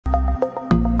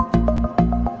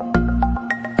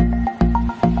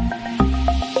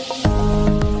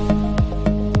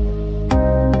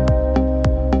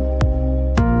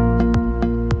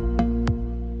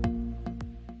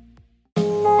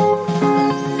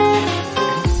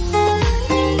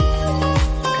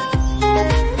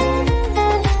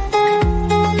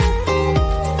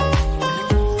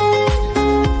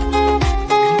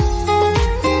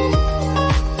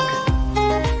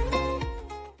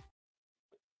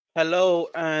Hello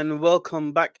and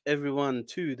welcome back, everyone,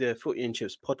 to the Footy and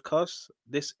Chips podcast.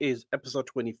 This is episode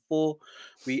 24.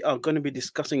 We are going to be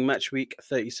discussing match week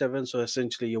 37, so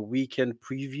essentially a weekend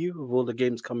preview of all the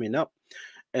games coming up.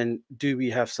 And do we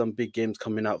have some big games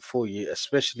coming up for you,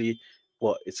 especially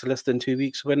it's less than 2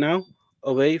 weeks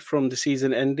away from the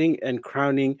season ending and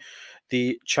crowning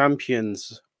the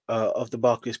champions of the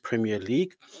Barclays Premier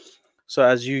League. So,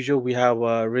 as usual, we have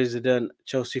our resident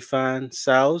Chelsea fan,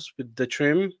 Sal's, with the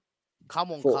trim.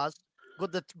 Come on, For cuz.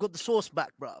 Got the sauce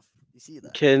back, bruv. You see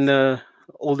that? Can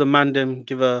all the mandem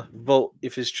give a vote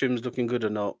if his trim's looking good or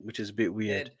not, which is a bit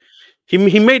weird. Dead.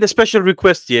 He made a special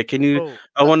request here. Can you? Bro,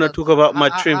 I want to talk about my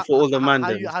trim how, for all the how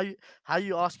you mandems. how you how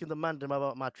you asking the man them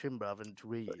about my trim, bruv, and to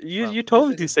rate it, You bruv? you He told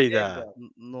me said to it's say dead, that. bro.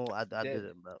 No, I Dead.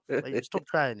 didn't, bruv. Hey, stop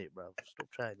trying it, bruv. Stop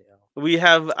trying it out. We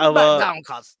have Sit back our down,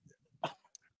 cuz.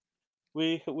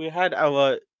 we had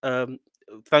our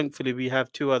thankfully we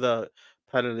have two other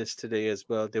panelists today as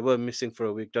well. They were missing for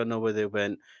a week. Don't know where they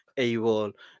went.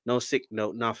 AWOL, no sick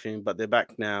note, nothing. But they're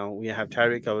back now. We have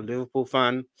Tariq, our Liverpool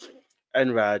fan,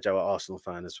 and Raj, our Arsenal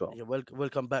fan as well. Yeah,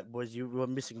 welcome back, boys. You were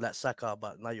missing that Saka,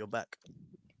 but now you're back.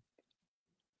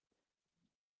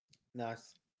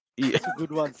 Nice. Yeah. That's a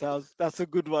good one, Sals. That's a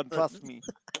good one. Trust me.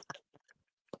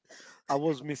 I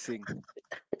was missing like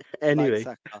Anyway,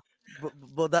 Saka.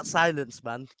 But that silence,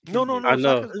 man, No, killed no, it. I no.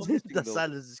 know. Saka's not missing That though.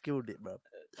 silence has killed it, bruv.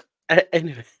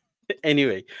 Anyway,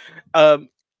 anyway, um,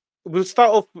 we'll start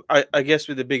off, I guess,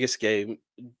 with the biggest game,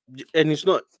 and it's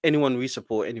not anyone we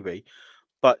support anyway.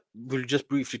 But we'll just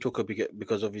briefly talk about it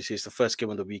because obviously it's the first game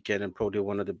of the weekend and probably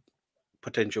one of the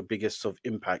potential biggest of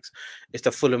impacts. It's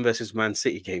the Fulham versus Man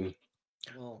City game.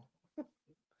 Oh. Is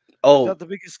Oh, that the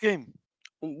biggest game?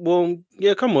 well,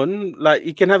 yeah, come on, like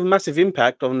it can have a massive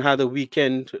impact on how the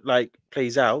weekend like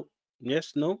plays out.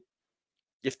 Yes, no,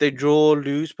 if they draw,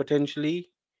 lose potentially.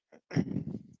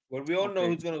 Well, we all know Okay.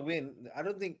 who's gonna win. I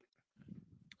don't think.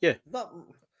 Yeah, Not.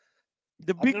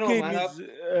 The I don't big know, game man. is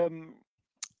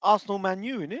Arsenal Man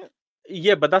U, isn't it?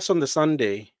 yeah, but that's on the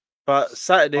Sunday. But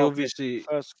Saturday, Okay, obviously,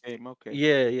 first game. Okay.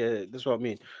 yeah, that's what I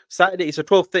mean. Saturday is a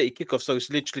 12:30 kickoff, so it's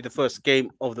literally the first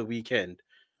game of the weekend.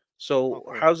 So,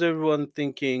 Okay. how's everyone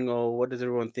thinking, or what does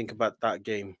everyone think about that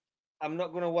game? I'm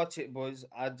not gonna watch it, boys.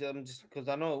 I'm just because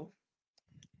I know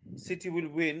City will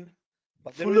win,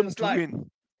 but there is a Fulham to slight win.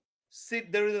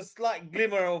 there is a slight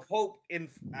glimmer of hope in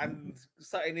and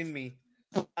something in me.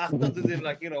 I thought as in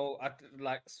I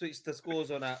like switch the scores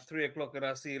on at 3 o'clock and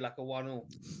I see like a 1-0.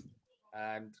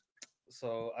 And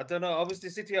so I don't know. Obviously,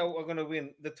 City are going to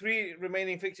win. The three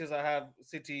remaining fixtures I have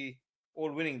City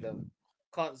all winning them.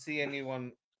 Can't see any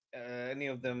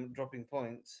of them dropping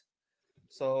points.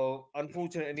 So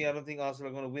unfortunately, I don't think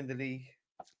Arsenal are going to win the league.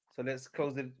 So let's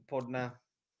close the pod now.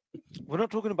 We're not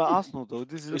talking about Arsenal though.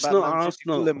 This is It's about not Man City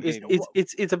Arsenal. Fulham It's game. it's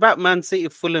it's it's about Man City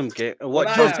Fulham game. Well, What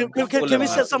I Boys, Chelsea am. can, for What's can, your can Fulham we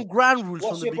problem? are. set some Listen. ground rules from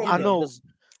What's the your I problem? beginning? know. Just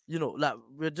like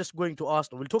we're just going to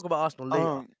Arsenal. We'll talk about Arsenal later.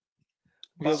 Um,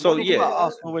 yeah, But we'll So what talk do yeah, about you?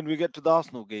 Arsenal when we get to the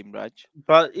Arsenal game, Raj.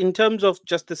 but in terms of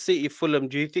just the City Fulham,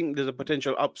 do you think there's a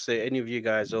potential upset? Any of you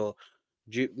guys, or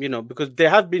because there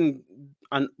have been,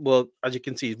 and well, as you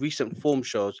can see, recent form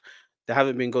shows they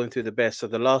haven't been going through the best. So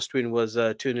the last win was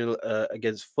 2-0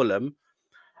 against Fulham.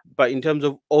 But in terms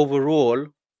of overall,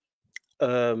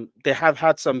 they have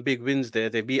had some big wins there.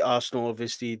 They beat Arsenal,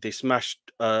 obviously. They smashed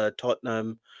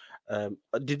Tottenham.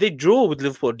 Did they draw with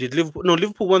Liverpool? Did Liverpool? No,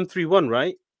 Liverpool won 3-1,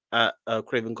 right? At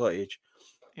Craven Cottage.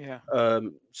 Yeah.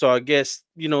 So I guess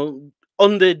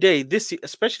on their day,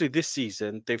 especially this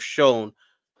season, they've shown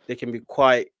they can be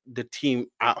quite the team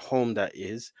at home that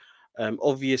is.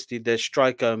 Obviously, their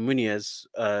striker Muniz,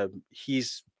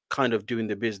 he's kind of doing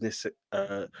the business,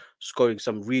 scoring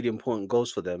some really important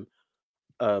goals for them.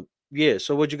 Uh, yeah.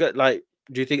 So what you got? Like,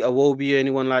 do you think Awobi,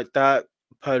 anyone like that?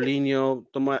 Paulinho,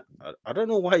 I don't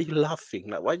know why you're laughing.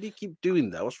 Like, why do you keep doing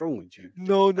that? What's wrong with you?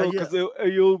 No, no, Yeah, because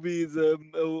Ayobi is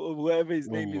whatever his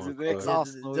Oh name is my an god. yeah,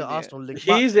 ex-Arsenal, the isn't it? Arsenal link.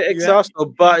 He But is the Yeah. ex-Arsenal,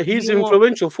 but you he's know what,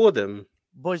 influential for them.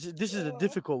 boys? This is a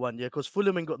difficult one, yeah, because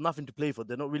Fulham ain't got nothing to play for.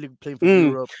 They're not really playing for Mm.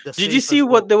 Europe. They're Did you safe see as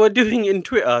what well. they were doing in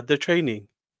Twitter? The training,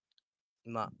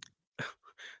 Nah.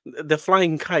 they're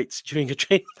flying kites during a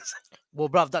training. Well,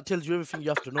 bruv, that tells you everything you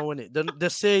have to know, innit? They're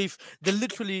safe. They're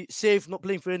literally safe, not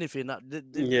playing for anything.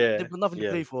 Yeah, They've got nothing to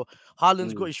yeah. play for.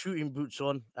 Haaland's got Mm, his shooting boots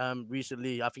on.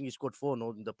 Recently, I think he scored 4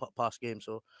 no in the past game.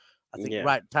 So, I think yeah,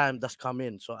 right time that's come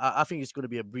in. So, I think it's going to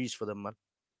be a breeze for them, man.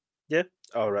 yeah.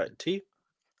 All right, T.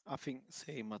 I think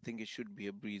same. I think it should be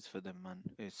a breeze for them, man.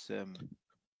 It's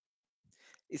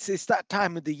that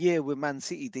time of the year where Man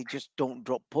City they just don't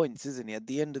drop points, isn't it? At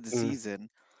the end of the Mm, season,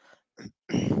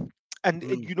 and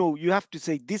Mm. you know you have to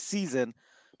say this season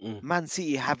Mm. Man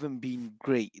City haven't been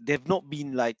great. They've not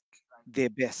been like their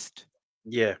best.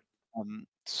 Yeah.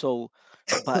 So,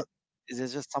 but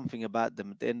there's just something about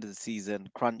them at the end of the season,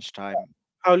 crunch time.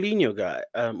 Paulinho guy.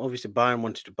 Obviously Bayern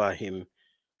wanted to buy him,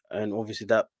 and obviously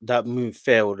that move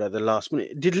failed at the last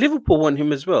minute. Did Liverpool want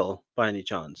him as well, by any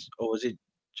chance, or was it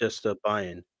just a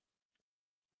buy-in?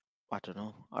 I don't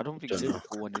know. I don't think Don't know.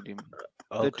 Liverpool wanted him.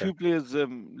 The Okay. two players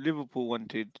Liverpool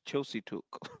wanted, Chelsea took.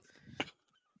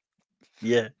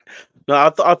 Yeah. No,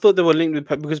 I thought they were linked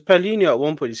with because Paulinho at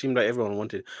one point it seemed like everyone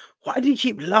wanted. Why do you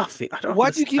keep laughing? I don't Why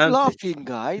do you keep understand it. laughing,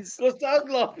 guys? Go start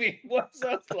laughing. What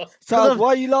starts laughing? Saz, why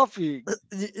are you laughing?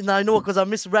 Now I know because I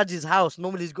miss Raj's house.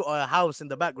 Normally he's got a house in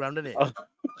the background, isn't it? Oh,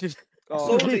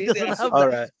 Oh, Today he Solely, doesn't have all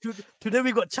that. right. Today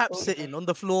we got chaps sitting on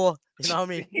the floor. You know what I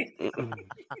mean?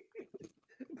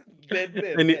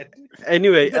 Any, bed.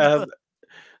 anyway, You know?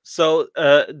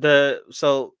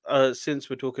 since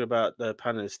we're talking about the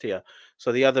panelists here,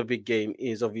 so the other big game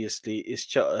is obviously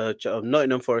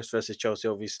Nottingham Forest versus Chelsea,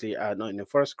 obviously at Nottingham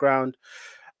Forest ground.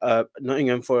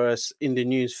 Nottingham Forest in the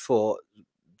news for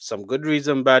some good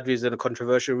reason, bad reason, and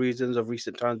controversial reasons of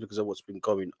recent times because of what's been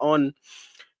going on.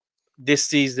 This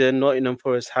season, Nottingham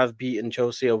Forest have beaten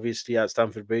Chelsea, obviously, at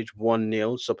Stamford Bridge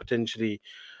 1-0. So potentially,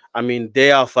 I mean,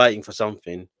 they are fighting for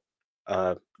something,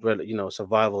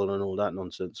 survival and all that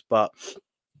nonsense. But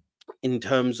in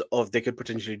terms of they could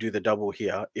potentially do the double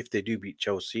here if they do beat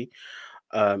Chelsea.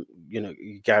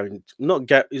 Guarantee not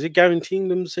is it guaranteeing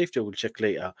them safety? We'll check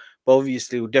later. But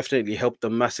obviously, it will definitely help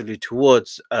them massively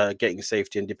towards getting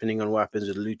safety. And depending on what happens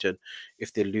with Luton,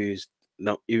 if they lose,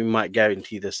 no, it might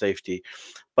guarantee the safety.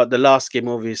 But the last game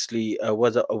obviously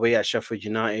was away at Sheffield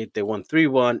United. They won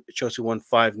 3-1. Chelsea won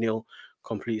 5-0.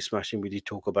 Complete smashing. We did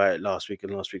talk about it last week in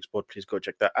last week's pod. Please go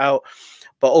check that out.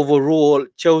 But overall,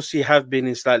 Chelsea have been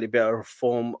in slightly better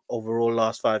form overall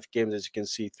last 5 games. As you can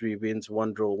see, 3 wins,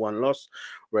 1 draw, 1 loss.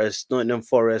 Whereas Nottingham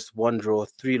Forest, 1 draw,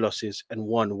 3 losses, and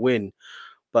 1 win.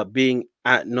 But being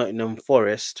at Nottingham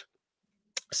Forest,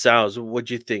 Sals, what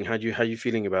do you think? How you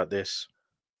feeling about this?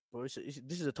 Bro, this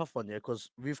is a tough one, yeah,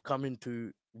 because we've come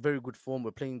into very good form.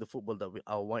 We're playing the football that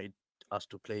I wanted us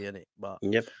to play in it. But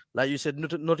Yep. like you said,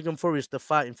 Nottingham Forest, they're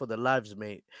fighting for their lives,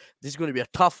 mate. This is going to be a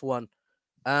tough one.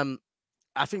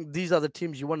 I think these are the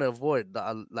teams you want to avoid that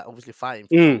are like obviously fighting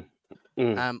for Mm, you.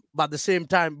 mm. But at the same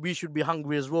time, we should be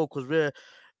hungry as well because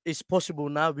it's possible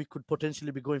now we could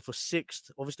potentially be going for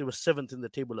 6th. Obviously, we're 7th in the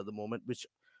table at the moment, which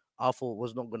I thought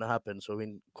was not going to happen. So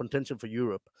in contention for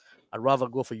Europe, I'd rather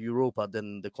go for Europa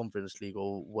than the Conference League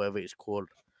or whatever it's called.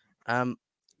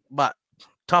 But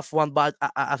tough one. But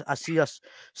I see us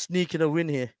sneaking a win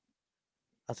here.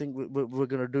 I think we're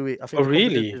gonna do it. I think Oh, the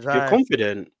confidence really? is You're high.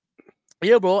 confident?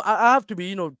 Yeah, bro. I have to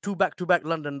be. 2 back-to-back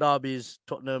London derbies.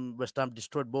 Tottenham, West Ham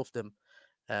destroyed both them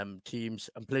teams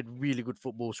and played really good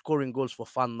football, scoring goals for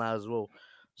fun now as well.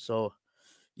 So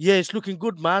yeah, it's looking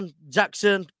good, man.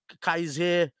 Jackson Kai's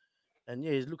here, and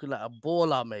yeah, he's looking like a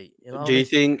baller, mate. You know what Do I you mean?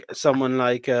 think someone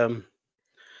like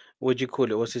what do you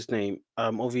call it? What's his name?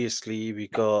 Obviously we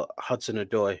got Hudson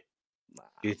Odoi.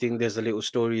 Do you think there's a little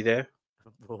story there?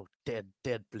 Bro, dead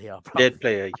player, bro. Dead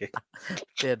player, yeah.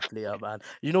 Dead player, man.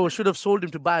 We should have sold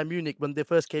him to Bayern Munich when they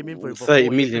first came in for him for 30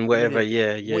 40, million, 50 whatever. million.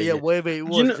 Yeah, yeah, Well, yeah, yeah. whatever it You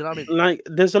was. know, Do you know what I mean? like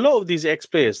there's a lot of these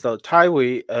ex-players. Though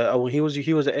Taiwo,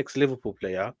 he was an ex-Liverpool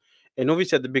player, and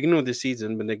obviously at the beginning of the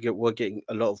season when were getting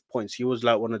a lot of points, he was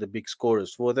like one of the big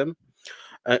scorers for them.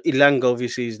 Ilanga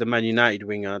obviously is the Man United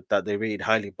winger that they rated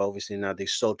highly, but obviously now they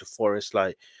sold to Forest.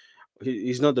 Like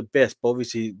he's not the best, but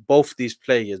obviously both these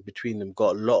players between them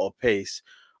got a lot of pace.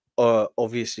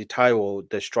 Obviously Taiwo,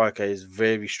 the striker, is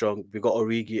very strong. We got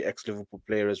Origi, ex-Liverpool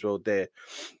player as well there.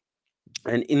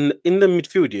 And in the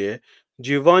midfield here,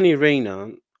 Giovanni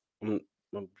Reina, I'm,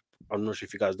 I'm I'm not sure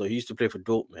if you guys know, he used to play for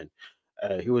Dortmund.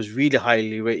 He was really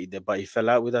highly rated there, but he fell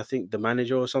out with I think the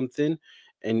manager or something.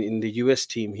 And in the US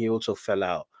team, he also fell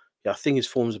out. Yeah, I think his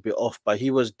form's a bit off, but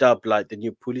he was dubbed like the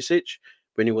new Pulisic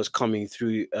when he was coming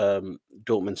through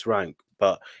Dortmund's rank.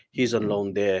 But he's on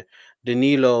loan there.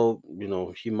 Danilo,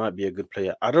 he might be a good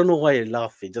player. I don't know why you're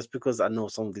laughing, just because I know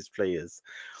some of these players.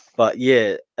 But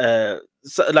yeah,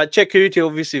 so like Security,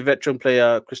 obviously veteran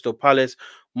player, Crystal Palace.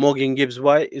 Morgan Gibbs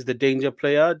White is the danger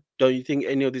player. Don't you think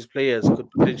any of these players could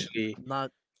potentially Nah,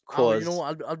 cause?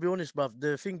 I'll be honest, bruv.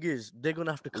 The thing is, they're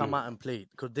gonna have to come Mm, out and play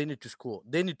because they need to score.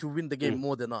 They need to win the game mm,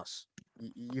 more than us.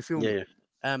 You feel yeah, me?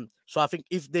 yeah. So I think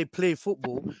if they play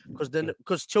football, Mm,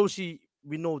 because Chelsea,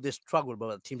 we know they struggle,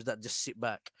 but teams that just sit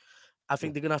back. I mm.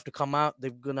 think they're gonna have to come out.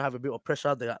 They're gonna have a bit of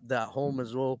pressure. They're at home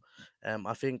as well.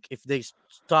 I think if they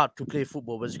start to play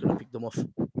football, we're just gonna pick them off.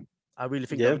 I really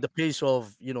think that Yeah. with the pace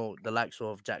of, the likes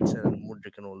of Jackson and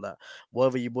Mudryk and all that,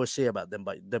 whatever you boys say about them,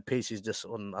 but the pace is just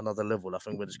on another level. I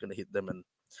think we're just going to hit them, and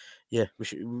yeah, we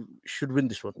should win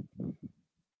this one.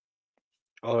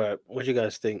 All right. What do you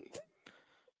guys think?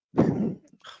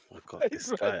 Oh my God,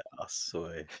 this Right. guy, I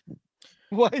swear.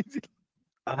 Why is it?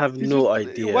 I have He's no just,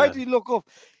 why idea. did he look off?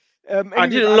 I Anyways,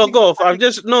 didn't I log think off. I I'm think.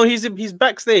 just no. He's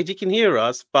backstage. He can hear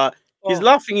us, but he's Oh,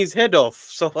 laughing his head off.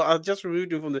 So I just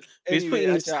removed him from the. He's anyway,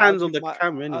 putting his I'll hands on give the my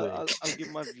camera anyway. I'll give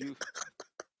my view.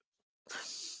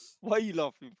 Why are you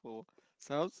laughing for?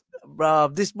 Sounds.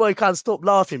 Bruh, this boy can't stop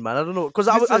laughing, man. I don't know, because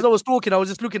as I Listen, was talking, I was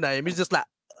just looking at him. He's just like,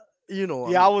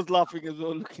 yeah, I was laughing as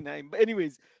well looking at him. But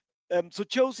anyways, so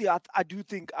Chelsea, I do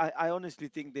think I honestly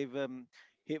think they've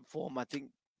hit form. I think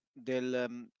they'll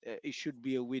it should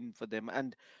be a win for them.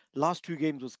 And last two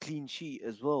games was clean sheet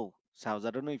as well. Sounds.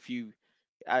 I don't know if you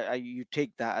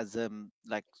take that as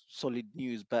like solid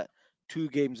news, but two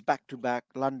games back to back,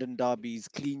 London derbies,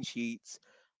 clean sheets.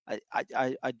 I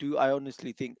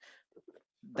honestly think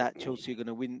that Chelsea are going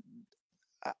to win.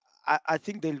 I, I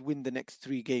think they'll win the next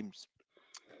three games.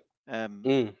 Um,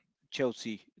 Mm.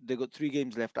 Chelsea, they got three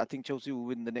games left. I think Chelsea will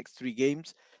win the next three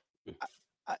games.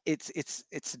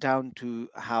 It's down to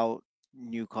how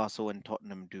Newcastle and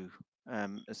Tottenham do,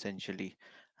 essentially.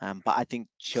 But I think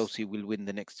Chelsea will win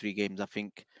the next three games. I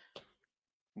think,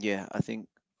 yeah, I think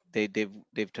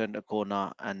they've turned a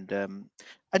corner, and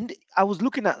I was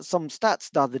looking at some stats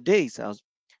the other day. So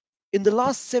in the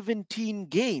last 17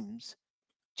 games,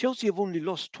 Chelsea have only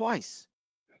lost twice.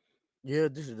 yeah,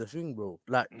 this is the thing, bro.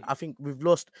 Like, I think we've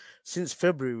lost since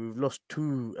February. We've lost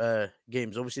two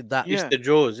games. Obviously, that It's Yeah, the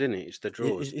draws, isn't it? It's the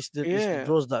draws. it's the yeah.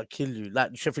 draws that kill you.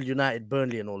 Like Sheffield United,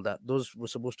 Burnley, and all that. Those were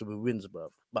supposed to be wins,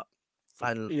 bro. But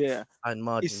final Yeah, fine it's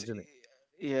margins, isn't it?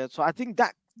 yeah. So I think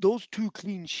that those two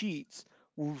clean sheets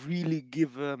will really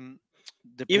give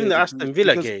the Even the players a Aston boost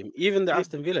Villa because game, even the it,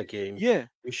 Aston Villa game, yeah,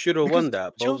 we should have because won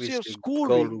that, but Chelsea are obviously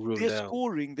goal scoring, ruled they're out.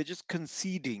 scoring, they're just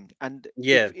conceding, and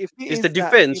Yeah, if it it's the is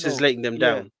that defense is letting them yeah,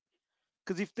 down.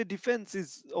 because if the defense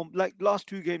is like last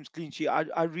two games clean sheet,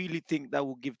 I really think that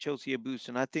will give Chelsea a boost,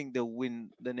 and I think they'll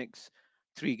win the next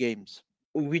three games.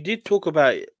 We did talk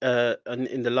about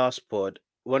in the last pod.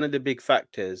 One of the big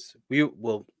factors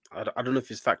I don't know if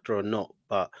it's factor or not,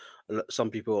 but some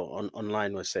people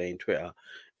online were saying Twitter.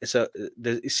 It's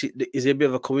is it a bit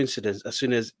of a coincidence? As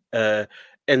soon as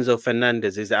Enzo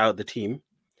Fernandez is out of the team,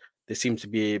 there seems to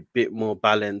be a bit more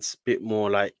balance, bit more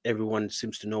like everyone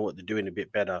seems to know what they're doing a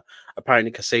bit better.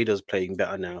 Apparently, Casado's playing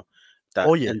better now that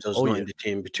Oh yeah, Enzo's oh not yeah. in the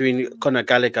team. Between Conor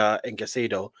Gallagher and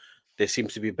Casado, there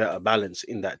seems to be better balance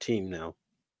in that team now.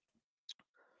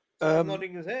 Sam Um,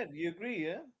 nodding his head. You agree,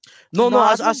 yeah? No, no, no.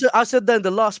 I, I I don't. said I said that in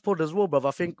the last pod as well, bro.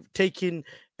 I think taking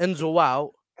Enzo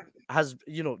out has,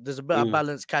 there's a better Mm,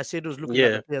 balance. Caicedo's looking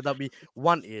at the yeah, player that we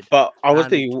wanted, but I was and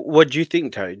thinking, what do you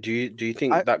think, Terry? Do you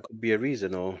I think that could be a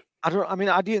reason, or I don't. I mean,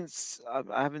 I didn't.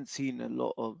 I haven't seen a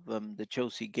lot of the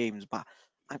Chelsea games, but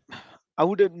I, I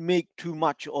wouldn't make too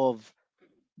much of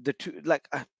the two. Like,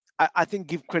 I think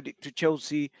give credit to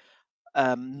Chelsea.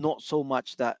 Not so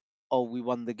much that we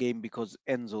won the game because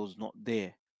Enzo's not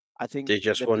there. I think they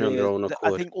just the won on their players. own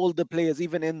I accord? think all the players,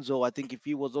 even Enzo. I think if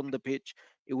he was on the pitch,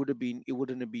 it would have been. It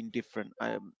wouldn't have been different.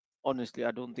 Honestly,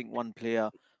 I don't think one player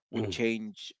would Mm.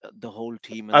 change the whole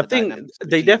team and I the think dynamics of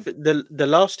the they team. the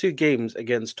last two games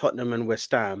against Tottenham and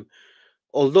West Ham.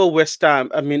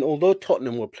 Although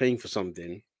Tottenham were playing for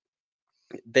something,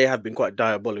 they have been quite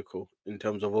diabolical in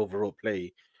terms of overall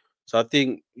play. So I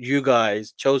think you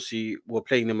guys, Chelsea, were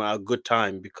playing them at a good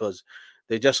time because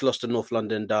they just lost the North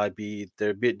London derby. They're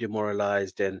a bit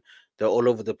demoralized and they're all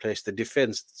over the place. The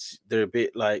defense, they're a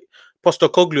bit like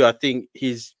Postecoglou. I think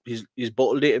he's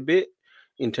bottled it a bit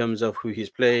in terms of who he's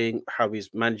playing, how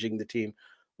he's managing the team.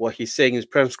 What he's saying in his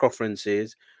press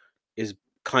conferences is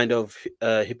kind of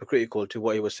hypocritical to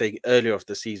what he was saying earlier of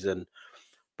the season.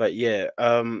 But yeah,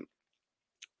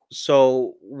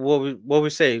 so what we're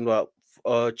saying about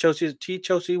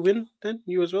Chelsea win then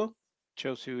you as well?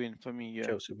 Chelsea win for me. Yeah,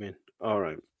 Chelsea win. All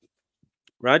right.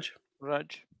 Raj?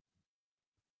 Raj.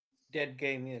 Dead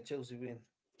game, yeah. Chelsea win.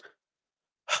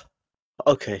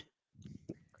 Okay.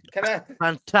 Can I?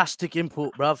 fantastic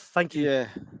input, bruv. Thank you, Yeah.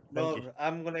 thank you. No,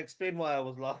 I'm gonna explain why I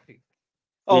was laughing.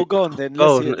 Oh, go on then.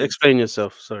 Let's Oh, hear this. explain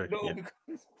yourself. Sorry. No, Yeah. because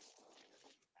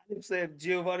Alex said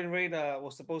Giovanni Reina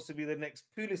was supposed to be the next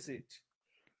Pulisic.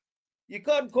 You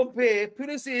can't compare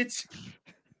Pulisic.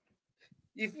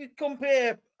 If you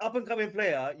compare up and coming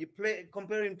player,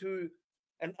 compare him to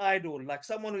an idol, like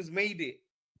someone who's made it.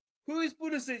 Who is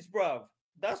Pulisic, bruv?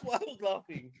 That's why I was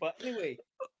laughing. But anyway,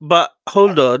 But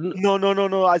hold on,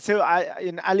 No. I say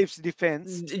in Alif's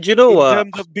defense, do you know in what?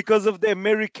 terms of because of the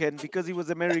American, because he was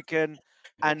American,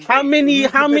 and How many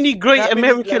who's the how best? many great How many?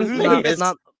 American Who's the Nah, best?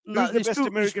 nah, players? nah. Who's the It's best true.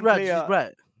 It's American right. He's player?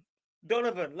 right.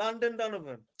 Donovan, London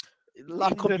Donovan.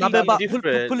 London Nah, Completely but Donovan.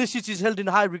 different. Pulisic is held in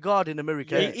high regard in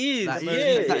America, Yeah, innit? He Like is, he's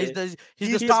American. that yeah, he's the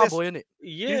He's the star best. boy, innit?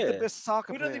 He's the yeah. best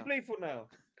soccer Who does he player. play for now?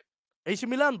 AC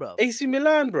Milan, bro. AC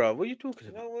Milan, bro. What are you talking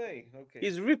about? No way. Okay.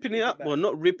 He's ripping it Take up. it back. Well,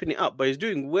 not ripping it up, but he's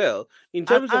doing well in And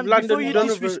terms of and before London you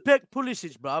Donovan. disrespect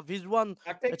Pulisic, bruv, he's won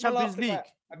I a take my Champions laughter League, back.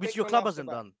 I which take your my club laughter hasn't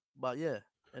back. done. But yeah,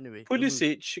 anyway, we move.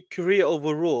 Pulisic career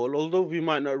overall, although we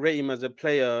might not rate him as a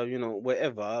player,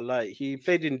 whatever. Like he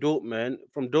played in Dortmund.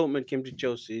 From Dortmund came to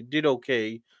Chelsea, did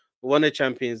okay, won a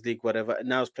Champions League, whatever. And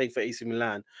now he's playing for AC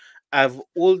Milan. Of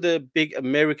all the big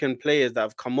American players that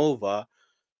have come over,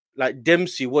 like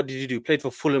Dempsey, what did he do? Played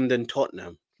for Fulham, then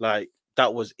Tottenham. Like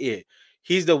that was it.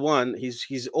 He's the one.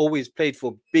 He's always played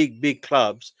for big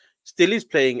clubs. Still is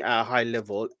playing at a high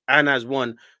level and has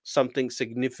won something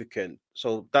significant.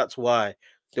 So that's why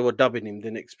they were dubbing him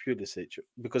the next Pulisic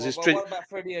because Well, it's but straight. what about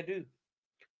Freddie Adu?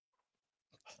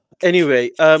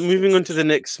 Anyway, moving on to the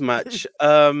next match.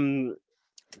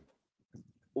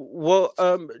 Well,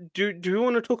 do we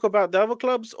want to talk about the other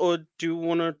clubs, or do you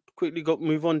want to quickly go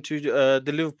move on to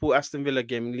the Liverpool Aston Villa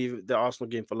game and leave the Arsenal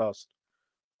game for last?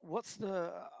 What's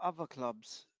the other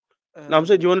clubs? Now I'm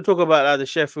saying, do you Um, want to talk about the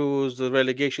Sheffields, the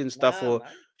relegation stuff, Nah, or man.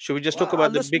 should we just talk Wow.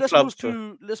 about the big Let's clubs move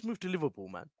for to Liverpool,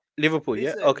 man. Liverpool?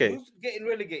 Yeah, Listen, okay. who's getting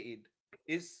relegated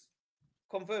is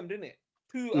confirmed, isn't it?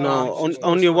 Who are Nah, getting No, it's relegated?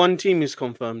 only not. one team is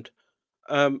confirmed.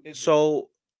 Is it?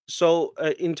 So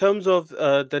in terms of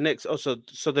the next, also,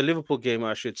 so the Liverpool game,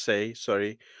 I should say,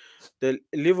 sorry, the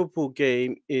Liverpool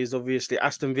game is obviously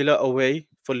Aston Villa away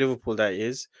for Liverpool. That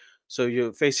is, so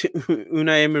you're facing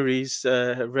Unai Emery's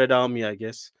Red Army, I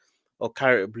guess, or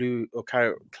Carrot Blue or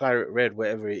Claret Red,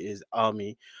 whatever it is,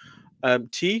 Army.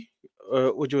 T,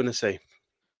 what do you want to say?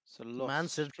 it's a Man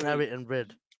loss said straight. carrot and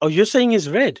red. Oh, you're saying it's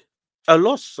red. A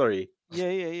loss. Sorry, Yeah.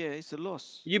 It's a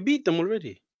loss. you beat them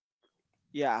already.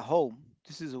 Yeah, at home.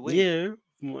 This is away. Yeah,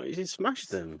 you smashed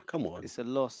It's, them. Come on. it's a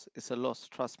loss. It's a loss.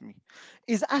 Trust me.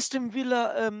 Is Aston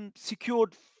Villa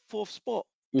secured fourth spot?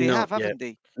 They No, have, yeah, haven't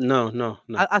they? I no.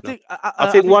 think I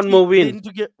I think think one more they win. need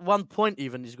to get 1 point.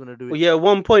 Even is gonna do Well, it. yeah,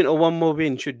 1 point or one more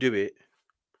win should do it.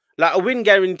 Like a win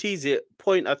guarantees it.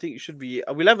 Point, I think, should be.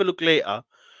 We'll have a look later,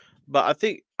 but I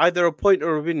think either a point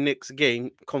or a win next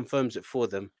game confirms it for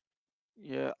them.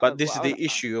 Yeah. But this is the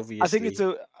issue, I think it's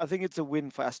obviously. a win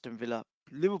for Aston Villa.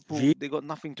 Re- Liverpool, they got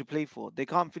nothing to play for. They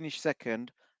can't finish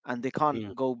second and they can't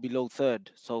Mm, go below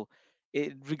third. So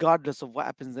regardless of what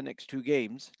happens the next two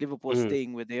games, Liverpool are mm.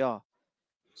 staying where they are.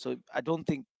 So I don't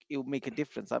think it will make a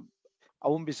difference. I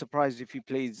won't be surprised if he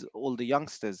plays all the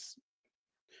youngsters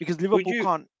because Would Liverpool you?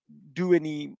 can't do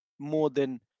any more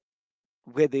than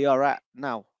where they are at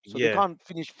now. So they Yeah. can't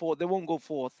finish fourth. They won't go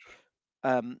fourth.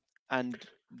 Um, and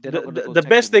they're The, not going to the go the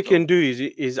best second. they So can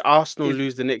do is Arsenal is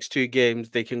lose the next two games,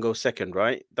 they can go second,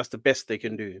 right? That's the best they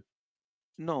can do.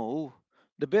 no,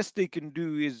 the best they can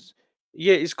do is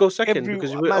Yeah, it's go second every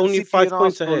because we're Man only City and 5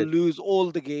 points Arsenal ahead. lose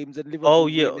all the games and Oh Liverpool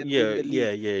yeah, win and win yeah, the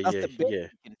yeah, league. yeah, That's yeah, the best yeah.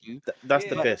 they can do. That's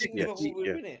the Yeah, I best. think Yes, Liverpool Technically, will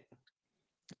yeah. win it.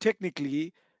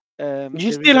 technically,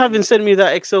 You there is still a haven't sent me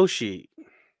that Excel sheet.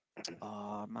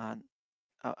 oh man,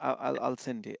 I'll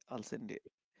send it. I'll send it.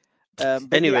 But yeah,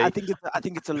 Anyway, I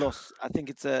think it's a loss. I think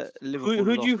it's a who Liverpool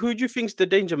who do loss. you think's the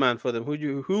danger man for them?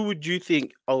 Who would you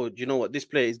think? Oh, do you know what? This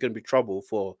player is going to be trouble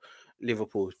for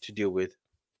Liverpool to deal with.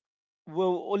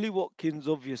 Well, Ollie Watkins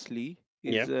obviously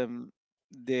Yeah, is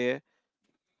there,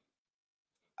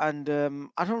 and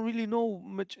I don't really know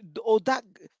much. Oh, that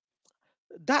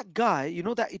guy, you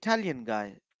know that Italian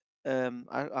guy.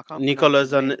 I can't pronounce Nicola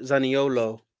his name.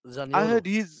 Zaniolo. I Zaniolo. heard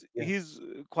he's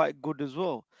quite good as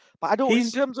well. But I don't. In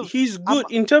He's terms of, he's I'm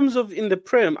good in terms of in the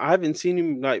Prem. I haven't seen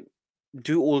him like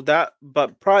do all that,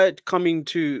 but prior to coming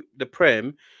to the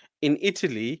Prem in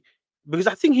Italy, because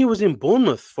I think he was in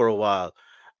Bournemouth for a while.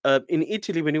 In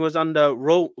Italy when he was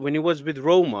when he was with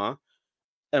Roma,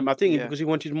 I think yeah. because he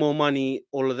wanted more money,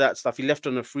 all of that stuff, he left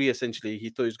on a free. Essentially, he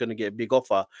thought he was going to get a big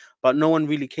offer, but no one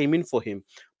really came in for him.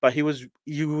 But he was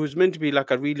meant to be like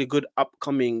a really good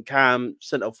upcoming cam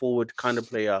centre forward kind of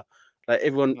player. Like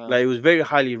everyone, Yeah. like he was very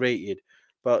highly rated,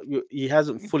 but he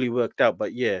hasn't fully worked out.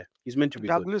 But yeah, he's meant to be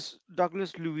good.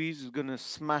 Douglas Luiz is gonna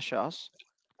smash us.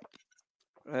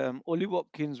 Ollie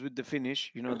Watkins with the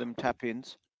finish, you know them tap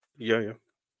ins, Yeah, yeah.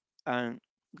 and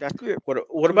that's it.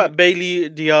 What Two. about Bailey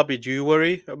Diaby? Do you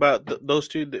worry about those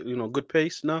two? Good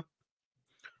pace now.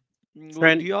 Well,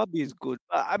 Trent, Diaby is good.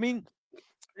 I mean,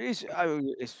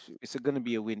 It's going to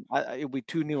be a win. It'll be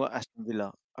 2-0 at Aston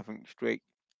Villa. I think straight.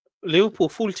 Liverpool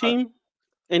full Uh, team.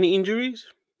 Any injuries?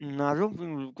 no, I don't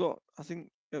think we've got. I think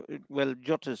well,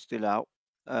 Jota's still out.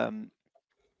 Um,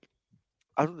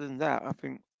 Other than that, I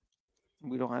think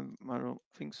we don't have. I don't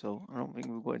think so. I don't think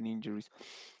we've got any injuries.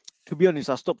 To be honest,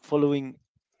 I stopped following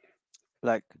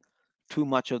like too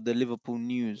much of the Liverpool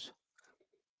news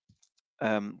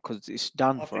because it's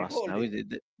done After for you us bottled now, it. is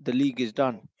it? The league is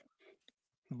done.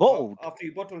 Mm. Bottled. After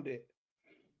you bottled it.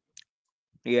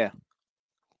 Yeah.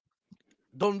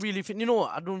 Don't really think. You know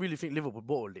what? I don't really think Liverpool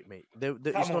bottled it, mate.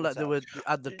 It's Come not on, like they Sam. were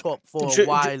at the top for a Ju- ju-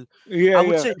 while. Yeah, I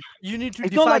would yeah. say you need to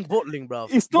It's not define like bottling, bruv.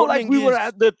 it's not like Bottling we were is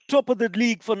at the top of the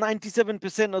league for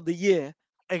 97% of the year.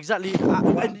 exactly,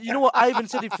 and you know what? I even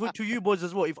said it to you boys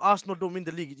as well. If Arsenal don't win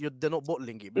the league, they're not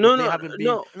bottling it because No, they no, haven't been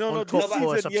no. No, on no, top this No, but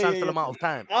for a season, yeah, yeah, substantial yeah. amount of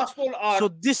time. Arsenal So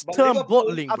are, this but term Liverpool.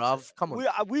 bottling, bruv, come on.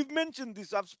 We've mentioned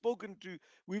this. I've spoken to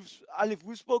Alif.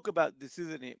 We spoke about this,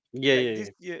 isn't it? Yeah, Like yeah,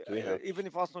 this yeah. year, We have. even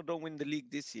if Arsenal don't win the league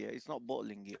this year, it's not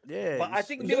bottling it. Yeah, But I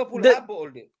think The, Liverpool the, have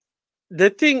bottled it the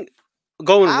thing.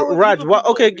 Go on, How have Raj. Liverpool What?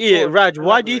 Okay, bottled it? yeah, Go on, Raj.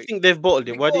 Why do you elaborate. think they've bottled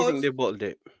it? Why do you think because they've bottled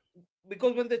it?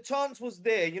 when the chance was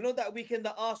there, you know that weekend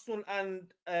that Arsenal and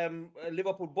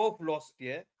Liverpool both lost.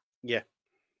 Yeah, Yeah.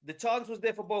 the chance was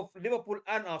there for both Liverpool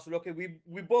and Arsenal. Okay,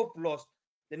 we both lost.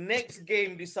 The next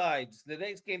game decides. The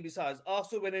next game decides.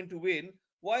 Arsenal went in to win.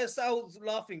 Why is South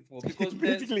laughing for? Because the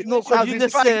Basically, No, situation because Saz you is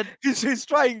just trying. said He's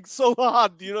trying so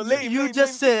hard. you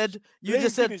just said Let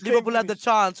him Liverpool had the finish.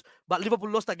 chance, but Liverpool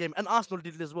lost that game, and Arsenal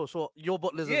did it as well. So your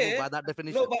bottlers as well yeah. by that No,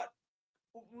 definition. but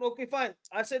okay, fine.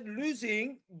 I said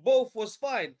losing both was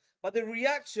fine, but the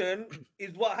reaction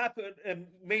is what happened and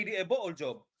made it a bottle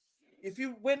job. If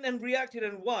you went and reacted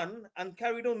and won and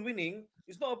carried on winning,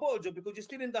 it's not a bottle job because you're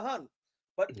still in the hunt.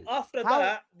 But after How?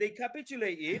 that, they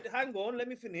capitulated. Hang on, let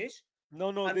me finish.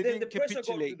 No, And they then the didn't pressure got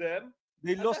to capitulate. them,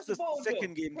 They and lost that's a the bottle job.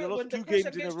 second game. They lost When the 2 pressure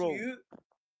games in a gets to row. you,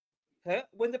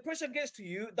 when the pressure gets to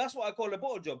you, that's what I call a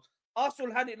bottle job.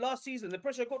 Arsenal had it last season. The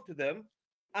pressure got to them,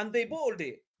 and they bottled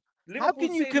it. How Liverpool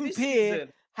can you same this compare?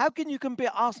 season. How can you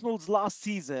compare Arsenal's last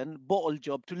season bottle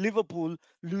job to Liverpool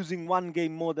losing 1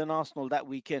 game more than Arsenal that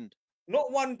weekend?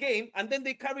 Not one game, and then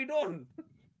they carried on.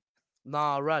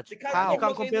 Nah, Raj, They carried you How? on can't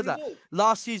not getting compare the that. result.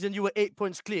 Last season you were 8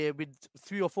 points clear with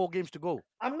 3 or 4 games to go.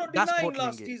 I'm not That's denying bottling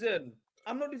last it. season.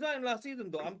 I'm not denying last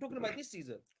season though. I'm talking about this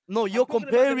season. No, I'm you're talking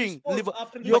about the comparing response Liverpool,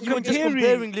 after You're but losing you're just against. comparing.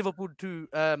 comparing Liverpool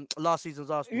to last season's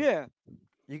Arsenal. Yeah,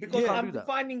 You Because yeah. can't I'm do that.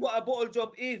 defining what a bottle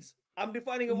job is. I'm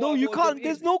defining No, what a you bottle job can't.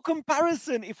 There's is. no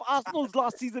comparison. If Arsenal's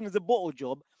last season is a bottle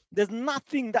job, there's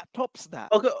nothing that tops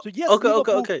that. Okay, So yes, okay,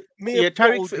 okay, Liverpool okay. may Yeah, have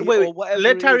bottled it Wait, or wait. whatever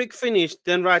Let it is. Tariq finish,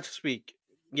 then Raj speak.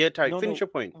 Yeah, Tariq, No, finish no. your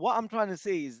point. What I'm trying to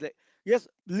say is that yes,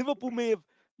 Liverpool may have,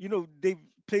 they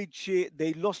played shit,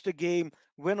 they lost a game,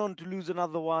 went on to lose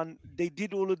another one. They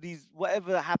did all of these,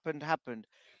 whatever happened.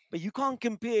 But you can't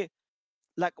compare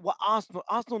like what Arsenal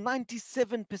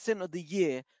 97% of the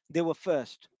year they were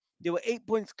first. They were 8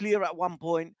 points clear at one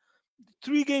point,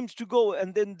 3 games to go,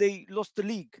 and then they lost the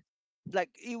league. Like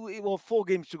it was 4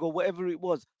 games to go, whatever it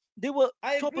was. They were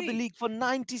I top of the agree. league for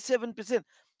 97%.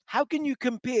 How can you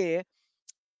compare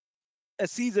a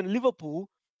season Liverpool,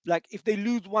 like if they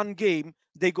lose 1 game,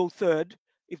 they go third.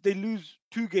 If they lose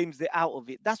 2 games, they're out of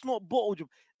it. That's not bottle job.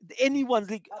 Anyone's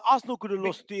league. Arsenal could have Be-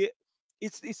 lost it.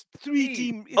 It's three See,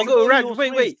 team. It's a Okay, because three Raj, horse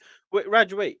wait, race. wait,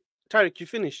 Raj, wait. Tariq, you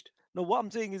finished. No, what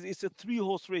I'm saying is it's a 3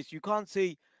 horse race. You can't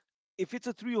say if it's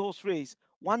a 3 horse race,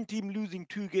 one team losing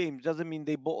 2 games doesn't mean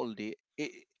they bottled it.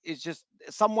 It's just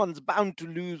someone's bound to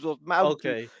lose or bound to.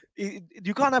 Okay,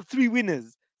 You can't have 3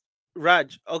 winners.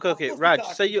 Raj. Okay, of okay, course you Raj.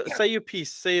 can't. Say your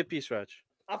piece. Say your piece, Raj.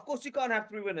 Of course you can't have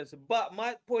three winners. But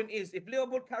my point is, if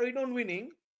Liverpool carried on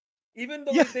winning, even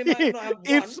though Yeah, they might not have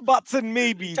won, ifs, buts, and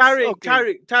maybes. Tariq, Okay.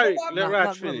 Tariq, no, Tariq. but Let Nah,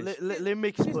 Raj no, finish. let him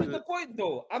make his this is point. the point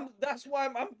though. That's why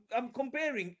I'm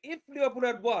comparing. If Liverpool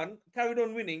had won, carried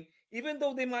on winning, even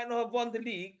though they might not have won the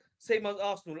league, same as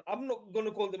Arsenal, I'm not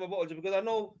gonna call them a bottle job because I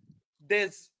know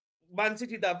there's Man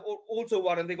City that have also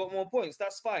won and they got more points.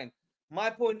 That's fine. My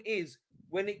point is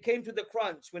when it came to the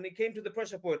crunch, when it came to the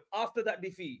pressure point after that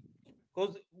defeat,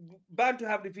 because bound to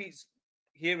have defeats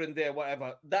here and there,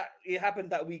 whatever. That it happened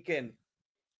that weekend.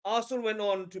 Arsenal went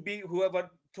on to beat whoever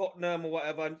Tottenham or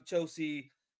whatever, and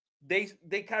Chelsea. They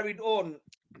carried on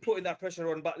putting that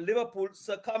pressure on, but Liverpool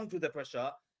succumbed to the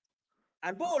pressure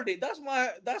and bottled it. That's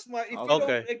my. If you don't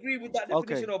Okay. agree with that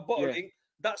Okay. definition of Yeah. bottling,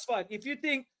 that's fine. If you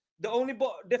think the only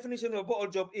definition of a bottle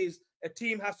job is a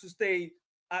team has to stay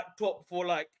at top for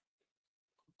like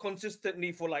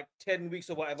consistently for like 10 weeks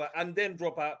or whatever and then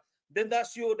drop out, then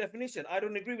that's your definition. I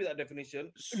don't agree with that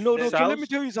definition. No, Then so let me South.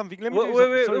 tell you something. Let me tell Wait, you wait,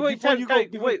 something. wait, Sorry, wait, before Tariq, you go,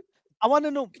 Tariq, wait. I want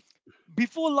to know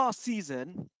before last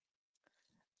season.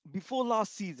 Before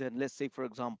last season, let's say for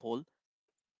example,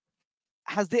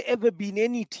 has there ever been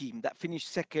any team that finished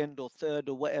second or third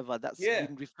or whatever that's Yeah.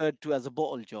 been referred to as a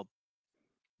bottle job?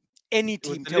 Any It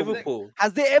was team, the tell me. Liverpool.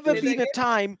 Has there ever Say that been a again.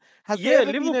 time? Has there Yeah,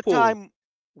 ever been a Liverpool. time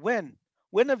when?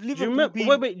 When have Do you Liverpool remember?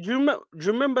 Wait, been? wait. Do you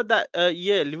remember that?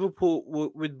 Yeah, Liverpool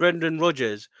with Brendan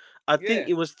Rodgers. I think Yeah.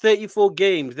 it was 34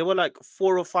 games. They were like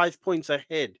 4 or 5 points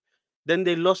ahead. Then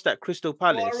they lost at Crystal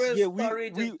Palace. Suarez, Yeah,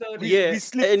 Sturridge, and 30. Yeah, we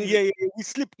slipped. and We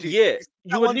slipped it. yeah, We slipped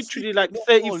you that were one literally sleeping, like not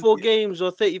fault. 34 Yeah. games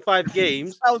or 35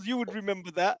 games. Styles, you would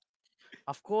remember that.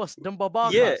 Of course, them Yeah.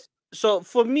 Barcas. So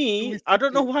for We me, I slipped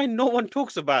don't know it. why no one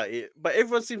talks about it, but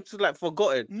everyone seems to like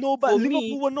forgotten. No, but For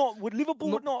me, Liverpool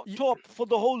No, were not top for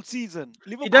the whole season.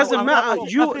 it Liverpool doesn't were not matter. top.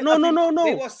 You no I no think no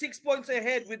They no. were 6 points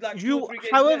ahead with like two or You three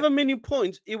games however left. many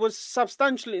points, it was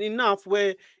substantial enough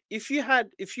where if you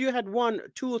had won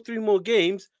 2 or 3 more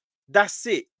games, that's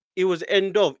it. It was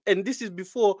end of. And this is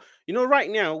before, right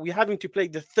now we're having to play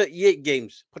the 38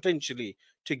 games potentially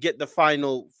to get the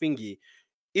final thingy.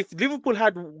 If Liverpool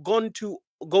had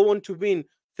go on to win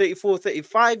 34,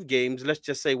 35 games, let's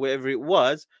just say wherever it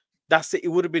was, that's it. It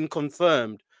would have been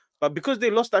confirmed. But because they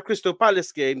lost that Crystal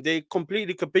Palace game, they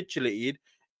completely capitulated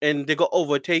and they got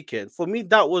overtaken. For me,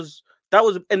 that was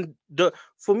and the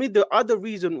for me the other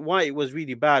reason why it was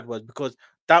really bad was because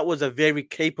that was a very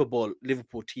capable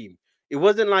Liverpool team. It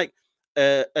wasn't like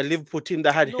a Liverpool team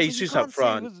that had No, but you Jesus up can't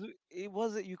say it front. was. It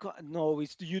wasn't. You can't. No,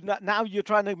 it's you. Now you're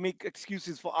trying to make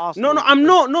excuses for No, no, Arsenal I'm because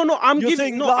not. No, no, I'm you're giving.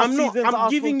 saying No, last I'm not. season's I'm Arsenal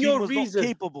giving you team a was not reason.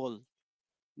 capable.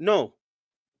 No,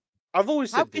 I've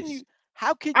always How said can this. you?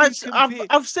 How can I've you s- I've compare?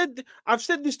 I've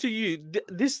said this to you.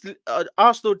 This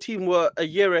Arsenal team were a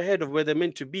year ahead of where they're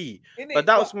meant to be, In but it,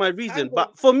 that was but my hang reason. on.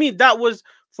 But for me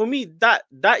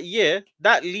that year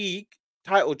that league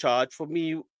title charge for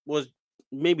me was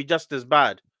maybe just as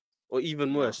bad or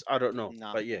even Nah, worse. I don't know,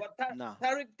 nah, but yeah, But nah.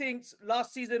 Tarek thinks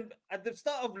last season, at the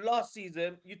start of last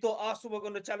season, you thought Arsenal were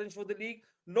going to challenge for the league.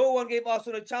 No one gave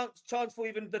Arsenal a chance for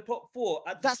even the top four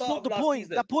at the That's start not of the last point.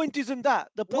 season. The point isn't that.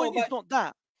 The No, point is not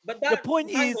that. but The that point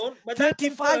hang is on, but that 35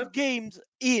 confirmed games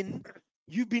in,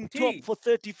 you've been top T. for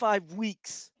 35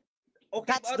 weeks.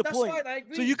 Okay, That's the that's point. fine. I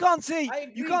So you agree. can't say I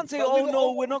you agree. can't say, But we oh were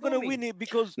no, we're not going to overperforming. win it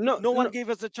because no, no one no, gave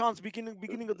us a chance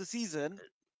beginning of the season.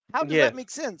 How does yeah. that make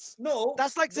sense? No,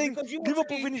 That's like saying because you were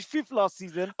Liverpool saying finished fifth last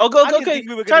season. Okay, I okay, didn't okay. think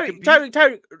we were going to Tariq, compete. Tariq,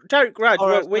 Tariq, Tariq, Raj. All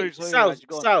right, Wait, sorry, Raj,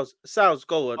 go on.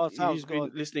 Go on. Oh, He's Sal's go been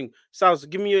on. listening. Sals,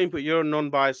 give me your input. You're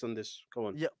non-biased on this. Go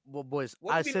on. Yeah, well, boys,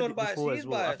 what do I you mean said it non-biased? before He as is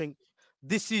well. I biased. think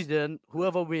this season,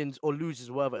 whoever wins or loses,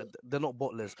 whatever, they're not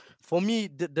bottlers. For me,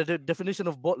 the definition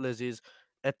of bottlers is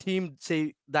a team,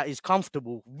 say, that is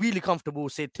comfortable, really comfortable,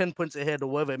 say 10 points ahead or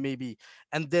whatever it may be,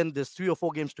 and then there's 3 or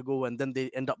 4 games to go, and then they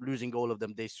end up losing all of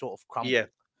them. They sort of Yeah. crumble.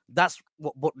 That's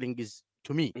what bottling is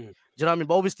to me. Mhm. Do you know what I mean?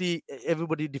 But obviously,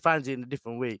 everybody defines it in a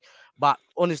different way. But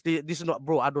honestly, this is not,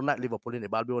 bro. I don't like Liverpool in it,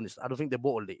 but I'll be honest. I don't think they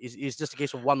bottled it. It's just a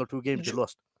case of 1 or 2 games they J-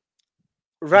 lost.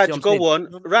 You see what Raj, I'm saying? go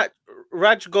on. No, no,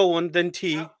 Raj, go on. Then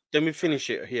T. I, Then we finish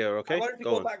it here. I Okay. wanted to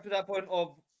Go go on. back to that point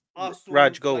of Arsenal,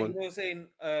 Raj, go like on. you were saying,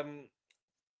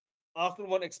 Arsenal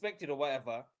weren't expected or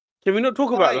whatever. Can we not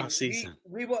talk about Fine, last season?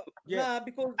 we were yeah.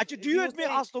 because Actually, do he you was admit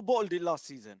saying. Arsenal bottled it last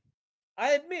season?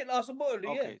 I admit Arsenal bottled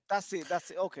it, yeah. Okay, that's it.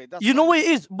 That's it. Okay, that's You know fine. what it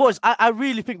is, boys. I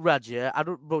really think Raj, yeah. I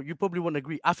don't, bro. You probably won't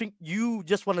agree. I think you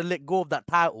just want to let go of that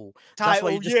title. That's why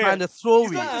you're Title, just yeah. trying to throw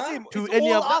Is that it the Nah, same? to It's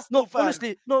any all of. Arsenal No, fans.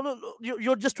 honestly, no.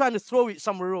 You're just trying to throw it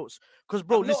somewhere else. Because,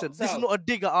 bro, I'm listen, not this is Sal. not a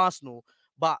dig at Arsenal,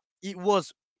 but it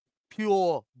was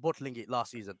pure bottling it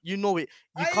last season. You know it.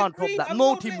 You I can't top agree. that.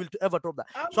 No team will ever top that.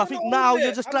 I'm So I gonna think own now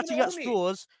you're it. just I'm gonna clutching at own it.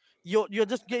 straws. You're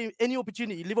just getting any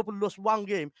opportunity. Liverpool lost 1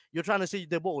 game. You're trying to say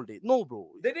they bottled it. No, bro.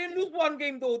 They didn't lose one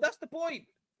game though. That's the point.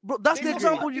 Bro, that's They the Two lost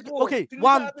example. games. You multiple okay? to lose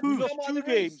One, out the We to two, come lost out of two the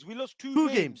race. games. We lost two 2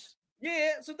 games. games.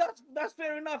 Yeah, so that's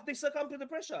fair enough. They succumb to the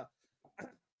pressure.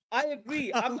 I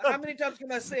agree. How many times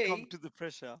can I Come say? to the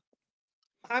pressure.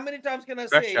 How many times can I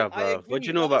say? Pressure, I bro. What do agree.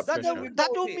 you know about Last That season pressure? we don't that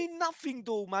bottled don't it. mean nothing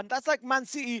though, man. That's like Man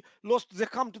City lost. They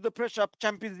come to the pressure.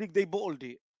 Champions League, they bottled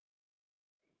it.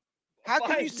 How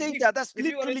can you Fine. say that? That's If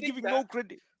you want to literally think giving no that,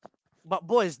 credit. But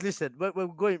boys, listen, we're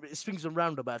going swings and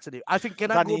roundabouts today. I think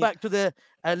can I go Danny. back to the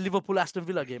Liverpool Aston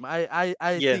Villa game? I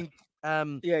Yeah. think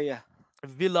Yeah.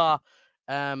 Villa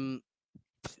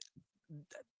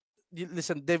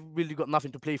listen, they've really got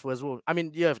nothing to play for as well. I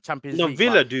mean, yeah, Champions No, League,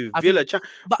 but Villa do. I think,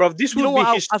 but Bro, this you know would be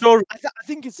what? historic I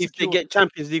think it's if they secured. get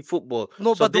Champions League football.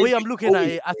 No, So but the they'd way be I'm looking at going.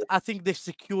 it, I think they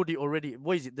secured it already.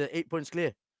 What is it? The 8 points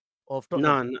clear of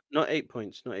No, Tottenham. not 8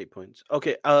 points. Not 8 points.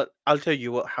 Okay, I'll tell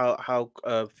you what how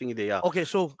thingy they are. Okay,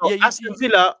 so So yeah,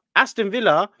 Aston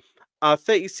Villa,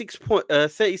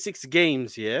 36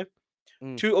 games, yeah.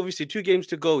 Mm. Two games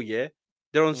to go, yeah.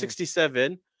 They're on Mm.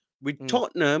 67. With Mm.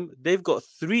 Tottenham, they've got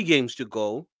 3 games to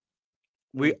go.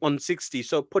 We're on 60.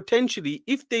 So potentially,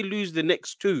 if they lose the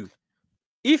next two,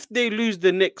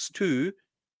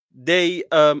 they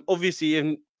obviously,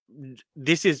 and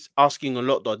this is asking a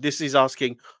lot though. This is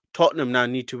asking Tottenham now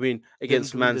need to win Them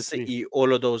against to win Man the three. City,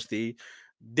 all of those they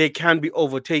can be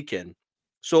overtaken.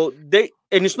 So and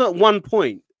it's not 1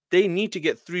 point. They need to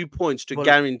get 3 points to Well,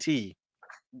 guarantee.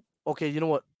 okay, you know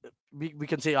what? We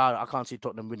can say I can't see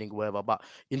Tottenham winning, whatever. But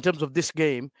in terms of this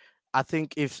game, I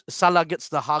think if Salah gets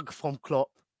the hug from Klopp,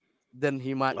 then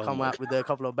he might Oh come my out with a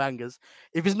couple of bangers.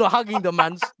 If he's not hugging the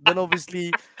mans, then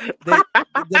obviously they're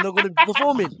not going to be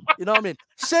performing. You know what I mean?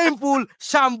 Shameful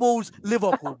shambles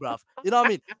Liverpool, bruv. You know what I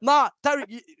mean? Nah, Tariq,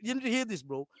 you need to hear this,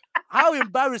 bro. How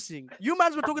embarrassing. You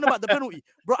mans were talking about the penalty.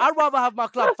 Bro, I'd rather have my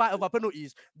club fight over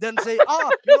penalties than say,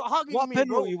 you're not hugging What me,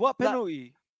 penalty? bro. What Like,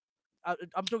 penalty?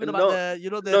 I'm talking about No, the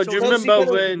no. Do you Chelsea remember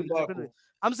penalty, when? Marco.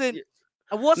 I'm saying,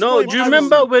 Yeah. what's No, more do you embarrassing?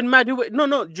 remember when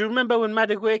No. Do you remember when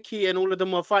Madueke and all of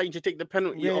them were fighting to take the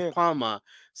penalty Yeah, off yeah. Palmer?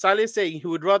 Saleh saying he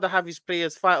would rather have his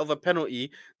players fight over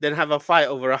penalty than have a fight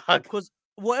over a hug. Because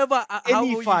whatever, Any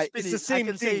however you fight, spin it's the it, I same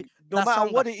can say thing. No that's matter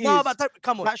stronger. what it No, is, but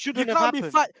come on, that you shouldn't have can't be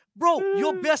happened. bro.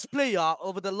 Your best player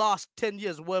over the last 10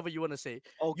 years, whatever you want to say,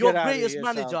 Oh, your get out of greatest here,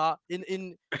 Sal. manager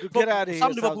in Get out of here,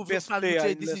 some Sal. Liverpool Best fans would player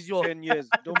say in this is less your 10 years.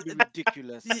 Don't be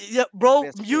ridiculous. yeah, bro.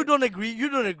 Best You player. don't agree. You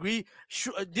don't agree.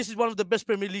 This is one of the best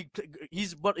Premier League.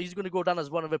 He's going to go down as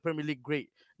one of the Premier League great.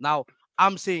 Now,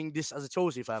 I'm saying this as a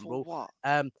Chelsea fan, For bro. what?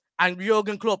 And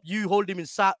Jurgen Klopp, you hold him in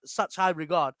such high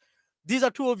regard. These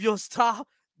are two of your star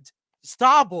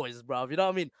boys, bro. You know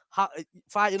what I mean?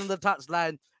 Fighting on the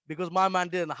touchline because my man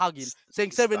didn't hug him,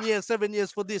 saying 7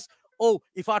 years for this. Oh,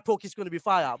 if I talk, it's going to be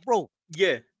fire, bro.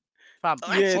 Yeah. Fam,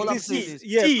 Yeah, all I'm this saying is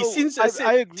is, T, so since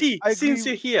I agree. T, I agree. since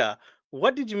you're here,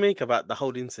 what did you make about the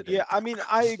whole incident? Yeah, I mean,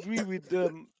 I agree with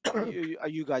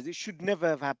you guys. It should never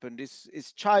have happened.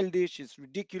 It's childish. It's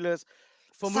ridiculous.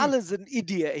 for me, Salah's an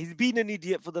idiot. He's been an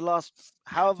idiot for the last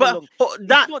however But long. It's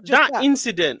that not just that.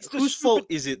 incident, It's the whose stupid. fault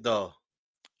is it though?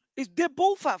 They're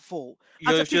both at fault.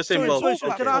 You're saying They're both. sorry,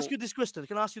 both at can I Okay. ask fault. you this question?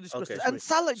 Can I ask you this question? Okay. Sorry. And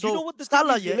Salah, do you So know what the thing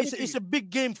Salah, is? yeah, Let me tell it's you. a big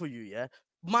game for you, yeah.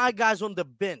 My guy's on the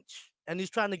bench and he's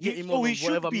trying to get him on He should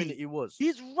whatever be. minute he was.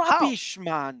 He's How? rubbish,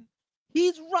 man.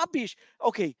 He's rubbish.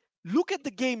 Okay, look at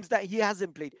the games that he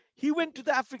hasn't played. He went to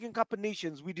the African Cup of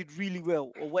Nations. We did really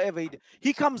well, or whatever he did.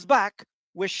 He comes back,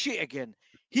 we're shit again.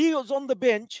 He was on the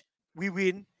bench, we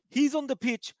win. He's on the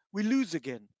pitch, we lose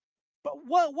again. But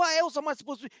what else am I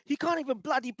supposed to do? He can't even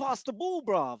bloody pass the ball,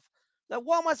 bruv. Like,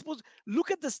 what am I supposed to look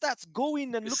at the stats, go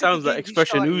in and It look at the sounds like games he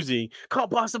expression started. oozing.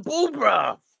 Can't pass the ball,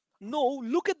 bruh. No,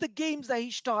 look at the games that he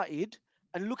started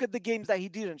and look at the games that he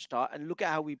didn't start and look at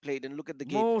how we played and look at the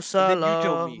game. Mo And then you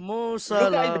tell Salah, me. Mo Look at his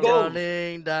Salah goals.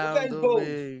 running Look down at his the goals.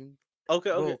 wing. Okay,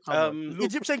 Bro, okay. come on. Look,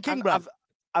 Egyptian King, and bruv.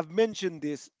 I've mentioned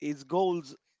this. His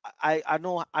goals, I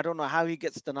know I don't know how he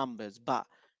gets the numbers, but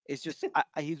it's just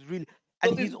he's really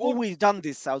and Because he's it's good. always done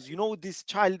this, Sals. You know, this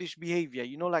childish behavior.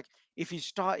 You know, like if he's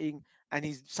starting and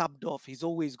he's subbed off, he's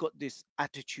always got this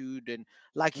attitude and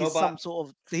like No, he's some but sort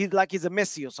of he's like he's a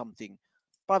Messi or something.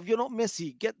 But if you're not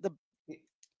Messi, get the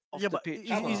off Yeah, the but pitch.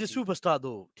 he's a bruv. superstar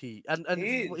though, T. And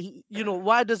he is. you know,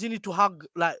 why does he need to hug?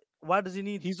 Like, why does he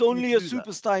need He's me only to a do that?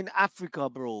 superstar in Africa,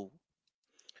 bro.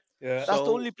 Yeah. That's the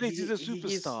So only place he's a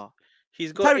superstar.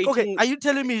 he's got Tariq, okay, 18. are you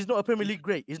telling me he's not a Premier League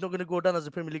great? He's not going to go down as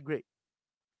a Premier League great?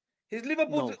 He's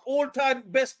Liverpool's No, all-time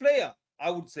best player,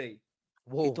 I would say.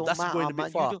 Whoa, it don't that's going matter, a bit man.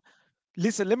 You far. don't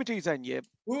listen. Let me tell you something. Yeah,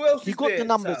 Who else he is got the there,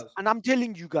 numbers, Sals? and I'm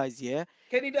telling you guys, yeah,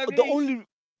 Kenny the Dalglish? only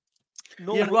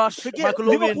no, Ian but Rush, forget Michael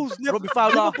Owen, Liverpool's never. Robbie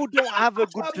Fowler, Liverpool don't have a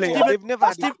good player. Steven, They've never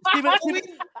had it. Steven,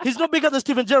 he's not bigger than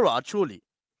Steven Gerrard, surely.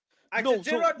 No, so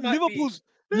Gerrard might be. Liverpool's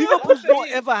After not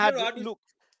him, ever had. Gerrard is Look,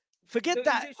 forget the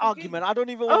that Egyptian king. argument. I don't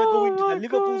even want to go into Oh that. my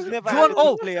Liverpool's god. never had a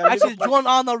good player. Actually, Liverpool, Juan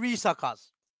Arna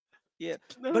Risakas. yeah.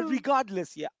 But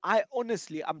regardless, yeah, I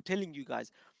honestly, I'm telling you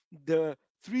guys, the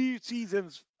 3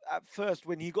 seasons at first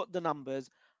when he got the numbers,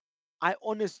 I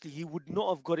honestly, he would not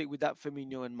have got it without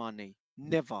Firmino and Mane.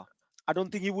 Never. I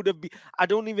don't think he would have been. I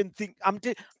don't even think.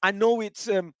 I know it's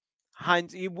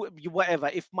Heinz, whatever,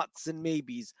 if muts and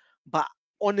maybes, but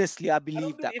honestly, I I don't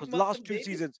believe do that if because Mats last and 2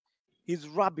 seasons, Davies. he's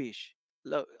rubbish.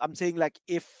 Look, I'm saying like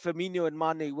if Firmino and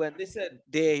Mane weren't Listen,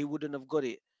 there, he wouldn't have got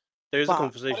it. There is a But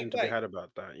conversation Tariq to be Bhai, had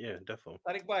about that. Yeah, definitely.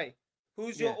 Tariq Bhai,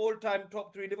 who's your yeah, all-time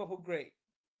top three Liverpool great?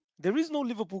 there is no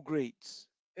Liverpool greats.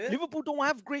 Yeah? Liverpool don't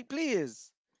have great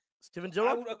players. Steven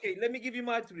Gerrard? Okay, let me give you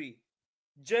my three.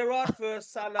 Gerrard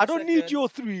first, I Salah don't need second. your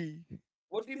three.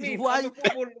 What do you mean? Why? I'm a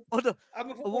football Oh, no.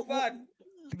 I'm a football fan.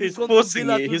 He's gone from forcing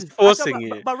Villa it. to He's the... forcing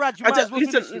it. But Raj, you might as well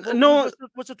finish Listen, it. no,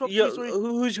 What's your top yeah, three?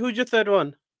 Sorry. who's your third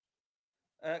one?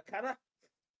 Cara?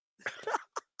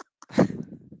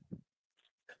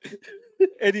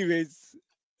 Anyways,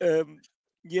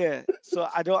 yeah. So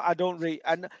I don't rate,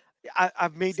 and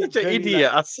I've made it Such an very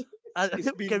idiot. like Us.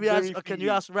 it's been Can we very ask? Can you freely.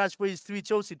 ask Raj for his 3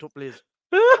 Chelsea top players?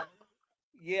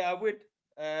 Yeah, I would.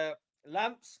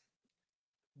 Lamps,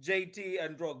 JT,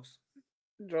 and Drogs.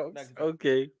 Drugs. Like that.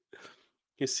 Okay.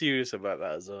 You're serious about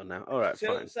that as well now. All right,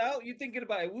 So, fine. Sal, you thinking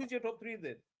about it? Who's your top three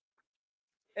then?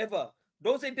 Ever?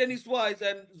 Don't say Dennis Wise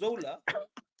and Zola.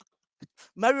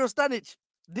 Mario Stanic,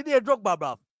 Didier Drogba,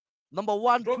 bruv. Number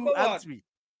 1, 2, Drogba and one. 3.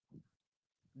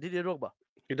 Didier Drogba.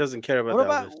 He doesn't care about What the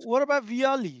about others. what about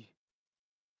Viali?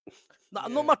 Not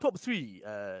Yeah. my top 3,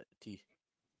 T.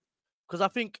 Because I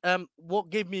think what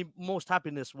gave me most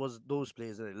happiness was those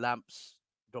players, Lamps,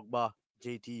 Drogba,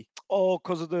 JT. Oh,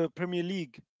 because of the Premier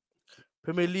League.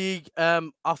 Premier League,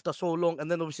 after so long, and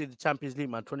then obviously the Champions League,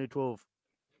 man, 2012.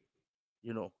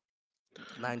 You know,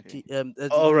 19.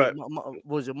 All right.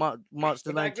 Was it March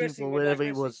the We're 19th digressing, or we're whatever it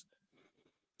digressing. was?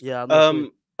 Yeah, I'm not sure.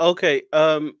 Okay.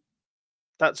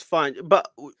 That's fine.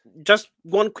 But just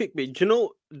one quick bit. Do you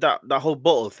know that whole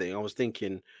bottle thing? I was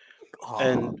thinking,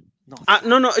 and Not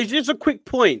no, that. it's just a quick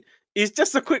point. It's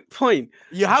just a quick point.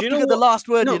 You have you to know get the what? last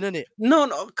word No, in, innit? No,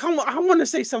 come on. I want to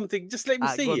say something. Just let me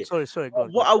say Go on, it. sorry, go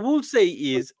on. What I will say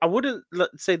is, I wouldn't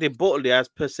say they bottled it as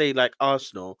per se like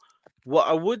Arsenal. What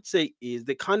I would say is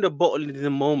they kind of bottled it in the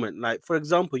moment. Like, for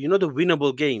example, you know the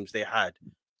winnable games they had.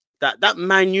 That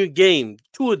Man U game,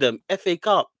 2 of them, FA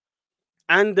Cup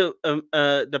and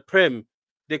the Prem,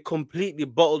 they completely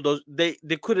bottled those. They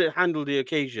couldn't handle the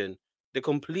occasion. They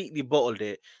completely bottled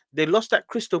it. They lost at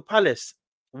Crystal Palace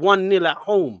 1-0 at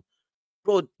home.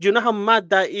 Bro, do you know how mad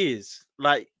that is?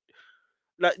 Like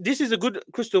this is a good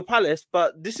Crystal Palace,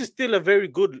 but this is still a very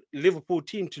good Liverpool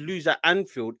team. To lose at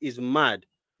Anfield is mad.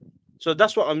 So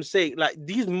that's what I'm saying. Like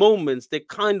these moments, they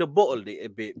kind of bottled it a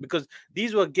bit because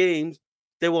these were games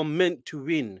they were meant to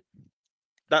win.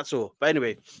 That's all. But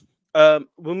anyway,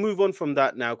 we'll move on from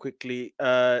that now quickly.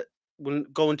 We'll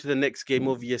go into the next game,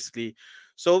 obviously.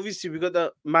 So obviously we got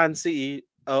the Man City,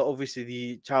 obviously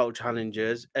the title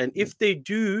challengers, and if they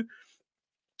do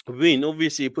win,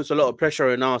 obviously it puts a lot of pressure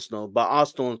on Arsenal. But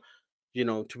Arsenal,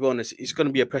 to be honest, it's going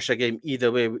to be a pressure game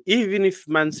either way. Even if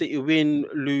Man City win,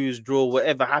 lose, draw,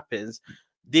 whatever happens,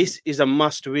 this is a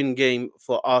must-win game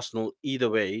for Arsenal either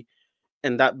way.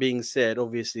 And that being said,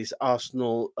 obviously it's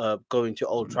Arsenal going to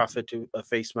Old Trafford to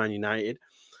face Man United.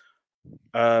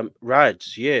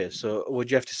 Raj, yeah. So what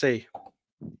do you have to say?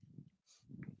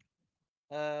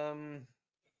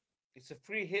 It's a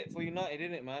free hit for United,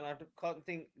 isn't it, man? Can't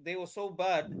think they were so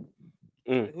bad.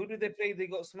 Mm. Who did they play? They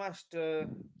got smashed.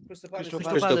 Crystal Palace. Crystal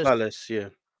didn't Crystal they? Palace, yeah.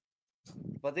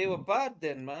 But they were bad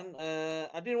then, man.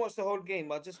 I didn't watch the whole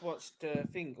game. I just watched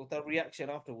thing with that reaction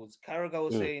afterwards. Carragher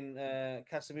was Mm. saying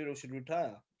Casemiro should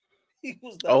retire. He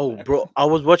was that Oh, bad. bro, I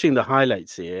was watching the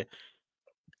highlights here.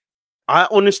 I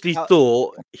honestly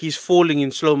thought he's falling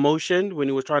in slow motion when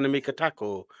he was trying to make a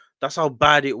tackle. That's how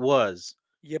bad it was.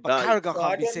 Yeah, but Like, Carragher So I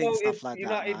can't be don't saying know if stuff like that,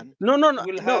 United man. no.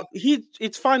 will have.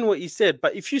 It's fine what he said,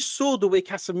 but if you saw the way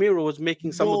Casemiro was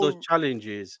making some of those No,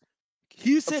 challenges,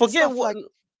 he said forget stuff what. like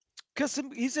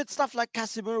he said stuff like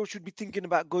Casemiro should be thinking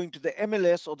about going to the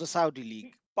MLS or the Saudi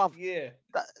League. But Yeah.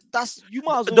 that's you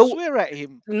might as well The swear at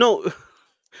him. no,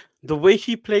 the way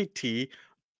he played T,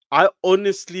 I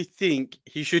honestly think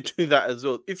he should do that as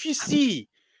well. If you see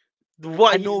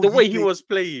I know the he way he played. was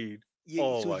playing, Yeah,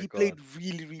 oh so my he god. played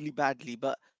really, really badly.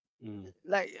 But Mm.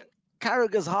 like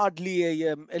Carragher's hardly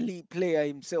a elite player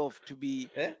himself to be.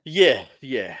 Eh? Yeah.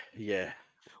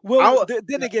 Well, I,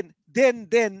 then again,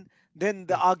 then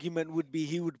the argument would be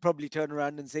he would probably turn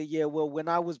around and say, "Yeah, well, when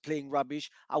I was playing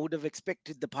rubbish, I would have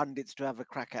expected the pundits to have a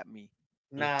crack at me."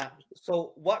 Nah.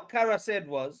 So what Kara said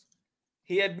was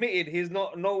he admitted he's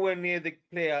not nowhere near the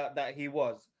player that he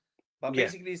was, but yeah,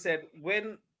 basically he said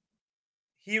when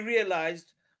he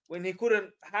realized when he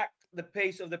couldn't hack the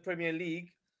pace of the Premier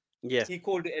League, yeah, he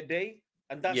called it a day,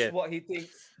 and that's yeah. what he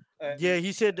thinks. Yeah,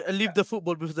 he said, leave the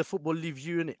football because the football leaves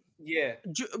you in it. Yeah.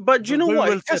 But do you know Very what?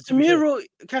 well said, to be fair.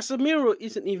 Casemiro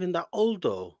isn't even that old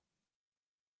though.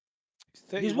 He's He's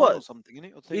 31 what? or something, isn't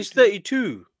it? Or He's 32?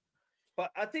 32.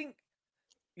 But I think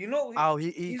Oh,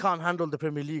 he he's- can't handle the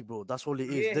Premier League, bro. That's all it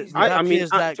is. Yeah, he's We've had I mean,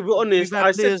 players like to be honest, we've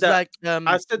had players like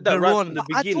I said that right from Veron. the I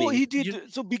thought beginning. he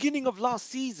did. So beginning of last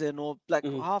season or like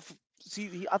Mhm. half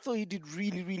season, I thought he did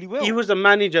really, really He well. was a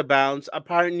manager bounce.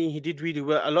 Apparently, he did really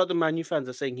well. A lot of the Man U fans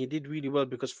are saying he did really well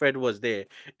because Fred was there,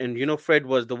 and Fred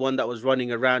was the one that was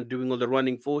running around doing all the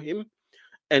running for him.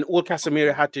 and all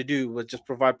Casemiro had to do was just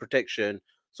provide protection.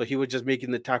 So he was just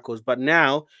making the tackles. But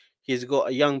now he's got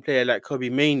a young player like Kobe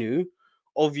Mainu.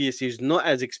 Obviously, he's not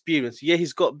as experienced. Yeah,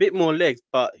 he's got a bit more legs,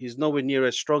 but he's nowhere near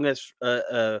as strong as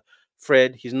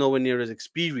Fred. He's nowhere near as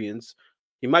experienced.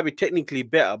 He might be technically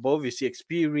better, but obviously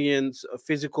experience,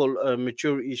 physical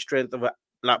maturity, strength of a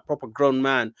like proper grown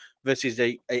man versus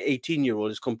a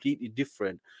 18-year-old is completely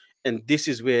different. And this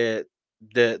is where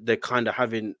they're kind of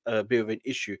having a bit of an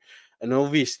issue. And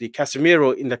obviously,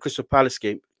 Casemiro in the Crystal Palace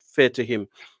game, fair to him,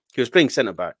 he was playing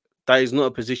centre back. That is not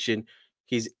a position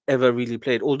he's ever really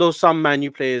played. Although some Man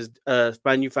U players,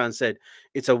 Man U fans said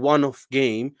it's a one-off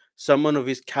game, someone of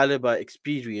his caliber,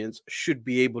 experience should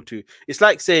be able to. It's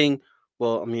like saying,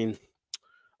 well, I mean,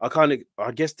 I can't.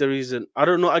 I guess there isn't. I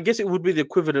don't know. I guess it would be the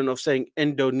equivalent of saying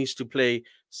Endo needs to play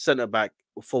centre back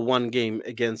for one game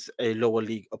against a lower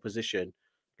league opposition.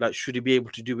 Like, should he be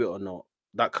able to do it or not?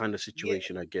 That kind of Yeah,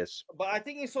 situation, I guess. but I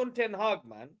think it's on Ten Hag,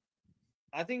 man.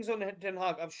 I think it's on Ten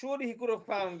Hag. I'm sure he could have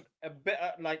found a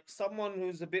better, like someone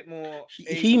who's a bit more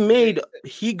He able to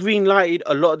play. he green lighted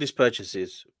a lot of these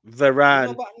purchases.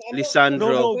 Varane, But I'm not talking No, Lisandro,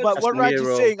 about no, but what Raj is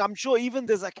Casemiro. saying, I'm sure even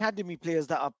there's academy players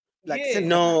that are like Yeah. centre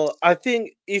No, backs. I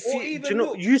think if Or you, do even you know,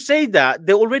 look, you say that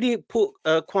they already put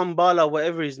Kwambala,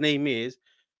 whatever his name is,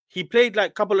 he played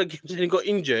like a couple of games and he got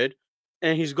injured,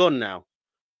 and he's gone now.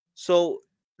 So,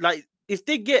 like, if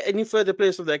they get any further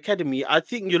players from the academy, I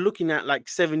think you're looking at like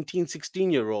 17,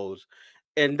 16-year-olds,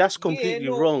 and that's yeah, completely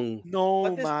no, wrong.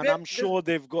 No, but man, I'm sure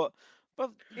they've got.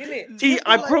 But in it. See, they've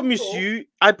got like.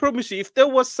 I promise you, if there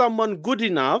was someone good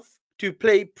enough to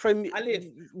play Premier, Alif,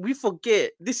 we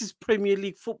forget this is Premier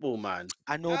League football, man.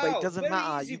 I know, but it how? doesn't Very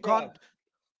matter. easy, You bro. can't.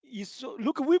 You so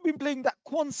look. We've been playing that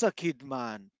Kwanzaa kid,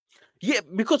 man. Yeah,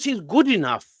 because he's good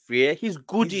enough. Yeah, he's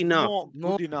good He's enough. not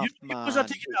No, good enough, you guys are man.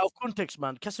 taking it out of context,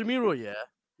 man. Casemiro, yeah.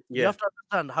 You Yeah, have to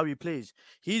understand how he plays.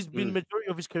 He's been Mm. majority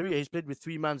of his career. He's played with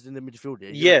three mans in the midfield. Yeah,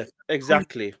 yeah,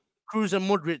 exactly, Cruz and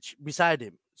Modric beside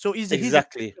him. So he's a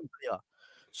exactly. system player.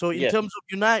 So in Yeah, terms of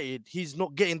United, he's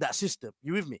not getting that system.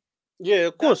 You with me? yeah,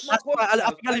 of That's course. my That's point, why I Sal.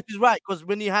 think Alif is right because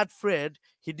when he had Fred,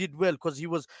 he did well because he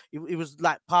was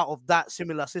like part of that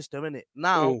similar system, innit?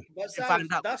 Now Mm. you But can Sal,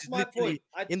 find out 'cause that's he's my point. literally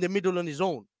in the middle on his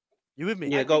own. You with me?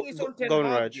 Yeah, I think it's on Ten go on,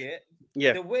 Hag, Raj. yeah.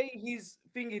 Yeah, The way he's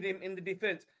fingered him in the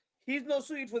defense, he's not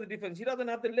suited for the defense. He doesn't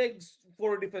have the legs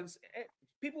for a defense.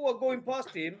 People are going past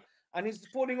him and he's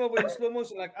falling over in slow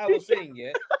motion, like I was saying,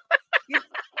 yeah. If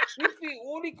if he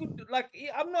all he could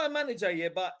I'm not a manager, yeah,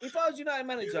 but if I was United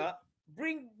manager,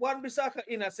 bring Wan Bissaka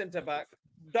in as centre back,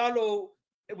 Dallo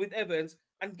with Evans,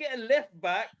 and get a left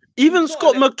back who's even not a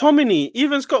Scott left back. McTominay,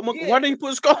 even Scott. Why Yeah, don't you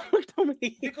put Scott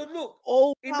McTominay? because look,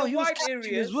 Oh in wow, the he was wide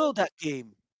captain as areas, well that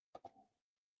game.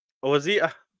 Or was he?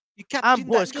 He And captained that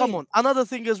boys, come game. on. Another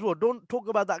thing as well. Don't talk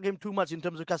about that game too much in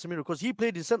terms of Casemiro because he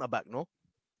played in centre back, no?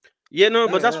 Yeah, no,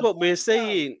 but that's that's my Yeah. what we're point, Sal.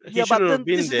 saying. He Yeah, but shouldn't have then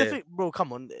been this is the there. thing, bro.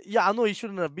 Come on. Yeah, I know he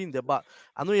shouldn't have been there, but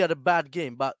I know he had a bad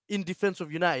game. But in defense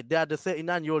of United, they had the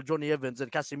 39-year-old Johnny Evans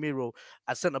and Casemiro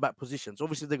at centre back positions.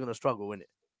 Obviously, they're gonna struggle, innit?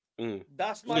 Mm.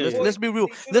 That's So my Yeah, let's point. be real.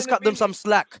 He Let's shouldn't have cut them been some there.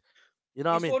 slack. You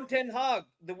know what I It's mean? on Ten Hag,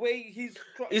 the way he's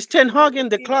it's Ten brought Hag the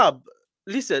and the team up. club.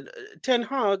 Listen, Ten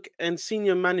Hag and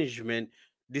senior management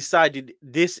decided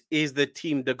this is the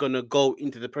team they're gonna go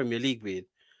into the Premier League with.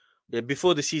 Yeah,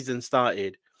 before the season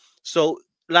started. So,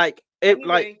 like,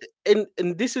 Anyway,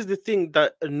 and this is the thing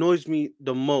that annoys me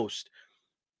the most.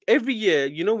 Every year,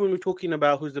 you know, when we're talking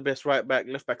about who's the best right back,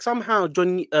 left back, somehow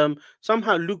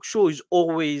Luke Shaw is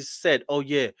always said, "Oh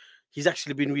yeah, he's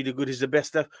actually been really good. He's the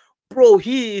best left." Bro,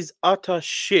 he is utter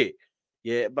shit.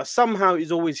 Yeah, but somehow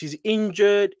he's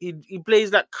injured. He plays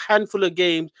that handful of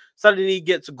games. Suddenly he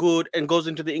gets good and goes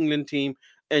into the England team,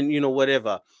 and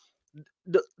whatever.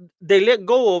 The, they let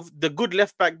go of the good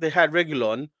left back they had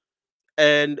Regulon,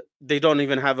 and they don't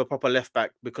even have a proper left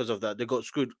back because of that. They got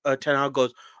screwed. Ten Hag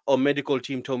goes, "Oh, medical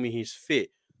team told me he's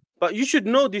fit." But you should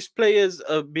know this player's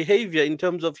behavior in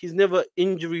terms of he's never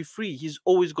injury free. He's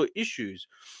always got issues.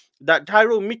 That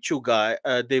Tyrone Mitchell guy,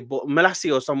 they bought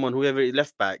Malassi or someone, whoever is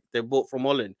left back, they bought from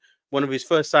Holland, one of his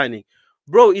first signing.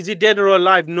 Bro, is he dead or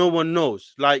alive? No one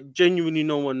knows. Like, genuinely,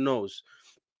 no one knows.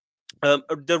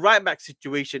 The right back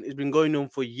situation has been going on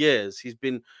for years. He's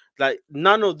been like,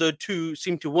 none of the two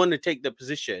seem to want to take the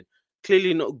position.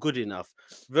 Clearly not good enough.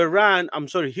 Varane, I'm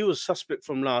sorry, he was suspect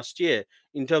from last year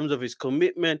in terms of his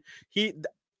commitment.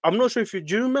 I'm not sure if do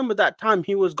you remember that time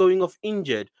he was going off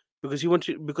injured because he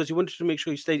wanted to make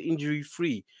sure he stayed injury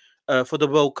free for the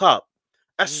World Cup.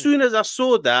 As Mm. soon as I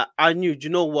saw that, I knew, do you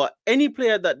know what? Any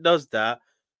player that does that,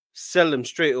 sell them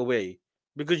straight away,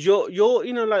 because you're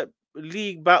like,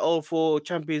 league battle for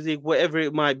Champions League, whatever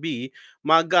it might be,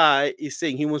 my guy is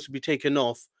saying he wants to be taken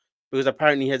off because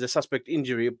apparently he has a suspect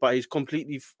injury, but he's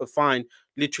completely fine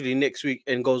literally next week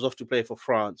and goes off to play for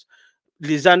France.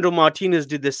 Lisandro Martinez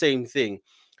did the same thing,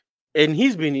 and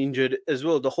he's been injured as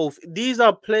well. These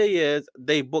are players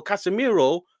they bought.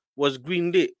 Casemiro was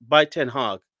greenlit by Ten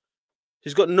Hag.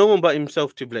 He's got no one but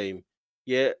himself to blame.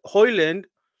 Yeah, Hoyland,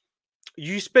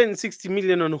 you spent 60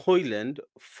 million on Hoyland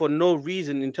for no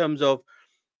reason in terms of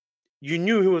you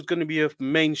knew he was going to be a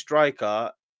main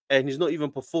striker and he's not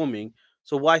even performing.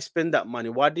 So why spend that money?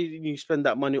 Why didn't you spend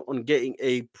that money on getting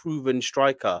a proven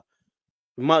striker?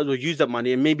 We might as well use that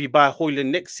money and maybe buy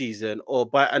Hoyland next season or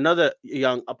buy another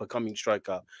young up and coming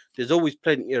striker. There's always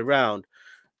plenty around.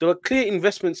 There were clear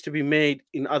investments to be made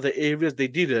in other areas. They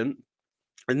didn't,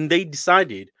 and they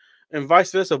decided, and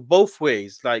vice versa, both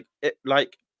ways. Like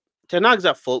Ten Hag's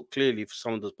at fault clearly for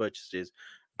some of those purchases,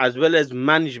 as well as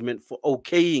management for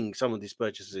okaying some of these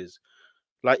purchases.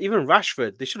 Like even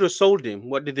Rashford, they should have sold him.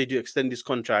 What did they do? Extend his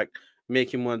contract,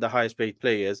 make him one of the highest paid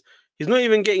players. He's not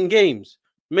even getting games.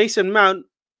 Mason Mount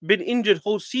been injured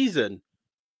whole season.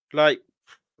 Like,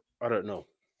 I don't know.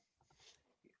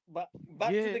 But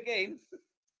back to Yeah. the game,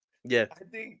 Yeah,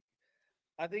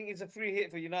 I think it's a free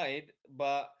hit for United,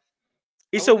 but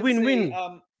it's I a wouldn't say win-win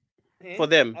for eh,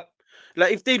 them. uh,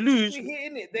 Like if they it's a lose, free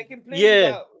hit in it. They can play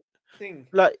yeah, without thing.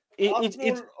 like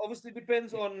Arsenal obviously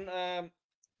depends on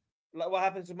like what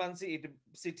happens to Man City to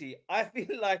City. I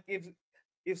feel like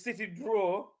if City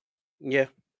draw yeah.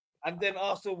 and then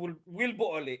Arsenal will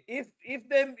bottle it. If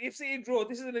City draw,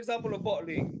 this is an example of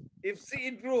bottling. If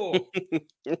City draw,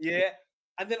 yeah,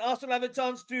 and then Arsenal have a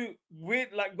chance to win,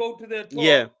 like go to the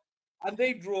Yeah, top, and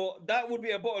they draw, that would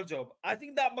be a bottle job. I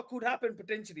think that could happen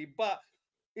potentially, but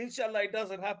inshallah it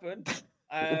doesn't happen.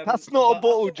 That's not a But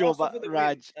bottle job, Arsenal for the win.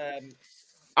 Raj.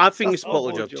 I think That's it's not a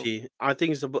bottle bottle job, job. T. I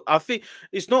think it's I think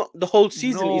it's not the whole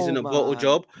season isn't No, a bottle man.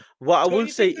 job. What I Don't will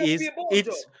you say think that would be is a bottle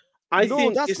job? it's I No,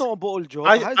 think that's it's not a bottle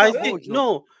job. How is I that a bottle think job?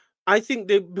 no. I think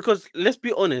they because let's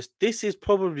be honest, this is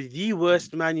probably the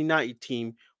worst Man United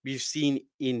team we've seen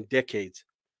in decades.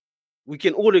 We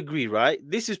can all agree, right?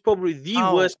 This is probably the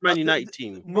How? worst Man United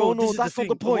team. No, Bro, no, this is the that's not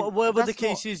the thing. point. Whatever the That's not.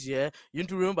 case is, yeah, you need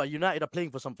to remember United are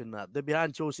playing for something now. They're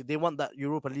behind Chelsea. They want that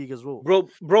Europa League as well. Bro,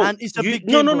 And it's a you big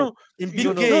game, bro. no, In you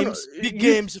big no no games, big you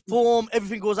games, form,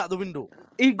 everything goes out the window.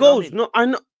 it You know what I goes mean? no I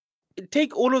know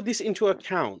take all of this into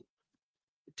account.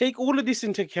 Take all of this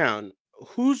into account.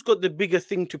 Who's got the bigger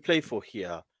thing to play for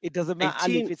here? It doesn't A matter,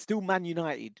 Alif. team. It's still Man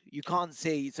United. You can't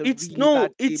say it's a It's really no.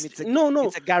 bad team. It's a No.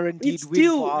 it's a guaranteed It's win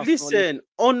for still Arsenal. listen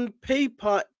on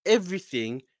paper.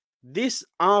 Everything. This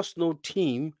Arsenal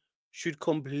team should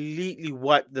completely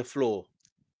wipe the floor.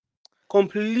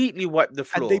 Completely wipe the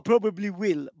And they floor. probably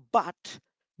will, but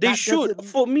They that should. doesn't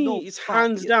For no me, it's but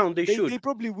hands down. They they should.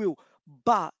 probably will.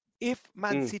 But if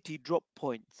Man Mm, City drop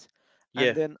points and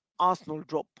yeah. then Arsenal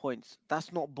drop points,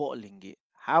 that's not bottling it.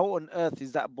 How on earth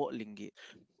is that bottling it?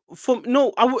 From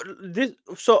no, I would this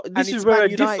so And this is it's where Man I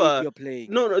United differ. you're playing.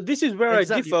 No, this is where I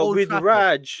Exactly. differ Old with Trafford.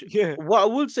 Raj. Yeah, What I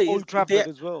will say is Old they Trafford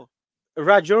as well.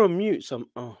 Raj, you're on mute.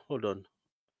 Hold on.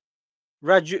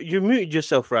 Raj, you muted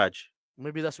yourself, Raj.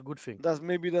 Maybe that's a good thing. That's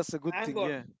a good Hang thing, on.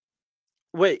 yeah.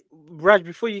 Wait, Raj,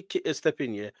 before you step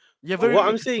in here, Yeah, what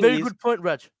I'm saying very is good point,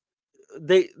 Raj.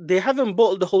 they haven't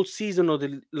bottled the whole season or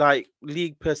the like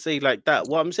league per se like that.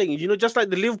 What I'm saying is, just like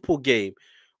the Liverpool game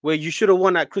where you should have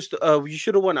won at you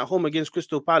should have won at home against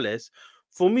Crystal Palace.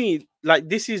 For me, like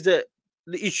this is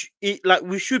like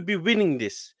we should be winning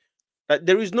this. Like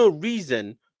there is no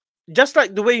reason. Just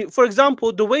like the way, for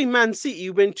example, the way Man City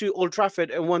went to Old Trafford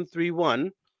and won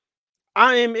 3-1,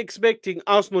 I am expecting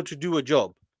Arsenal to do a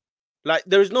job. Like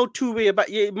there is no two-way about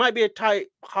yeah, it might be a tight,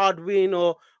 hard win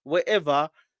or whatever.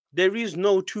 There is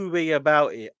no two-way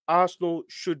about it. Arsenal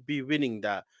should be winning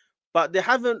that. But they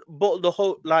haven't bottled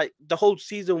the whole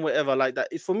season, whatever, like that.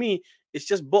 For me, it's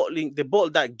just bottling. They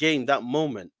bottled that game, that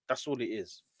moment. That's all it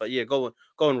is. But yeah, go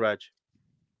on, Raj.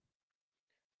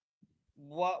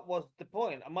 What was the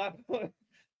point? My point,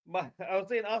 I was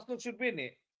saying Arsenal should win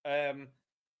it.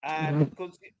 And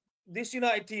because this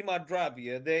United team are drab,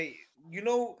 yeah,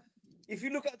 if you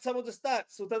look at some of the stats,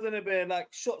 so doesn't it be like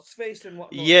shots faced and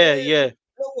whatnot, Yeah, they're yeah,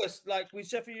 lowest, like with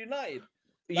Sheffield United.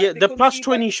 yeah. Like they The plus concede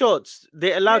like 20 shots.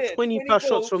 They allowed yeah, 20 20 plus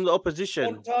shots from goals the on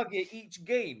opposition. target each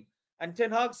game. And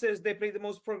Ten Hag says they play the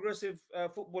most progressive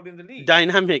football in the league.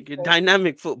 So,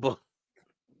 Dynamic football.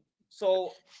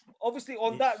 so obviously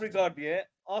on that regard, yeah,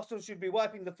 Arsenal should be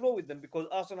wiping the floor with them because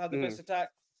Arsenal have the Mm. best attack,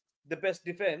 the best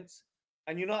defense,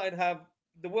 and United have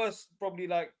the worst probably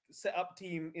like set up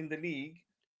team in the league.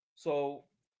 So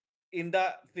in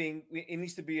that thing, it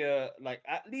needs to be a like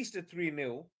at least a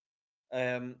 3-0.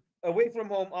 Away from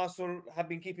home, Arsenal have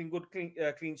been keeping good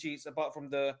clean sheets apart from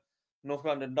the North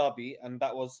London derby, and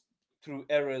that was through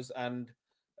errors and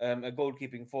a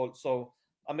goalkeeping fault. So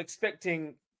I'm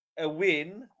expecting a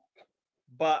win,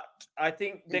 but I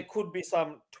think there could be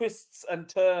some twists and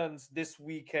turns this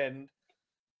weekend.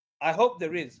 I hope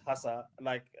there is, Hassa.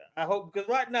 Like, I hope, because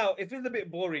right now it feels a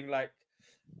bit boring. Like,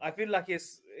 I feel like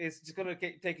it's just gonna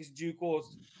take its due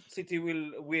course. City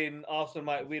will win. Arsenal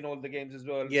might win all the games as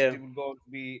well. Yeah. City will go to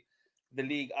be the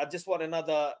league. I just want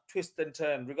another twist and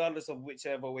turn, regardless of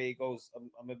whichever way it goes.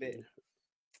 I'm a bit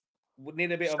would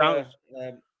need a bit of a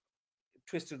Sounds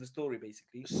twist to the story,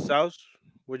 basically. Sounds.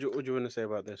 What do you want to say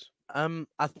about this?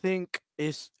 I think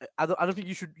it's. I don't think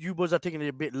you should. You boys are taking it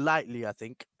a bit lightly. I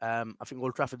think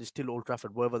Old Trafford is still Old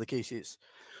Trafford, whatever the case is.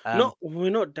 No, we're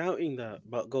not doubting that,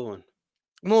 but go on.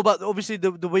 No, but obviously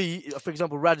the way, for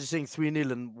example, Raj is saying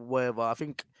 3-0 and whatever. I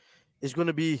think it's going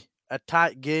to be a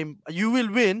tight game. You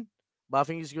will win, but I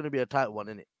think it's going to be a tight one,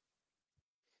 isn't it?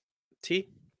 T.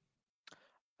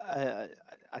 I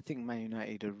I think Man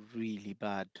United are really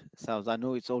bad. Sounds. I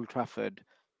know it's Old Trafford,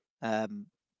 um,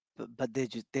 but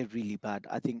they're really bad.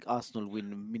 I think Arsenal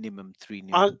win minimum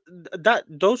 3-0. That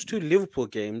those two Liverpool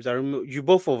games, I remember you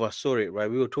both of us saw it,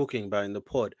 right? We were talking about in the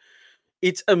pod.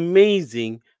 It's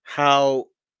amazing how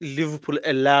Liverpool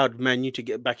allowed Man U to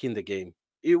get back in the game.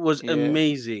 It was Yeah,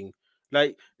 amazing.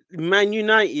 Like Man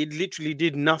United literally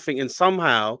did nothing, and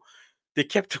somehow they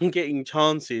kept on getting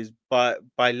chances by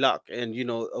luck, and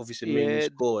obviously Mainoo yeah.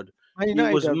 scored. Man It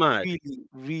United was are mad, really,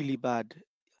 really bad.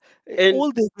 and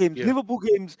All their games, yeah, Liverpool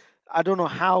games, I don't know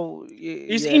how.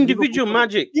 it's Yeah, Liverpool. individual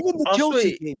magic. Even the I Chelsea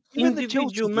swear, game, even the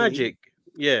individual Chelsea game. magic.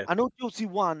 Yeah, I know Chelsea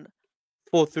won,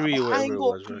 4-3 but or I whatever ain't it got.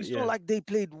 was, right? It's not Yeah. like they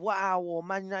played wow or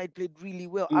Man United played really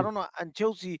well. I Mm. don't know. And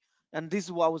Chelsea, and this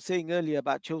is what I was saying earlier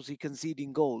about Chelsea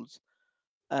conceding goals.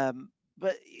 Um,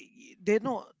 but they're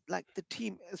not like the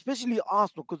team, especially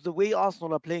Arsenal, because the way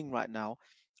Arsenal are playing right now,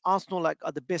 Arsenal like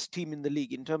are the best team in the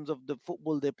league in terms of the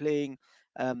football they're playing.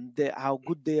 How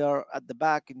good they are at the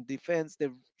back in defense.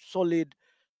 They're solid.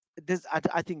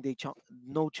 I think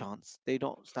no chance. They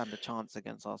don't stand a chance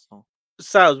against Arsenal.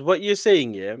 Sals, what you're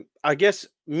saying, yeah, I guess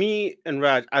me and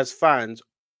Raj as fans,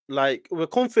 like we're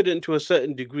confident to a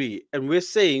certain degree, and we're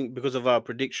saying because of our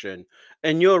prediction.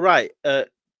 And you're right.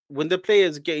 When the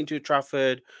players get into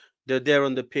Trafford, they're there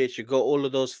on the pitch. You got all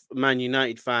of those Man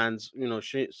United fans,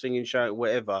 singing, shouting,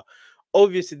 whatever.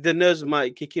 Obviously, the nerves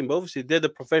might kick in, but obviously they're the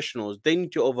professionals. They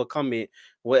need to overcome it.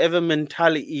 Whatever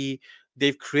mentality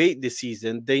they've created this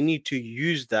season, they need to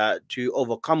use that to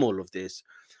overcome all of this.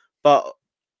 But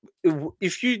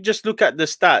if you just look at the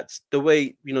stats, the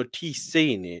way T's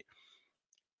saying it,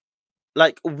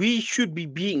 like we should be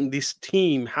beating this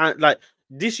team. Like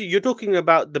this, you're talking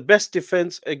about the best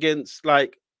defense against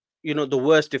like the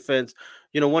worst defense.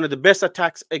 One of the best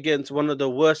attacks against one of the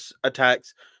worst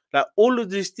attacks. Like all of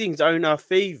these things are in our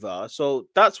favor. So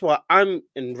that's why I'm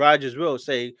in Raj as well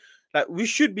saying like we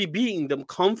should be beating them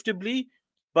comfortably.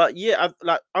 But yeah,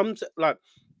 like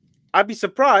I'd be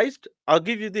surprised. I'll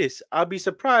give you this. I'll be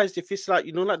surprised if it's like,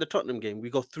 like the Tottenham game. We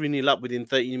got 3-0 up within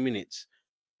 13 minutes.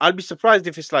 I'd be surprised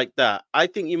if it's like that. I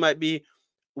think it might be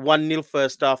 1-0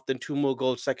 first half, then two more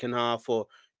goals second half, or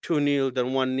 2-0, then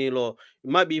 1-0, or it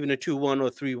might be even a 2-1 or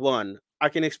 3-1. I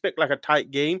can expect like a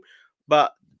tight game.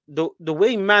 But the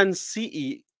way Man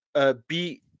City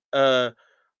beat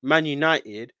Man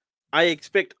United, I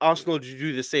expect Arsenal to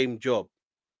do the same job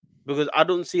because I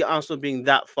don't see Arsenal being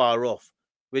that far off.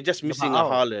 We're just Yeah, but missing a oh,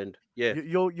 Haaland. Yeah.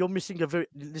 you're missing a very.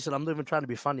 Listen, I'm not even trying to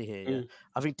be funny here. Yeah, Mm.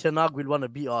 I think Ten Hag will want to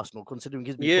beat Arsenal, considering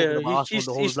he's been talking Yeah, about Arsenal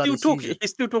the whole he's bloody still talking. season. He's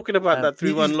still talking about that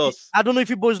 3-1 loss. I don't know if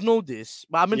you boys know this,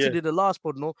 but I Yeah. mentioned it in the last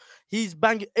pod. No, he's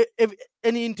banging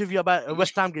any interview about a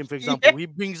West Ham game, for Yeah, example. He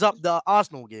brings up the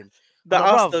Arsenal game. the I'm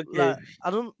like, bruv, Arsenal like game.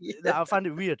 I don't, Yeah. like, I find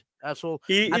it weird. So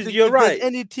He I is. think You're if there's right.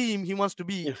 any team he wants to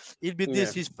beat, Yeah. it'll be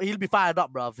Yeah. this. He'll be fired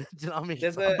up, bruv. Do you know what I mean?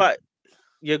 There's So, a But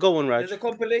yeah, go on, there's Raj. a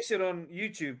compilation on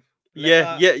YouTube.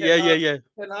 Yeah, yeah, yeah, yeah, yeah.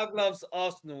 Ten Hag loves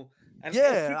Arsenal, and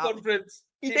every yeah, conference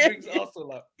he Yeah, brings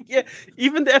Arsenal up. yeah.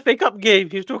 Even the FA Cup game,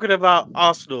 he was talking about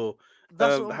Arsenal, how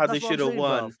they that's what I'm should have saying,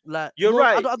 bruv. won. Like, You're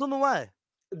right. I don't know why.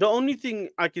 The only thing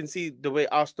I can see the way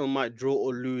Arsenal might draw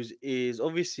or lose is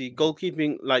obviously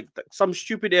goalkeeping, like some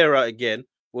stupid error again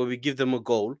where we give them a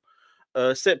goal.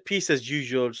 Set piece as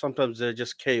usual. Sometimes they're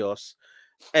just chaos,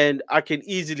 and I can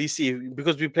easily see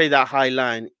because we play that high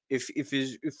line. If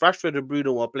Rashford and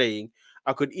Bruno are playing,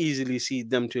 I could easily see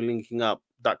them two linking up,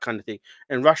 that kind of thing.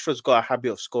 And Rashford's got a habit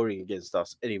of scoring against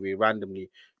us anyway, randomly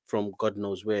from God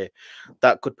knows where.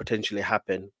 That could potentially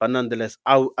happen, but nonetheless,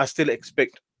 I still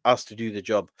expect us to do the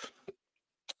job.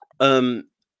 Um,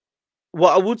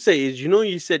 what I would say is,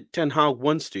 you said Ten Hag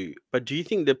wants to, but do you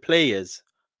think the players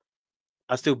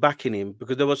are still backing him?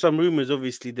 Because there were some rumors.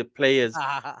 Obviously, the players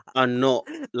are not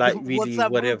like The really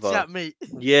WhatsApp group whatever. chat, mate.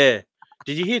 Yeah.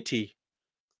 Did you hear T?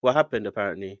 What happened?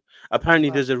 Apparently, What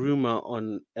there's a rumor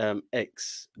on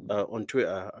X, on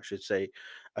Twitter, I should say.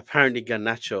 Apparently,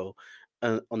 Garnacho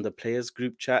on the players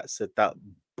group chat said that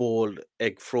bald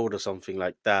egg fraud or something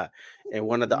like that, and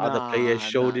one of the other players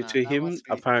showed it Nah. to That him. must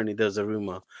be Apparently, there's a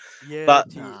rumor, Yeah,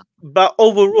 but nah.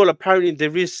 overall, apparently,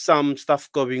 there is some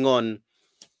stuff going on.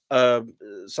 Uh,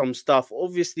 some stuff.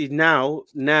 Obviously, now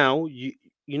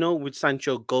with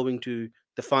Sancho going to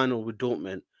the final with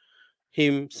Dortmund,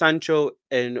 him, Sancho,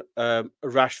 and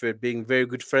Rashford being very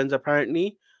good friends.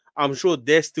 Apparently, I'm sure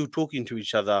they're still talking to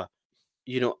each other.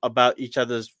 About each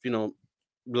other's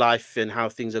life and how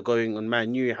things are going on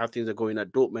Man U, how things are going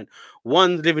at Dortmund.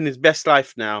 One's living his best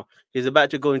life now. He's about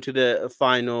to go into the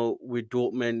final with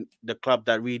Dortmund, the club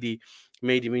that really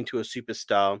made him into a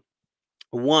superstar.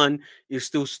 One is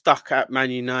still stuck at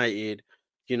Man United,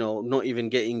 not even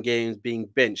getting games, being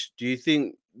benched. Do you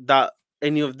think that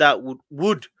any of that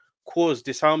would cause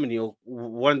disharmony, or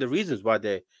one of the reasons why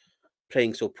they're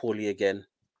playing so poorly again?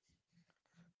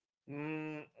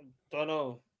 Mm, don't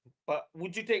know. But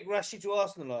would you take Rashi to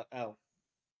Arsenal or Al?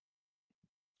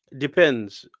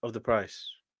 Depends of the price.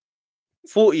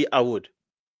 40, I would.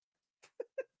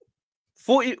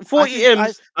 40, I 40 think I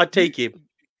M's, I'd you take it.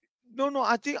 no.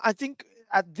 I think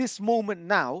at this moment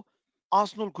now,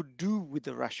 Arsenal could do with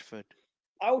the Rashford.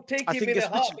 I would take I him think in a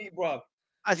especially heartbeat, bro.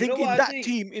 I You know think what in I that think?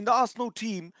 team, in the Arsenal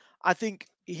team, I think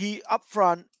he up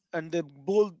front and the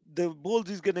balls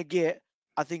he's gonna get,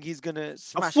 I think he's gonna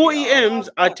smash it 40 out. Not M's,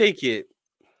 up I'd front. take it.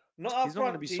 Not He's up not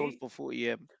gonna front, be sold T. for 40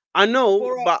 m. I know,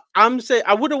 For but I'm saying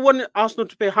I would have wanted Arsenal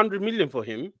to pay 100 million for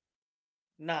him.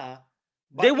 nah.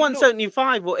 They But want look,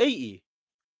 75 or 80.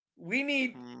 we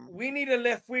need Mm. we need a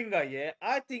left winger. Yeah,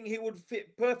 I think he would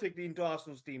fit perfectly into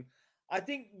Arsenal's team. I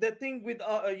think the thing with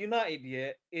United,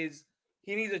 yeah, is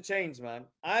he needs a change, man.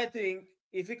 I think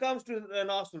if he comes to an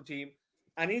Arsenal team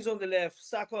and he's on the left,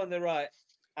 Saka on the right,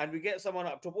 and we get someone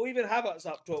up top, or even Havertz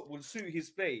up top, will suit his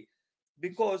play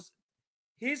because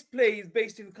his play is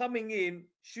based in coming in,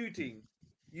 shooting.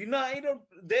 United,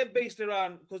 they're based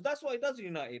around because that's what he does in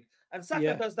United, and Saka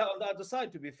Yeah. does that on the other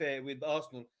side. To be fair, with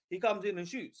Arsenal, he comes in and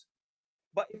shoots.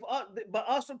 But but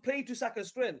Arsenal play to Saka's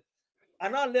strength,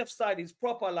 and our left side is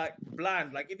proper like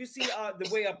bland. Like if you see the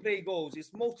way our play goes,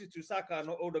 it's mostly to Saka and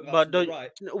Odegaard But to the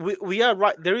right. we are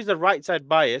right. There is a right side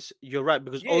bias. You're right,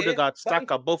 because Yeah, Odegaard, but if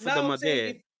Saka, both of now them I'm are saying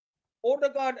there. if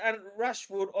Odegaard and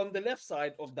Rashford on the left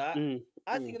side of that, Mm,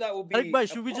 I mm. think that will Like, be boy, a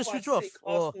should we just proper switch sick off?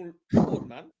 Or Arsenal squad,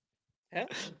 man. Yeah.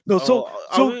 No, so Oh,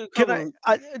 are so we? can Come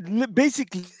on.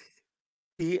 basically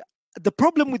the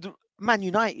problem with Man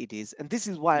United is, and this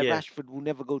is why Rashford Yeah, will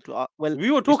never go to well,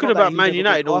 we were it's not talking that he'll about never Man go to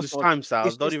United all this Arsenal. time, It's Sal.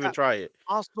 Don't just even that try it.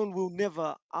 Arsenal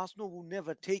will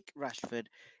never take Rashford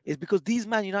is because these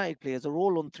Man United players are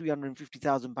all on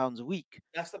 £350,000 a week.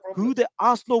 That's the problem. Who the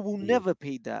Arsenal will Mm. never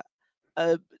pay that.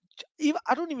 Uh, even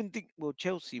I don't even think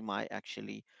Chelsea might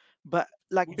actually, but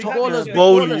like Would you big happy Tottenham, ballers, to? big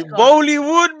ballers, cuz. Bowley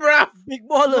Wood, bruv. Big no,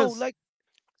 ballers. like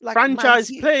Man Franchise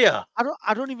City. player.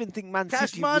 I don't even think Man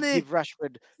Cash City would money. give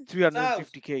Rashford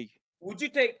South, 350k. would you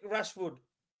take Rashford?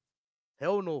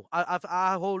 Hell no.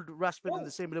 I hold Rashford in the Oh,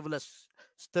 same level as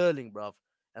Sterling, bruv.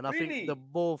 And I think they're really?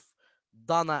 both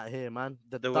done at here, man.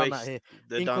 They're The done at waste. here.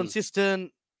 They're done.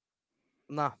 Inconsistent.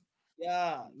 Nah,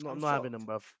 Yeah, not, I'm not having them,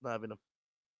 shocked. bruv. Not having them.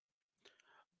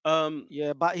 Um,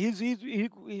 Yeah, but his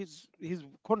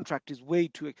contract is way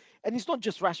and it's not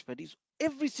just Rashford. It's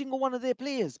every single one of their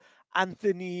players.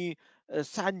 Anthony,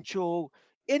 Sancho,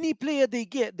 any player they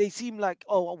get, they seem like,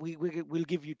 oh, we'll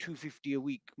give you 250 a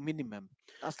week minimum.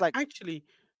 That's like, actually,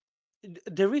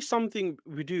 there is something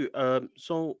we do.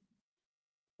 So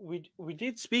we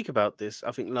did speak about this,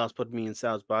 I think, last pod, me and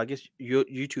Sal's, but I guess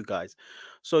you two guys.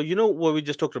 So what we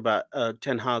just talked about,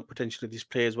 Ten Hag potentially these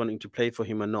players wanting to play for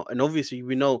him or not, and obviously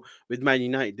we know with Man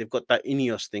United they've got that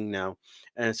Ineos thing now,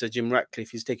 and so Jim Ratcliffe,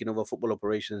 he's taking over football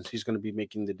operations. He's going to be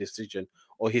making the decision,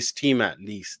 or his team at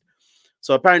least.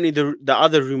 So apparently the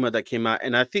other rumor that came out,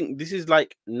 and I think this is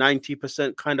like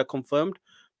 90% kind of confirmed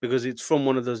because it's from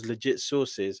one of those legit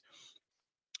sources.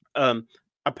 Um,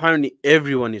 apparently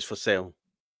everyone is for sale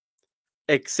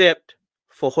except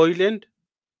for Hoyland,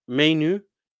 Mainu,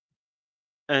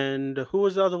 and who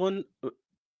was the other one?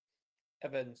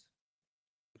 Evans.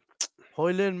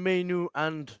 Hoyland, Mainu,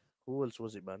 and who else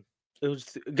was it, man? It was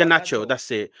Got Garnacho. Nacho. That's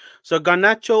it. So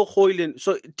Garnacho, Hoyland.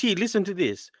 So T, listen to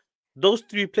this. Those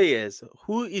three players.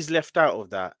 Who is left out of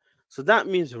that? So that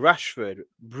means Rashford,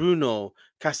 Bruno,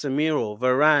 Casemiro,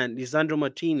 Varane, Lisandro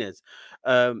Martinez,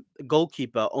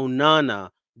 goalkeeper Onana,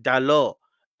 Dalot,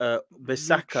 Luke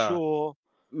Bissaka, Shaw,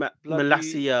 bloody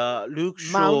Malacia, Luke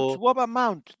Mount. Shaw. What about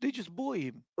Mount? They just bought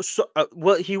him. So,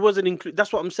 well, he wasn't included.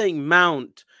 That's what I'm saying.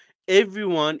 Mount.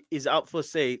 Everyone is out for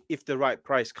sale if the right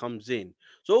price comes in.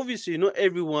 So obviously, not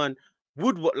everyone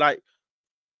would like.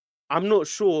 I'm not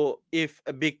sure if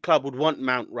a big club would want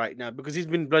Mount right now because he's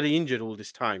been bloody injured all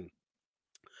this time.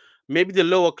 Maybe the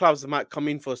lower clubs might come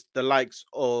in for the likes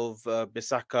of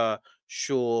Bissaka,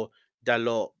 Shaw,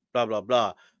 Dalot, blah blah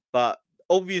blah. But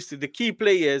obviously, the key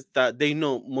players that they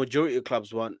know majority of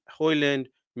clubs want: Hoyland,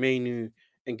 Mainu,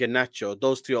 and Garnacho.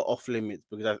 Those three are off limits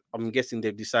because I'm guessing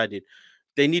they've decided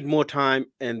they need more time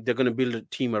and they're going to build a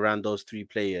team around those three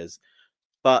players.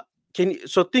 But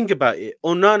so think about it.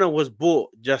 Onana was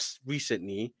bought just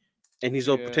recently, and he's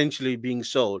all Yeah, potentially being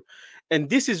sold. And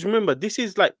this is, remember, this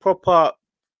is like proper,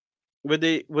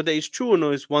 whether it's true or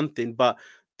not is one thing, but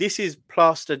this is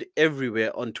plastered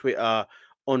everywhere on Twitter,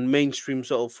 on mainstream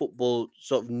sort of football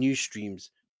sort of news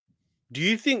streams. Do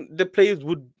you think the players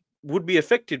would be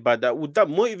affected by that? Would that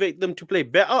motivate them to play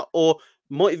better or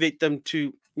motivate them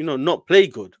to not play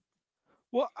good?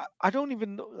 well, I don't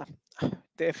even know.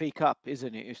 The FA Cup,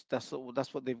 isn't it? That's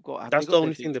what they've got. Have they That's the got the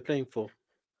only FA thing they're playing for.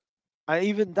 And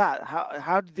even that,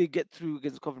 how did they get through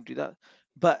against Coventry?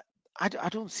 But I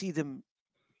don't see them.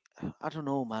 I don't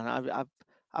know, man.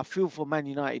 I feel for Man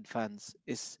United fans.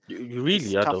 You It's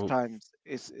really, I tough don't. times.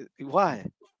 Why?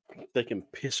 They can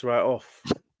piss right off.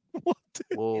 What?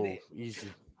 Whoa, Innit? easy.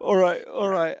 All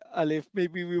right, Alif.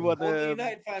 Maybe we Mm. want All the to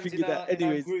United fans figure that. in our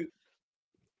Anyways, group,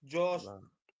 Josh, Nah.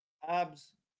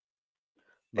 Abs.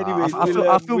 Nah, anyways, I we'll feel,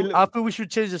 I feel, we'll I feel we should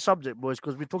change the subject, boys,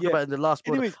 because we talked yeah. about it in the last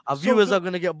pod. Anyways, Our so viewers the are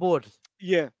gonna get bored.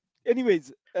 yeah.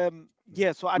 Anyways,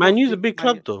 yeah. So I Man don't U's a think big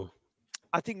club though.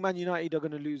 I think Man United are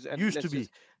going to lose, and Used to let's be.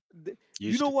 just, you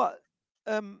Used know to. what?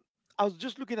 I was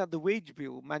just looking at the wage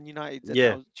bill, Man United's and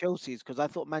Yeah. Chelsea's, because I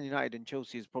thought Man United and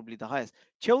Chelsea is probably the highest.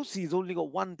 Chelsea's only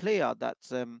got one player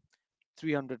that's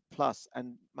 300 plus,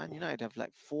 and Man United have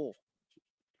like four.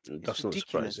 It's That's not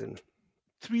ridiculous. surprising.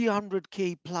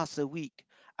 300k plus a week,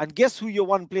 and guess who your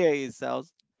one player is,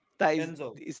 Sals? That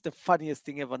Enzo. is the funniest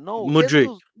thing ever. No, Mudrik.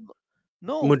 Enzo's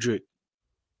no Mudrik.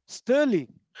 Sterling.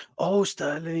 Oh,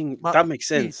 Sterling. But That makes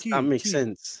T sense. That T makes T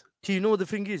sense. T. You know what the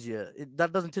thing is, yeah,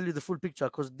 that doesn't tell you the full picture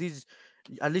because these,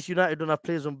 at least United don't have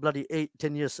players on bloody 8,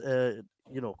 10 years,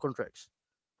 contracts.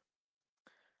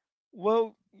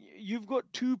 Well, you've got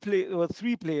three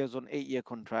players on 8-year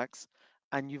contracts,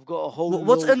 and you've got a whole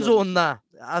What's load Enzo on. on now?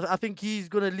 I think he's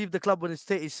gonna leave the club when he's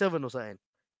 37 or something.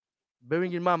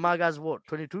 Bearing in mind, my guy's what,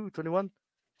 22, 21?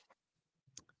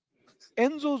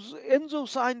 Enzo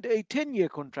signed a 10-year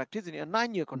contract, isn't it? A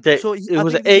 9-year They, contract. So it I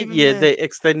was an think they give him 8 year. They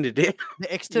extended it. they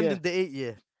Yeah. extended the 8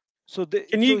 year. So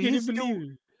Can you believe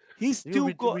it? he's He'll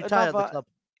still got retire at the another. club.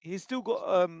 He's still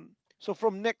got So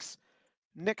from next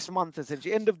month,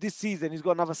 essentially, end of this season, he's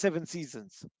got another 7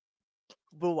 seasons.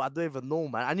 Bro, I don't even know,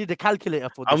 man. I need a calculator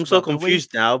for this. I'm so But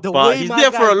confused now, the but way he's my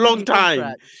there for guy's a long bringing time.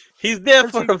 contracts, He's there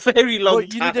for Chelsea, a very long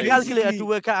but you need a time. calculator to Basically,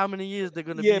 work out how many years they're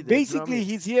gonna Yeah, be there. Do you know what I basically, mean?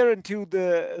 he's here until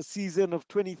the season of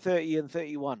 2030 and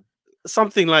 31.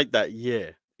 Something like that.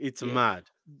 Yeah, it's Yeah, mad.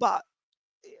 but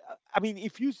I mean,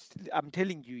 I'm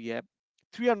telling you, yeah,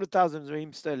 300,000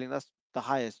 Raheem Sterling, that's the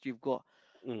highest you've got.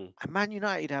 Mm. And Man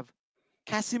United have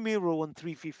Casemiro on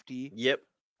 350, Yep.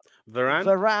 Varane.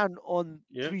 Varane on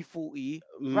Yeah. 340,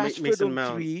 Rashford Mason on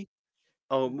Mount. 3.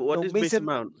 Oh, what No, is Mason Mason.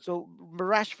 Mount? So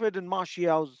Rashford and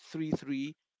Martial's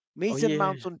 3-3. Oh Mason yeah.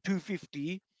 Mount's on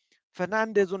 250.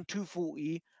 Fernandez on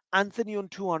 240. Anthony on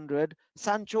 200.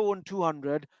 Sancho on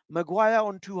 200. Maguire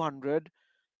on 200.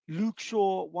 Luke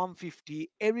Shaw 150,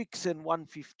 Ericsson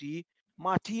 150,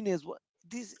 Martinez.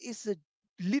 This is a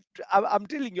lit. I'm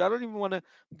telling you, I don't even want to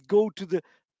go to the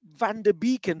Van der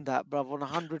Beek and that, bruv, on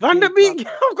Van der 100k plus. Beek.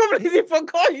 I completely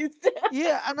forgot he's there.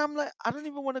 Yeah, and I'm like, I don't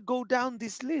even want to go down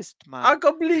this list, I man.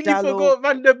 completely Dallo, forgot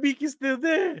Van der Beek is still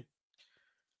there.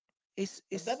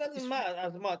 But that doesn't matter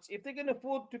as much. If they can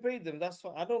afford to pay them, that's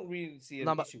fine. I don't really see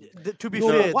No, an but issue. to be no,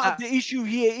 No. but fair, what the issue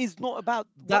here is not about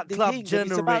what that they're club paying them.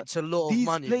 It's about generates a lot of these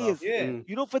money, bruv. players. Yeah. Mm.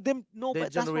 You know, for them, no, They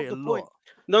but that's not generate a the point. lot.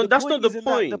 No, The that's point not the isn't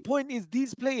that. The point. point is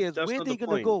these players, That's where not they the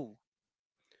gonna point. go?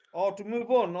 Oh, to move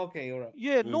on. Okay, all right.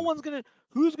 Yeah, no Mm. one's gonna.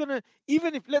 Who's gonna?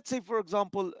 Even if, let's say, for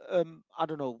example, I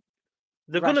don't know,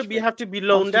 They're gonna Rashford have to be wants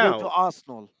loaned to go to out.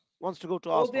 Arsenal. Wants to go to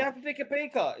Oh, they Arsenal. have to take a pay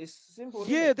cut. It's simple,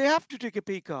 isn't Yeah, it? they have to take a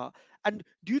pay cut. And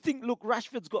do you think? Look,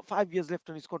 Rashford's got 5 years left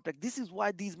on his contract. This is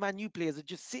why these Man U players are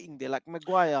just sitting there, like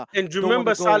Maguire, And do you don't want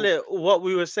to remember, go. Saleh, what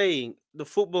we were saying? The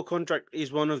football contract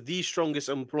is one of the strongest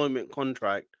employment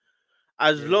contract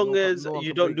as Yeah, long as no one you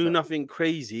can don't break do that. nothing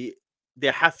crazy, they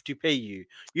have to pay you.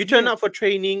 You turn Yeah, up for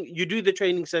training, you do the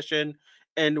training session,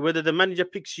 and whether the manager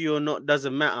picks you or not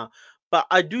doesn't matter. But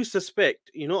I do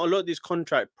suspect, a lot of these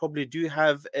contracts probably do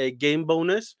have a game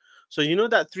bonus. So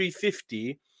that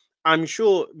 350, I'm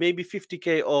sure maybe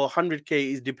 50k or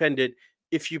 100k is dependent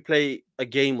if you play a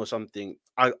game or something.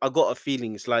 I got a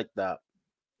feeling it's like that.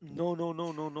 no.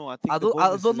 I think I the don't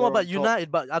bonuses know are on about top.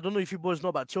 United, but I don't know if you boys know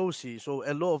about Chelsea. So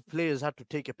a lot of players had to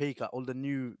take a pay cut, all the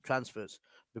new transfers,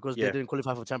 because they Yeah. didn't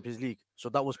qualify for Champions League. So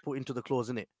that was put into the clause,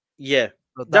 in it. Yeah.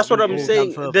 So that That's what will I'm go down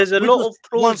saying. further, There's a which lot was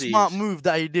of one smart clauses. move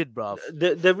that he did, bruv.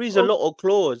 There is a Oh, lot of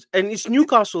clause, and it's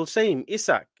Newcastle same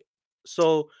Isak.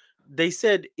 So they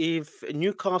said if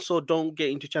Newcastle don't get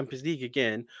into Champions League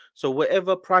again, so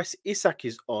whatever price Isak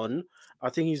is on, I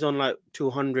think he's on like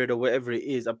 200 or whatever it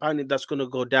is. Apparently, that's going to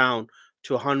go down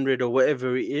to 100 or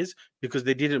whatever it is because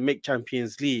they didn't make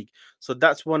Champions League. So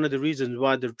that's one of the reasons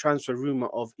why the transfer rumor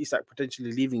of Isak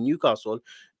potentially leaving Newcastle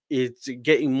is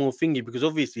getting more thingy because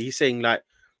obviously he's saying like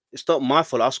it's not my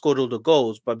fault. I scored all the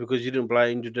goals, but because you didn't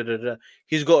play,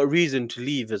 he's got a reason to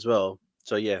leave as well.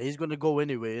 So yeah. He's gonna go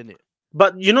anyway, innit?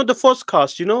 But the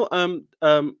podcast,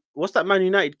 what's that Man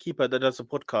United keeper that does a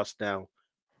podcast now?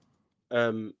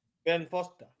 Um, Ben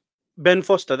Foster. Ben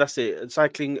Foster, that's it.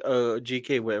 Cycling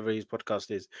GK, whatever his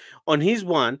podcast is. On his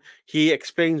one, he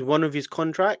explains one of his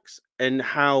contracts and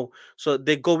how so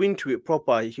they go into it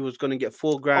proper. He was gonna get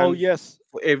four oh grand yes.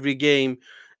 for every game,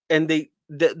 and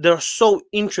they're so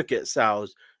intricate, Sals.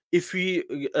 If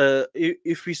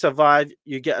we survive,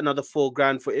 you get another 4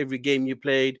 grand for every game you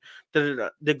played.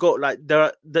 They got like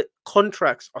the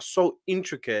contracts are so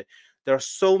intricate. There are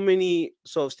so many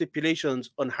sort of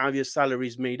stipulations on how your salary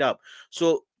is made up.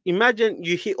 So imagine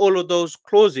you hit all of those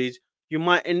clauses, you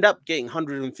might end up getting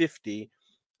 150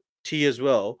 T as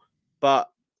well. But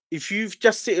if you've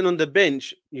just sitting on the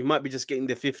bench, you might be just getting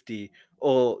the 50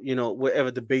 or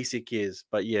whatever the basic is.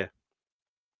 But yeah,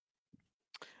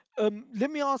 Let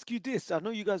me ask you this. I know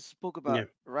you guys spoke yeah. about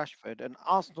Rashford and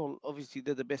Arsenal. Obviously,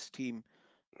 they're the best team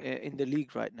in the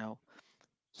league right now.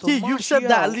 So See, you've said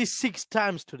that at Martial, least 6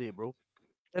 times today, bro.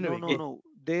 no, Anyway, no, go. He- no,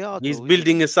 they are He's though. If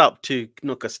building you, us up to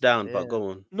knock us down. But Yeah. go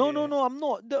on. no, no, Yeah. no, I'm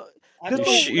not. I There's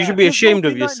know You should that. be there's no ashamed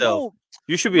of denying. yourself. No,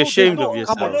 You should be no, there's I ashamed of no. know.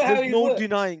 Come I on, know yourself. how there's he no works.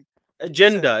 denying.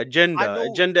 Agenda, Listen, I agenda,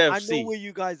 know, agenda I know FC. where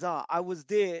you guys are. I was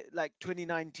there like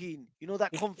 2019. You know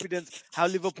that confidence, how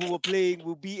Liverpool were playing,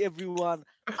 will beat everyone.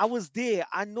 I was there.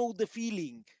 I know the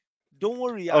feeling. Don't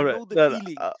worry, I All right, know the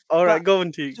feeling. all right. But Go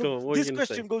on to so go on. What are you this gonna say?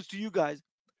 question goes to you guys.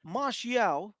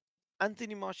 Martial,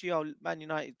 Anthony Martial, Man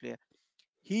United player.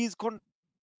 His contract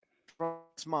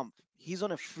next month. He's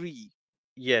on a free.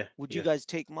 Yeah, Would you yeah. guys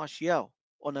take Martial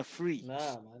on a free? Nah,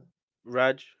 man.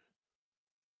 Raj,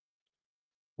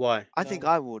 why? I think No.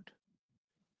 I would.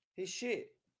 He's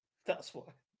shit. That's why.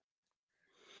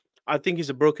 I think he's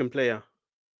a broken player.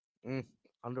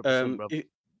 100%, bro.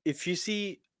 If you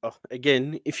see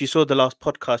again, if you saw the last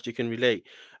podcast, you can relate.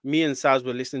 Me and Saz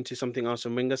were listening to something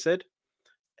Arsene Wenger said,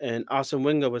 and Arsene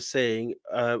Wenger was saying,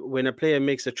 when a player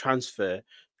makes a transfer,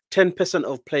 10%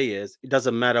 of players, it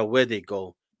doesn't matter where they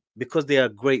go, because they are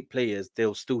great players,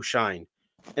 they'll still shine.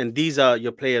 And these are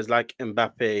your players like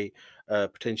Mbappe,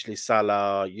 potentially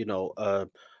Salah,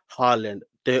 Haaland.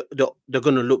 They're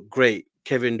gonna look great.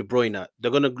 Kevin De Bruyne,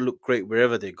 they're gonna look great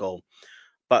wherever they go.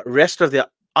 But rest of the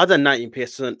other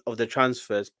 90% of the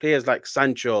transfers, players like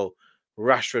Sancho,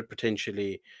 Rashford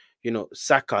potentially,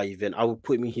 Saka even, I would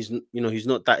put him in, he's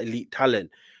not that elite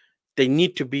talent. They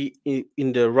need to be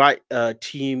in the right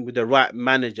team with the right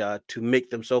manager to make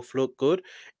themselves look good.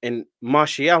 And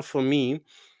Martial, for me,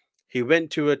 he went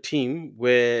to a team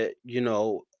where,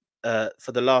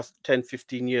 for the last 10,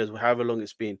 15 years, however long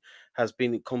it's been, has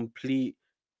been complete.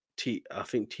 I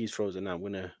think T's frozen now. I'm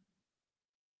going to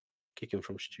kick him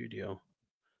from studio.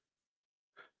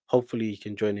 Hopefully he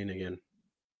can join in again.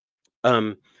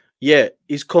 Um, yeah,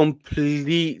 it's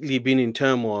completely been in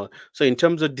turmoil. So in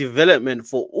terms of development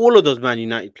for all of those Man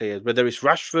United players, whether it's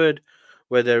Rashford,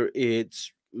 whether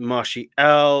it's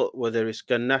Martial, whether it's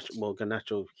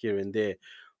Garnacho here and there,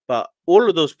 but all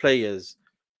of those players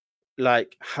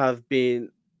like have been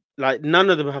like none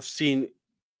of them have seen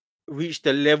reached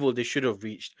the level they should have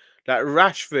reached. Like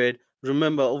Rashford,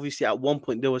 remember, obviously at one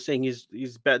point they were saying he's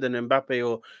better than Mbappe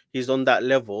or he's on that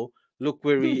level. Look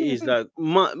where he is, like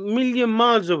million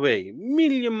miles away,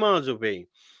 million miles away.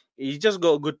 He's just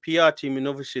got a good PR team and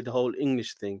obviously the whole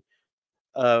English thing.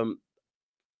 Um,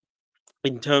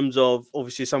 in terms of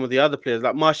obviously some of the other players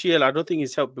like Martial, I don't think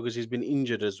he's helped because he's been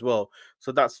injured as well.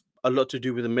 So that's a lot to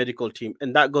do with the medical team,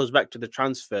 and that goes back to the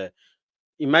transfer.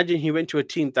 Imagine he went to a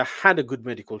team that had a good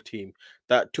medical team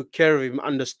that took care of him,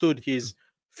 understood his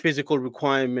physical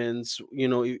requirements,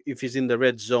 if he's in the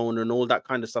red zone and all that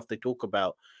kind of stuff they talk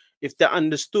about. If they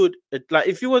understood it, like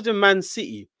if he was in Man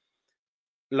City,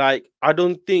 like I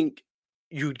don't think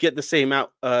you'd get the same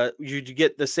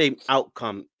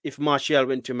outcome if Martial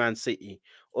went to Man City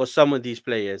or some of these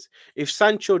players. If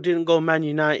Sancho didn't go Man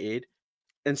United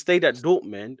and stayed at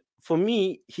Dortmund, for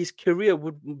me, his career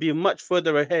would be much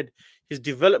further ahead. His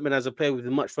development as a player would be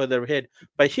much further ahead.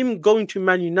 By him going to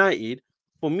Man United,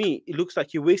 for me, it looks like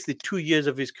he wasted 2 years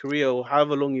of his career or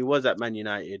however long he was at Man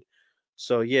United.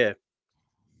 So yeah,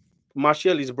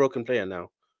 Martial is a broken player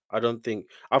now. I think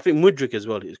Mudryk as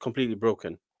well is completely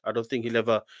broken. I don't think he'll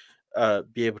ever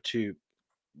be able to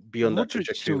be on that Mudryk's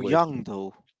trajectory. too young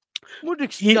though.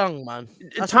 Mudryk's He, young, man.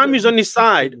 That's time the is on his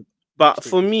side, next but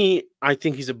for stage. me, I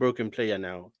think he's a broken player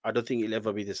now. I don't think he'll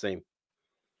ever be the same.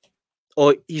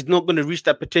 Or he's not going to reach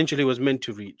that potential he was meant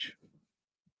to reach.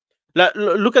 Like,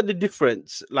 look at the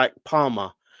difference, like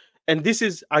Palmer. And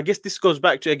I guess this goes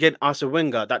back to, again, Arsene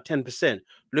Wenger, that 10%.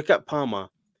 Look at Palmer.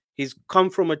 He's come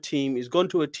from a team, he's gone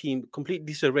to a team, complete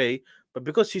disarray, but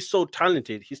because he's so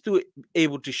talented, he's still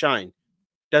able to shine.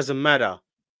 Doesn't matter.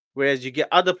 Whereas you get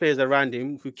other players around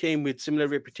him who came with similar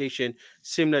reputation,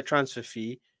 similar transfer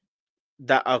fee,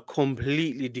 that are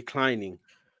completely declining.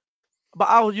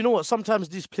 But you know what? Sometimes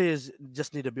these players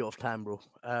just need a bit of time, bro.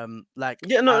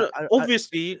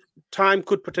 Obviously, time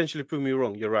could potentially prove me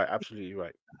wrong. You're right, absolutely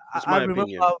right. It's I my remember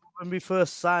opinion. when we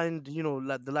first signed,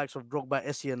 like the likes of Drogba,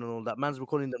 Essien, and all that. Mans were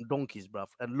calling them donkeys, bruv.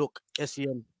 And look,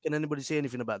 Essien, can anybody say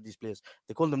anything about these players?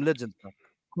 They call them legends, bruv.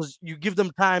 Because you give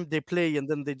them time, they play, and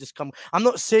then they just come. I'm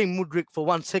not saying Mudryk for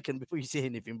 1 second before you say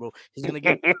anything, bro. He's gonna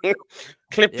get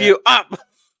clip you up.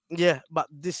 Yeah, but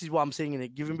this is what I'm saying in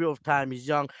it. Give him a bit of time. He's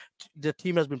young. The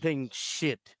team has been playing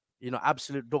shit.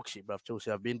 Absolute dog shit, bruv. Chelsea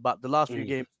have been. But the last few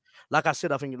games, like I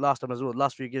said, I think last time as well,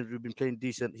 last few games we've been playing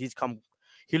decent.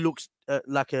 He looks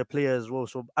like a player as well.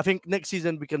 So I think next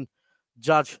season we can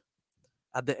judge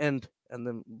at the end, and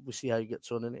then we'll see how he gets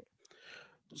on in it.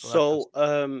 So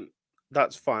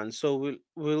that's fine. So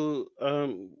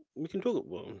we can talk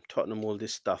about Tottenham, all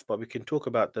this stuff, but we can talk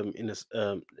about them in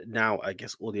now, I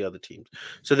guess, all the other teams.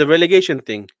 So the relegation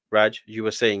thing, Raj, you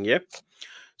were saying, yeah?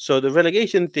 So the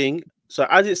relegation thing, so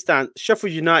as it stands,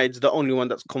 Sheffield United's the only one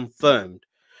that's confirmed.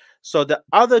 So the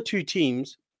other two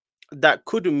teams that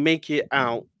couldn't make it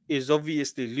out is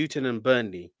obviously Luton and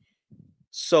Burnley.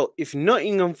 So if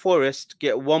Nottingham Forest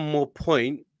get one more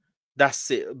point,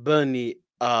 that's it. Burnley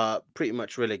are pretty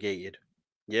much relegated.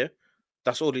 Yeah,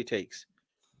 that's all it takes.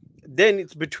 Then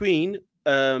it's between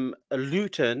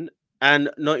Luton and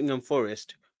Nottingham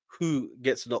Forest who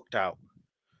gets knocked out.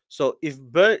 So if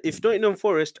Nottingham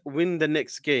Forest win the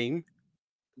next game,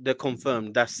 they're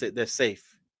confirmed. That's it. They're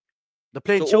safe. They're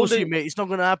playing Chelsea, mate. It's not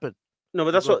going to happen. No,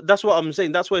 but that's what I'm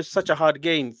saying. That's why it's such a hard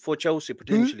game for Chelsea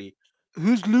potentially.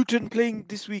 Who's Luton playing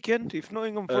this weekend? If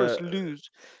Nottingham Forest lose,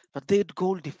 but their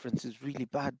goal difference is really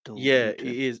bad, though. Yeah, Luton.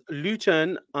 it is.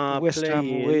 Luton are West Ham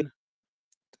playing. Away.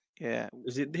 Yeah.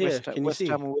 Is it here? Can you see?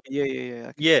 Ham away. Yeah.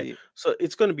 I can see it. So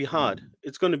it's going to be hard.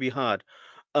 It's going to be hard.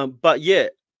 But yeah,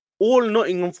 all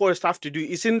Nottingham Forest have to do,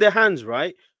 it's in their hands,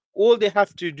 right? All they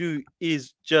have to do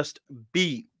is just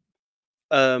beat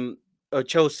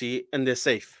Chelsea and they're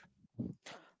safe.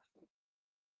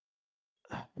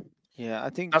 Yeah, I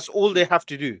think that's all they have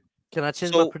to do. Can I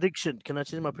change my prediction?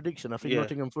 I think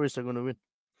Nottingham Forest are going to win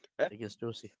against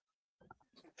Chelsea.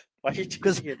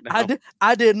 Because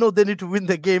I didn't know they need to win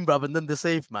the game, bruv, and then they're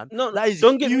safe, man. No, that is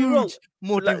don't get me wrong.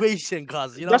 Motivation,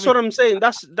 cuz. That's what I'm saying.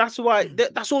 That's why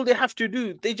that's all they have to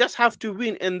do. They just have to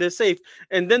win and they're safe,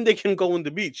 and then they can go on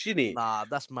the beach, innit? Nah,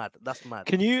 that's mad.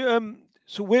 Can you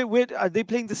So where are they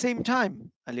playing the same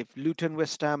time? Alif, Luton,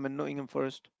 West Ham, and Nottingham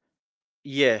Forest.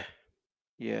 Yeah.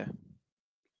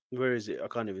 Where is it? I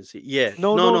can't even see. Yeah.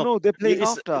 No. They're playing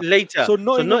after later. So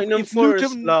Nottingham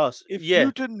Forest last. If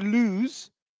Luton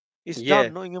lose, it's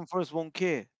done. Nottingham Forest won't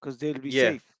care because they'll be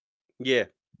safe. Yeah.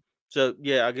 So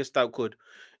yeah, I guess that could.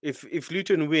 If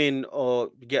Luton win or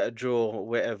get a draw or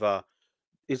whatever,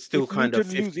 it's still kind of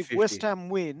 50-50. If West Ham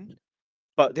win,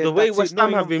 but the way West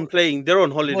Ham have been playing, they're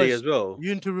on holiday as well.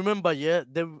 You need to remember,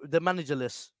 they're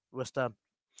managerless. West Ham.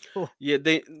 Oh. Yeah,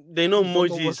 they know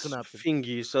Moyes'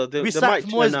 thingy, so they sacked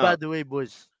might Moyes, by the way,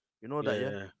 boys. You know that,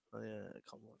 yeah? Oh, yeah,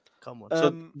 come on.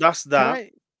 So that's that.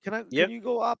 Can you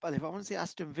go up? And if I want to see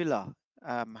Aston Villa,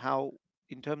 how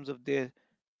in terms of they're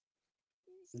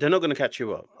not going to catch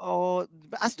you up. Oh,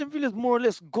 Aston Villa's more or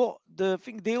less got the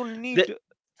thing. They only need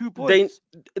 2 points.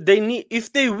 They need,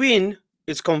 if they win,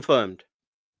 it's confirmed.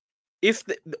 If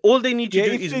all they need to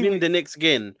do is win the next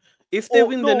game, If they Or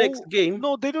win the next no, game,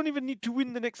 no, they don't even need to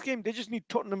win the next game. They just need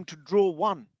Tottenham to draw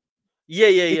one. yeah,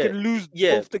 yeah, They yeah, can lose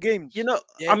yeah. both the games. You know,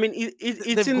 Yeah, I mean, it's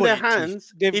they've in got their it, Chief.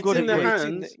 hands. They've It's got in it. their Yeah,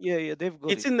 hands. yeah, they've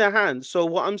got It's it. in their hands. So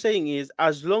what I'm saying is,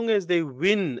 as long as they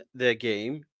win their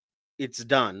game, it's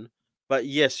done. But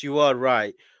yes, you are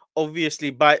right.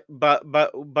 Obviously, by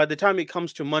the time it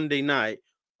comes to Monday night,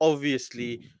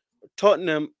 obviously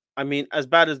Tottenham. I mean, as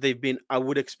bad as they've been, I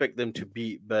would expect them to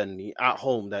beat Burnley at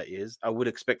home. That is, I would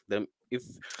expect them. If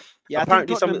Yeah, I think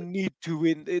apparently some, Tottenham need to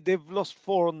win. They've lost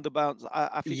 4 on the bounce.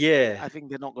 yeah, I think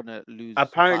they're not gonna lose 5.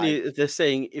 apparently they're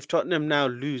saying if Tottenham now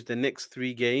lose the next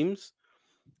 3 games,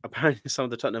 apparently some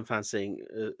of the Tottenham fans saying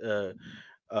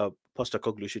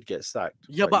Postecoglou should get sacked.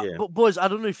 Yeah, But yeah, but boys, I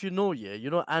don't know if you know, yeah,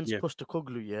 Ange yeah.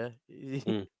 Postecoglou, yeah.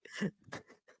 Mm.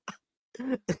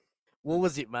 What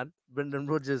was it, man? Brendan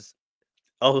Rodgers,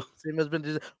 Oh, same as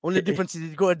Brendan. Only difference is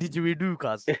he got a didgeridoo,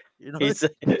 cuz. You know, he's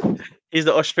he's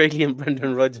the Australian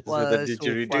Brendan Rodgers well, with a that's so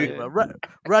funny, didgeridoo. Yeah. bro.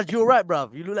 Raj, you're right,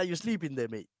 bruv. You look like you're sleeping there,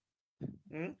 mate.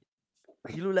 Hmm?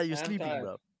 You look like you're I'm sleeping, tired.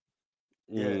 bro.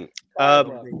 Mm. Tired,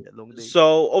 Long bro. day, long day.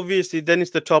 So obviously, then it's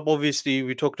the top. Obviously,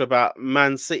 we talked about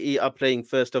Man City are playing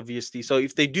first. Obviously, so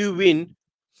if they do win,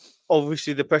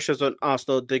 obviously the pressure's on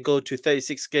Arsenal. They go to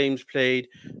 36 games played,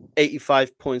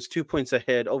 85 points, 2 points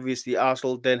ahead. Obviously,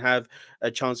 Arsenal then have a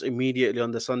chance immediately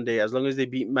on the Sunday. As long as they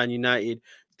beat Man United,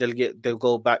 they'll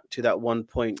go back to that 1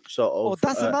 point sort Oh, of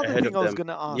that's another ahead thing of I was them.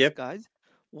 gonna ask, Yep, guys.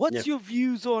 What's yeah. your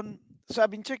views on? So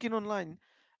I've been checking online.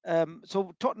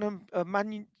 So Tottenham,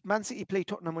 Man City play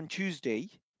Tottenham on Tuesday.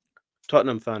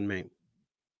 Tottenham fan, mate.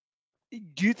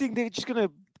 Do you think they're just gonna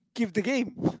give the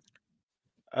game?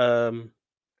 Um,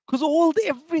 Because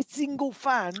every single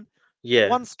fan yeah,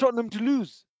 wants Tottenham to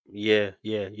lose. yeah,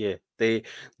 yeah, yeah.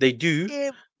 They do.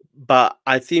 Ev- But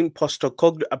I think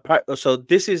Postecoglou. So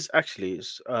this is actually.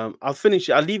 I'll finish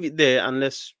it. I'll leave it there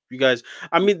unless you guys.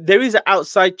 I mean, there is an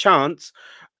outside chance.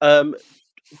 Um,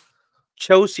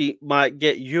 Chelsea might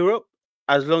get Europe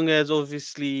as long as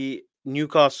obviously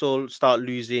Newcastle start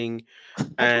losing I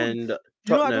don't, and I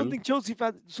don't Tottenham. think Chelsea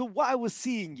fans. So what I was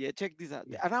seeing, yeah, check this out,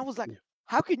 Yeah, and I was like, yeah,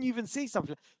 how can you even say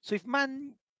something? So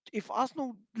if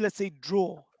Arsenal, let's say,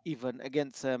 draw even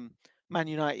against Man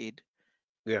United,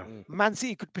 yeah, Mm. Man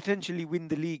City could potentially win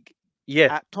the league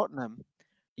yeah, at Tottenham,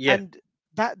 yeah, and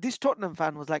that this Tottenham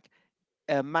fan was like,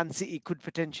 Man City could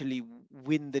potentially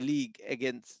win the league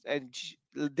against, and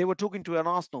they were talking to an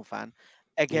Arsenal fan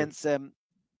yeah, against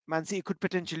Man City could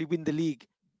potentially win the league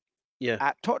yeah,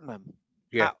 at Tottenham,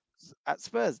 yeah, at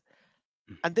Spurs,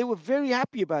 and they were very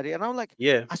happy about it. And I'm like,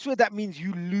 yeah, I swear that means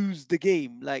you lose the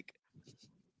game. Like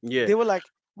yeah. they were like,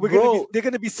 Bro, they're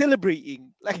gonna be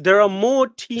celebrating. Like there are more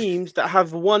teams that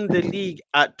have won the league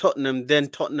at Tottenham than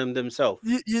Tottenham themselves.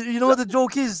 You know what the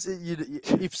joke is?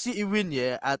 If City win,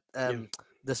 yeah, at Yeah.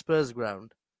 the Spurs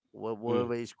ground,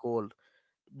 whatever it's called,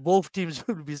 both teams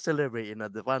will be celebrating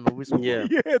at the final whistle. bro. Yeah.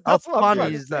 yeah, How that's what I'm funny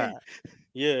trying to is say. that?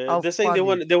 Yeah, How they're saying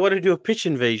funny. they want to do a pitch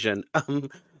invasion.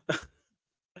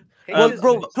 Well, Haters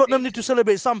bro, gonna Tottenham need hate. to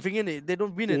celebrate something in it. They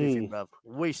don't win anything, Mm. bruv.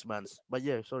 Waste, mans. But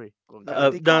yeah, sorry. Go on, No, carry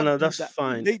on. they No, can't do that's that.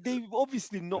 fine. They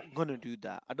obviously not gonna do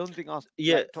that. I don't think us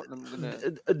Yeah, Tottenham gonna.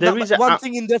 there But is a one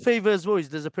thing in their favor as well is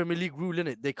there's a Premier League rule in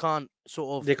it. They can't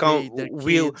sort they of can't play their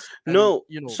wheel. kids and No,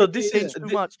 Yeah, so this is change too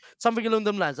much. Something along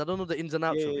them lines. I don't know the ins and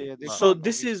outs of it. yeah, they But so can't.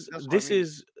 this Obviously, is that's what I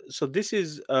mean. this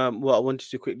is what I wanted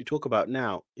to quickly talk about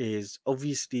now is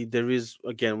obviously there is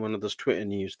again one of those Twitter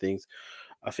news things.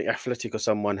 I think Athletic or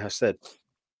someone has said,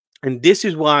 and this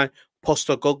is why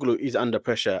Postecoglou is under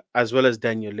pressure as well as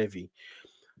Daniel Levy.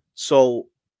 So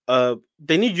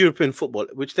they need European football,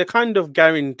 which they're kind of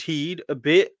guaranteed a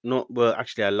bit. Not well,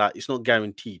 actually, I like it's not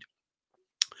guaranteed.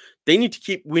 They need to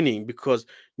keep winning because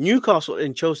Newcastle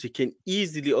and Chelsea can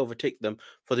easily overtake them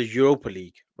for the Europa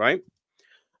League, right?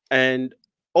 And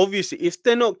obviously, if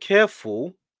they're not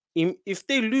careful, if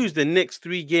they lose the next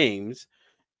 3 games,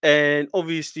 and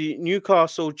obviously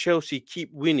Newcastle, Chelsea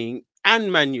keep winning,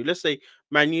 and Man U, let's say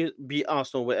Man U beat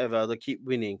Arsenal, whatever, they keep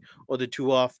winning, or the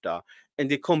two after, and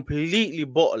they completely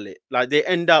bottle it, like they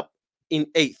end up in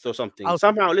 8th or something. I'll,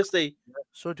 Somehow, let's say,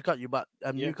 sorry to cut you, but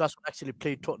yeah, Newcastle actually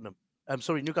played Tottenham. I'm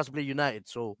sorry, Newcastle played United.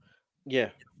 So yeah,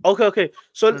 okay.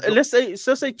 So gonna drop.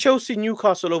 let's say Chelsea,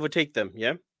 Newcastle overtake them,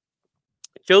 yeah.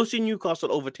 Chelsea,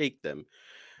 Newcastle overtake them.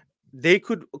 They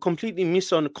could completely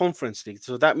miss on the Conference League,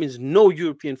 so that means no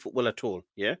European football at all.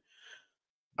 Yeah.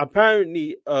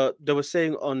 Apparently, they were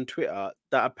saying on Twitter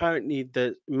that apparently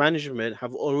the management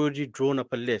have already drawn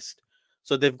up a list.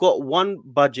 So they've got one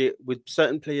budget with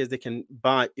certain players they can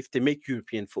buy if they make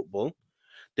European football.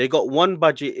 They got one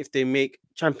budget if they make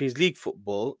Champions League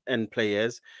football and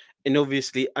players, and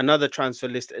obviously another transfer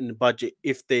list in the budget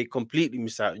if they completely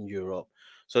miss out in Europe.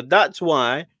 So that's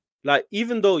why, like,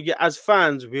 even though, yeah, as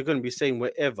fans we're going to be saying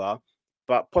whatever,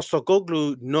 but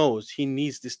Postecoglou knows he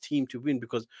needs this team to win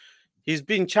because he's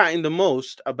been chatting the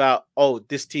most about, oh,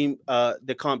 this team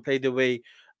they can't play the way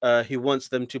he wants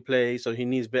them to play, so he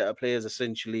needs better players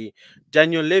essentially.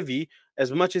 Daniel Levy,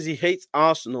 as much as he hates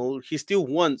Arsenal, he still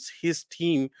wants his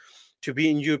team to be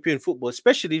in European football,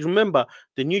 especially remember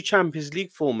the new Champions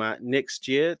League format next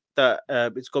year that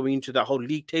it's going into that whole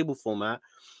league table format.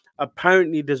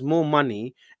 Apparently there's more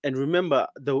money, and remember,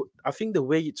 I think the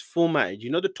way it's formatted,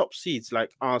 the top seeds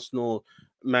like Arsenal,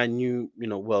 Man U,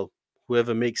 well,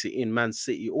 whoever makes it in Man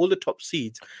City, all the top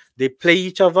seeds, they play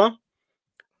each other.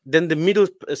 Then the middle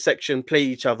section play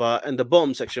each other, and the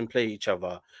bottom section play each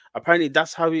other. Apparently,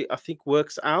 that's how it, I think,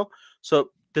 works out.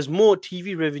 So there's more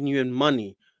TV revenue and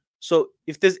money. So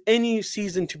if there's any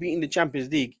season to be in the Champions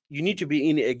League, you need to be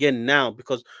in it again now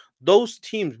because those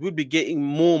teams will be getting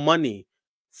more money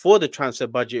for the transfer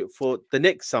budget for the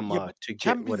next Yeah, summer but to get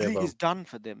Champions League whatever. is done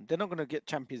for them. They're not going to get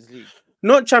Champions League.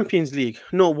 Not Champions League.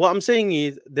 No, what I'm saying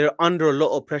is they're under a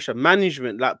lot of pressure.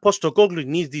 Management, like Postecoglou,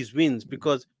 needs these wins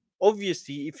because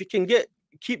obviously, if he can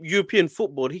keep European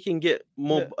football, he can get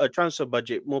more Yeah, transfer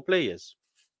budget, more players.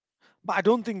 but I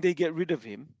don't think they get rid of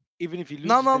him, even if he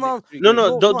No, loses no, the no, next three No, no,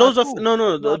 games. no, not those at are all. no,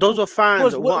 no, Not at those all. are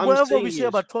fans. Because What I'm whatever we saying say is,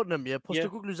 about Tottenham, yeah, yeah,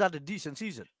 Postecoglou's had a decent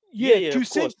season. yeah, Yeah, yeah, to of say,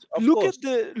 course, of course,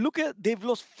 look at they've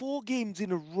lost 4 games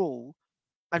in a row,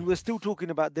 and we're still talking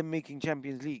about them making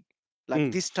Champions League. Like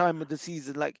Mm, this time of the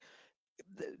season, like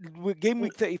game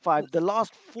week 35, the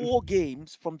last 4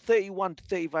 games from 31 to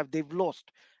 35, they've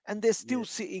lost, and they're yeah. still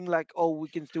sitting like, oh, we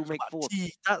can still make But fourth.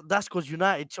 see, that's because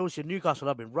United, Chelsea, and Newcastle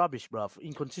have been rubbish, bruv.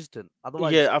 Inconsistent.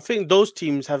 Otherwise, Yeah, I think those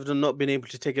teams have not been able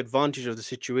to take advantage of the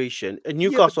situation. And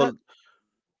Yeah, but Newcastle, that,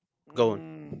 go on.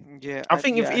 yeah, I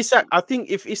think yeah, I think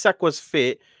if Isak was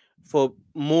fit for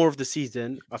more of the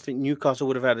season, I think Newcastle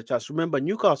would have had a chance. Remember,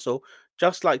 Newcastle,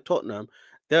 just like Tottenham,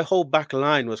 their whole back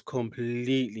line was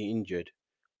completely injured,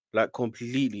 like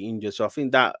completely injured. So I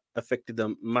think that affected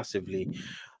them massively.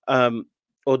 Um,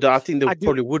 Although I think they I do.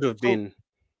 probably would have So been.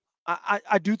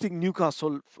 I do think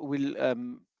Newcastle will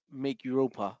make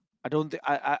Europa. I don't think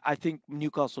I think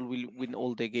Newcastle will win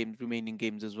all their games, remaining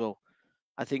games as well.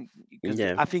 I think because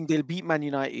Yeah, I think they'll beat Man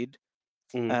United.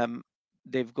 mm, Um,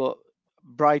 they've got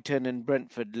Brighton and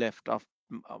Brentford left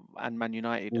and Man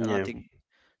United, and I yeah, think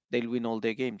they'll win all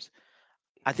their games.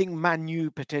 I think Man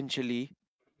U potentially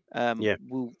yeah.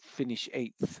 will finish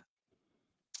eighth.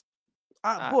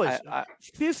 boys, I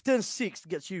fifth and sixth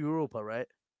gets you Europa, right?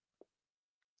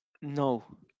 no.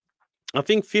 I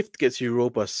think fifth gets you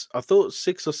Europa. I thought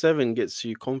 6 or 7 gets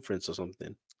you conference or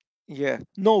something. Yeah,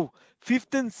 no.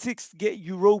 Fifth and sixth get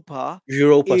Europa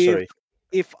Europa, if sorry.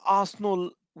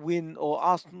 Arsenal win or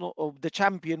Arsenal or the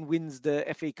champion wins the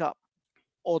FA Cup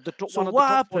or So one of the what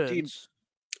top 4 teams. happens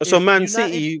So if Man United?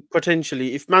 City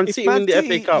potentially, if Man If City Man win the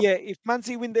FA City, Cup, yeah, if Man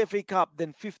City win the FA Cup,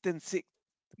 then fifth and sixth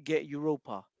get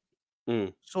Europa.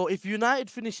 mm, So if United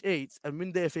finish eighth and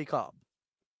win the FA Cup,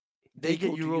 they They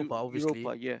get go to Europa, obviously,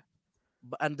 Europa, yeah.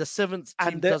 and the seventh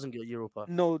And team the doesn't get Europa.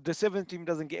 no, the seventh team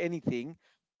doesn't get anything,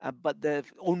 but the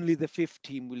only the fifth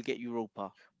team will get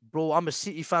Europa. Bro, I'm a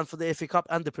City fan for the FA Cup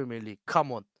and the Premier League.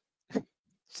 Come on,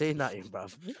 say nothing,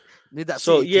 bruv. Need that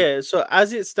so City team. yeah, so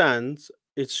as it stands,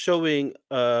 it's showing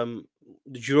the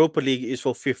Europa League is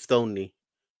for fifth only.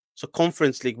 So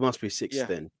Conference League must be sixth Yeah.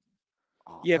 then.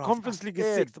 Oh, Yeah, bruv, Conference that's League is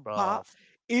dead, sixth. But bruv.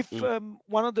 if Mm,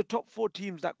 one of the top 4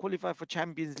 teams that qualify for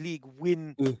Champions League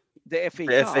win mm. the FA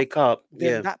The FA Cup, Cup,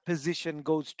 then yeah, that position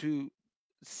goes to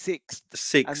sixth,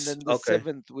 and six. then the Okay,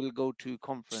 seventh will go to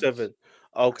conference. 7.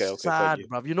 Okay, That's okay, got sad, you.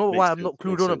 bruv. You know why Makes I'm sense. not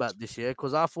clued Makes on sense. about this year?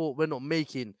 Because I thought we're not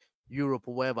making Europe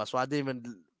or whatever, so I didn't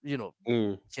even,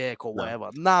 Mm, check or no,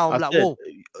 whatever. Now I'm I like, said whoa,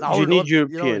 now you hold need on,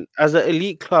 you know. European as an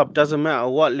elite club. Doesn't matter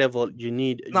what level you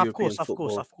need Now, European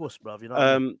football. of course, bruv. You know what I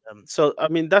mean? So I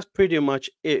mean that's pretty much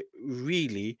it,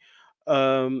 really.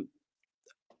 Um,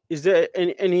 is there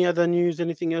any other news?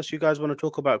 Anything else you guys want to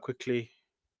talk about quickly?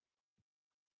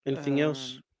 Anything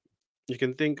else Um, you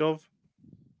can think of?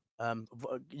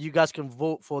 You guys can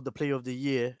vote for the player of the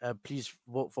year. Please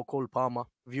vote for Cole Palmer.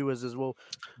 Viewers as well,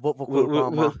 vote for We'll Cole we'll,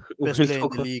 Palmer. we'll, Best we'll player in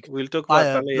talk the league we'll talk by about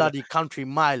a that later. bloody country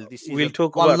mile this We'll season.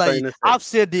 talk about that Wallahi, in a sec. I've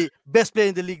said the best player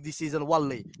in the league this season.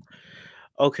 Wallahi,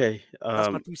 Okay. that's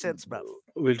my 2 cents, bruv.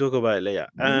 We'll talk about it later.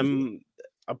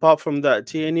 Apart from that,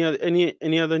 T,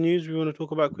 any other news we want to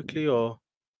talk about quickly, or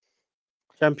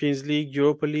Champions League,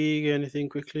 Europa League, anything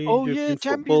quickly? oh yeah, European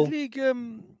Champions football. League.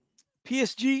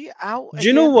 PSG out Do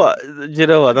you know again. what? Do you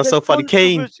know what? That's There's so funny.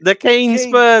 Kane, controversy. the Kane Kane,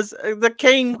 Spurs, the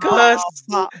Kane but curse,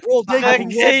 Bro, they got the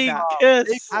having said robbed, Kane that, bruv.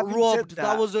 They curse. got having said robbed.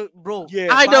 That that, was a bro. yeah,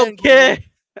 I don't Bayern got care. robbed.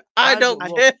 I Bayern got don't and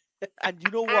robbed. care. and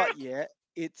you know what? Yeah,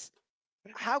 it's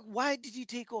how. Why did he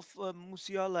take off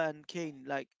Musiala and Kane?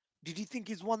 Like, did he think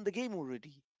he's won the game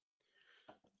already?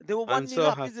 They were I'm 1-0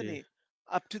 so up, isn't happy. it?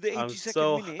 Up to the I'm 82nd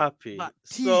so minute. happy. But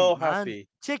T, So man, happy.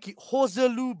 check it.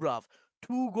 Joselu, bruv.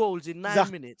 2 goals in Za-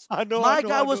 9 minutes. I know, I My know,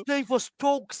 guy I was know. playing for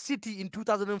Stoke City in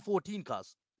 2014,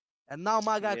 cuz. And now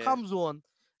my guy Yeah. comes on.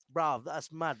 Bruv,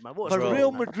 that's mad, man. What a But story, Bro,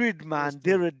 Real man. Madrid, What a man,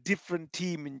 they're story. a different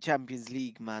team in Champions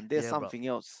League, man. They're Yeah, bruv. something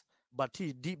else. But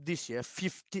T, deep this year,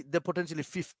 50, they're potentially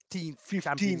 15th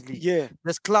Champions 15th, League. yeah.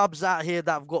 There's clubs out here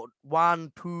that have got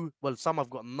 1, 2, well, some have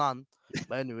got none.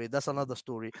 But anyway, that's another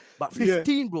story. But Yeah.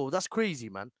 15, bro, that's crazy,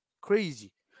 man.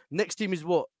 Crazy. Next team is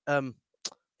what?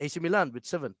 AC Milan with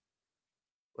 7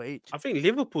 or 8. I think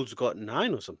Liverpool's got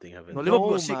 9 or something, haven't No, they? Liverpool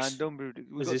No, got man, 6. don't be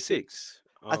ridiculous. We Was got it 6. 6?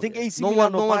 I think Okay. AC No Milan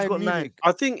one, or no one's Bayern got 9. Munich.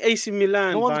 I think AC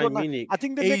Milan, No one's got Bayern 9. Munich. I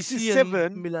think the next is AC and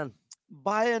 7. Milan.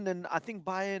 Bayern and I think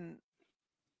Bayern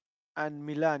and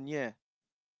Milan, yeah.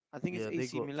 I think it's Yeah, they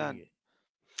AC got Milan. thingy.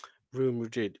 Real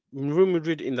Madrid. Real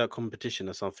Madrid in that competition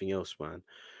or something else, man.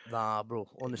 Nah, bro.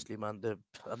 Honestly, man,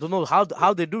 I don't know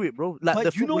how they do it, bro. Like the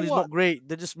But you know football is what? not great.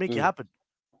 They just make it Mm, happen.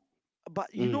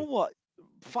 But you know what?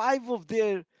 5 of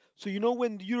their so you know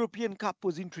when the European Cup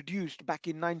was introduced back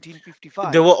in There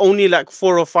 1955, were only like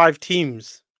 4 or 5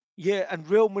 teams. yeah, and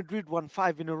Real Madrid won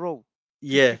 5 in a row.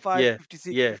 Yeah, 55, yeah,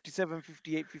 56, yeah, 57,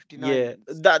 58, 59 yeah.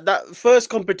 wins. That first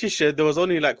competition, there was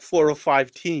only like 4 or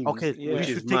 5 teams, Okay, we which Yeah. is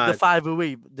should take the mad. 5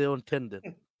 away. They're on 10 then.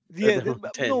 Yeah, There were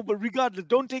no, 10. but regardless,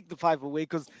 don't take the 5 away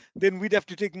because then we'd have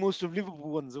to take most of Liverpool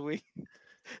ones away.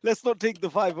 Let's not take the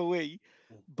 5 away.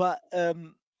 But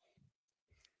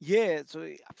yeah, so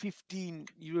 15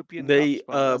 European Cups, They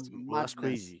bro. That's Bro, that's madness.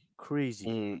 crazy.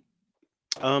 Crazy.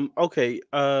 mm, okay.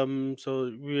 So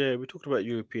yeah, we talked about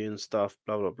European stuff,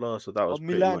 blah blah blah. So that Oh, was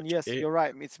pretty Milan, much yes, it. you're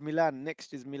right. It's Milan.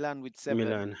 Next is Milan with 7.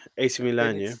 Milan, AC And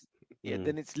then Milan, yeah. it's yeah, Mm,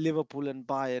 then it's Liverpool and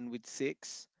Bayern with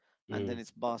 6, and then mm.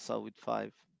 it's Barca with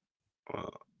 5. Uh,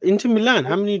 Inter Milan,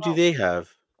 how Hold, many do they have?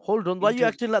 hold on. Why you Inter.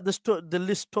 acting like the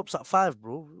list tops at 5,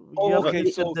 bro? You Oh, haven't What? okay.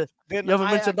 mentioned So then you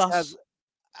haven't mentioned us.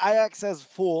 Ajax has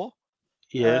 4.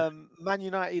 Yeah, Man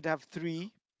United have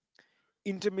 3.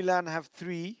 Inter Milan have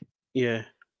 3. yeah.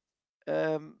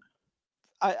 Um,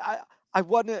 I I I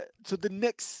wanna so the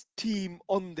next team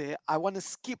on there, I wanna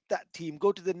skip that team,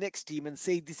 go to the next team, and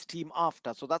say this team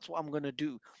after. So that's what I'm gonna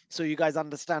do. So you guys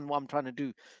understand what I'm trying to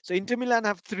do. So Inter Milan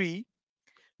have 3.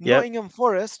 Yep. Nottingham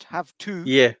Forest have 2,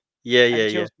 Yeah. Yeah. and Yeah.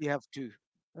 Yeah. Chelsea have 2.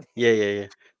 Yeah. Yeah. Yeah.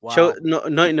 Wow.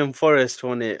 Nottingham Forest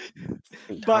won it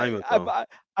in But time ago.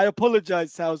 I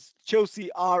apologize, House.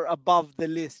 Chelsea are above the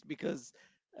list because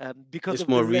It's of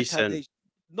the more letter recent. they.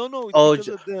 No, no, it's Oh, because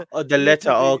of the the letter.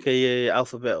 letter Oh, they. okay. Yeah. Yeah.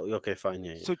 Alphabet. Okay. Fine.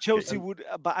 Yeah. So Yeah. Okay. Chelsea would,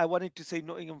 but I wanted to say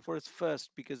Nottingham Forest first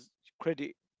because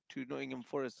credit to Nottingham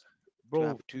Forest to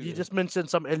have Bro, you 2. Yeah. just mentioned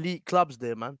some elite clubs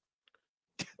there, man.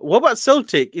 What about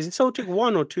Celtic? Is it Celtic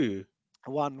 1 or 2?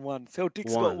 1-1.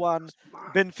 Celtic's got 1. 1. That's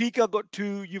mad. Benfica got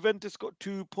 2. Juventus got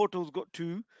 2. Porto's got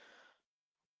 2.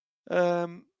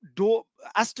 Um,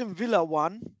 Aston Villa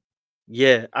 1.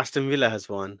 Yeah. Aston Villa has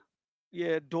 1.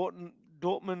 Yeah,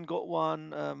 Dortmund got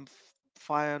 1.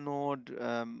 Feyenoord,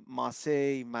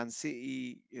 Marseille, Man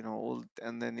City, all,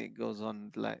 and then it goes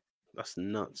on like That's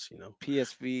nuts.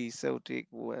 PSV, Celtic,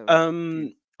 whatever.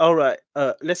 All right.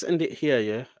 Let's end it here.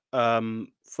 Yeah.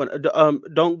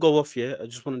 Don't go off. Yeah. I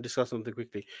just want to discuss something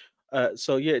quickly.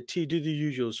 So yeah, T, do the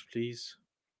usuals, please.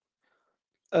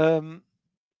 Um,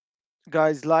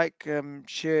 guys, like,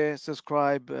 share,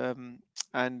 subscribe,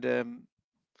 and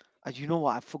you know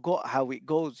what? I forgot how it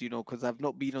goes, because I've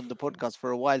not been on the podcast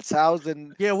for a while. Sows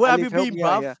and Yeah, where have you Alif, help been, me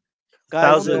out bruv? here. We're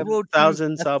Guys, on the road to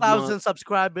Thousand a sub mark. 1,000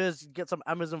 subscribers. Get some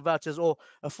Amazon vouchers or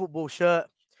a football shirt.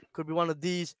 Could be one of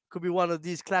these. Could be one of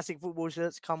these classic football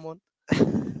shirts. Come on.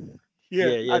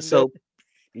 yeah, Yeah. and So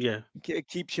yeah.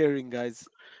 keep sharing, guys.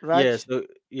 Yeah. Raj, So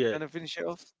yeah. gonna finish it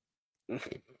off?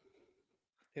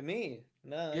 To me,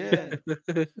 no, Yeah.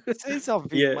 yeah. Say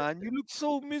something, Yeah. man. You look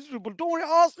so miserable. Don't worry,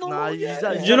 Arsenal. Nah, Oh, he's yeah.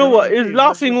 had, Do he's you had know a what? long He's day. Raj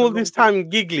laughing had a all long this day. time,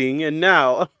 giggling, and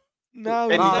now Now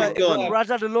and he's he's Nah, just like, gone. What? Raj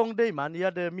had a long day, man. He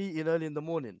had a meeting early in the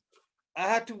morning. I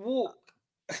had to walk.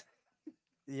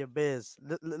 Yeah, bears.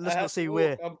 I Let's had not say to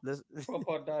where. walk. I'm Let's,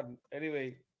 proper done.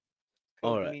 Anyway,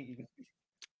 All close right. meeting.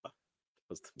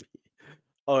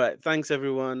 All right. Thanks,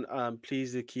 everyone.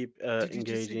 Please do keep did he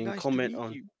just say engaging. nice to Comment meet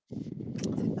on. you?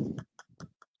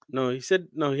 No, he said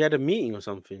no. He had a meeting or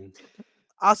something.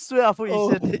 I swear, I thought he Oh,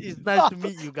 said it's nice to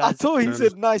meet you I guys. thought he No, no.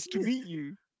 said nice to meet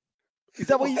you. Is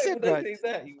that what you Why said, would I Raj? say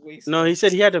that, you waste No, he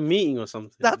said he had a meeting or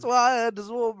something. That's what I heard as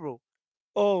well, bro.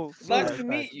 Oh, Nice sorry. to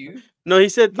meet you. No, he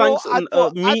said No, thanks on a I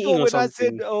meeting thought or when I said,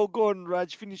 something. "Oh, go on,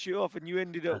 Raj, finish it off," and you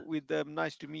ended up with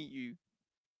 "nice to meet you."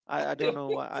 I don't know.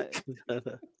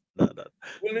 No.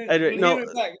 Anyway, We'll no, hear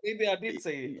it back. Maybe I did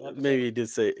say it. I don't know. maybe he did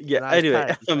say. Yeah. Nah, he's Anyway,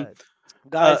 tired, he's tired.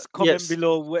 Guys, comment yes,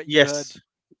 below what you heard. yes.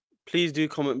 Please do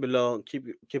comment below.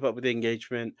 Keep up with the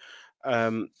engagement.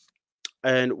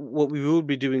 And what we will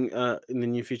be doing in the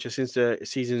near future, since the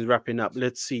season is wrapping up,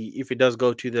 let's see if it does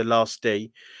go to the last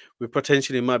day. We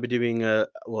potentially might be doing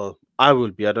well, I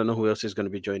will be. I don't know who else is going to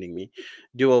be joining me.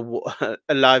 Do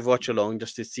a live watch along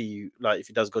just to see like if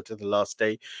it does go to the last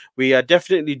day. We are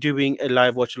definitely doing a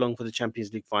live watch along for the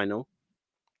Champions League final.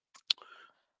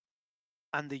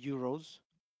 And the Euros.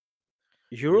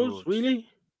 Euros, really?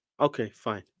 Okay,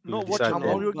 fine. We'll Not watch decide Come on, then.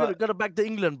 along, you're but gonna back to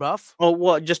England, bruv. Oh,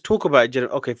 what? Just talk about it.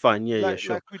 Okay, fine. Yeah,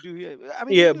 sure. like we do here. I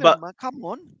mean, Yeah, England, man. Come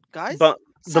on, guys. but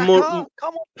the more Saka,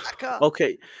 come on, Saka.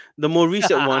 okay, the more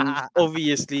recent ones,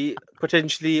 obviously,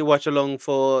 potentially watch along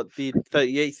for the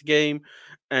 38th game,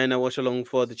 and I watch along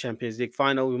for the Champions League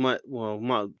final. We might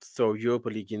throw Europa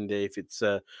League in there if it's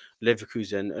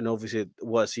Leverkusen, and obviously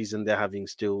what season they're having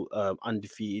still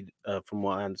undefeated, from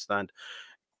what I understand,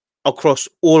 across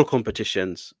all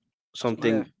competitions.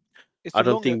 Something Yeah, it's I a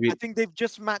don't longer. think we. I think they've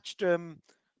just matched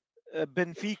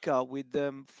Benfica with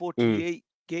Mm, 48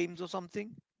 games or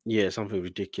something. yeah, something Or have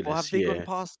ridiculous. they gone Yeah,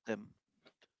 past them?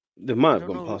 they might I have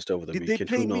don't gone know. past over the Did they weekend.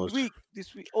 play Who knows? midweek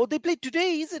this week? Oh, they played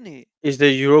today, isn't it? Is the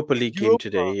Europa League game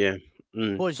today? Europa. Yeah.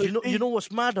 Mm, Boys, So if you they, know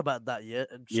what's mad about that, yeah?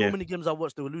 So yeah. many games I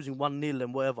watched, they were losing 1-0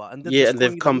 and whatever, and then they're Yeah, and they've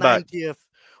scoring in the come back. 90th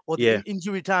or the Yeah.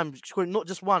 injury time, scoring not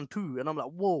just 1, 2, and I'm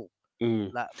like, whoa,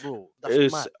 Mm. like, bro, that's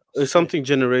It's mad. I it's swear. something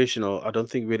generational. I don't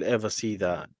think we'll ever see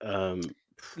that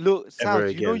look, ever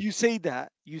Sounds, again. you say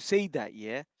that,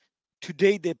 yeah.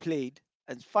 Today they played,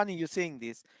 and it's funny you're saying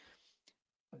this.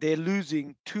 They're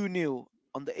losing 2-0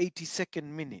 on the 82nd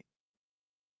minute,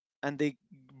 and they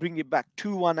bring it back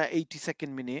 2-1 at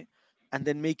 82nd minute, and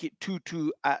then make it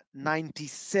 2-2 at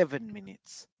 97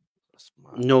 minutes. That's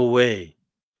mad. No way.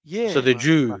 Yeah. So they Mad.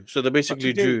 drew. So they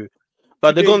basically Today, drew.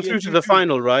 But they've gone yeah, through to the 2-2.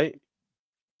 final, right?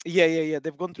 Yeah.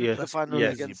 They've gone through to Yeah. the That's final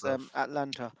Yeah. easy, against bro.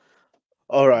 Atlanta.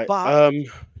 All right. But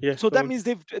Yeah. so Go that on. means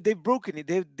they've broken it.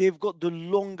 They've got the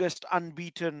longest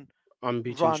unbeaten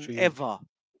Unbeaten run streak. ever.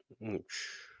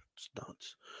 It's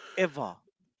nuts. Ever.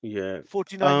 Yeah.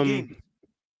 49 games.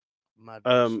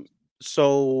 Madness.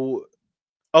 So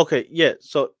okay, yeah.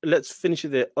 So let's finish it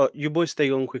there. You boys stay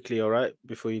on quickly, all right,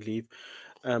 before you leave.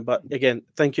 But again,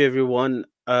 thank you everyone.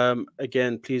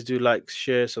 Again, please do like,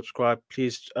 share, subscribe.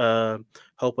 Please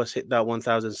help us hit that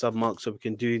 1,000 sub mark so we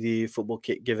can do the football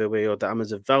kit giveaway or the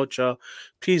Amazon voucher.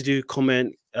 Please do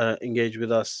comment, engage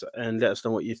with us, and let us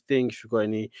know what you think. If you've got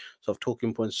any sort of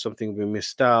talking points, something we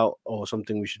missed out, or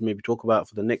something we should maybe talk about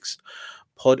for the next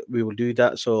pod, we will do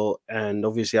that. So, and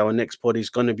obviously, our next pod is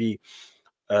going to be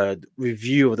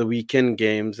review of the weekend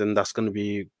games, and that's going to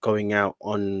be going out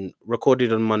on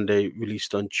recorded on Monday,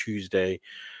 released on Tuesday,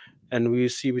 and we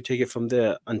take it from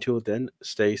there. Until then,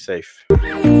 stay safe.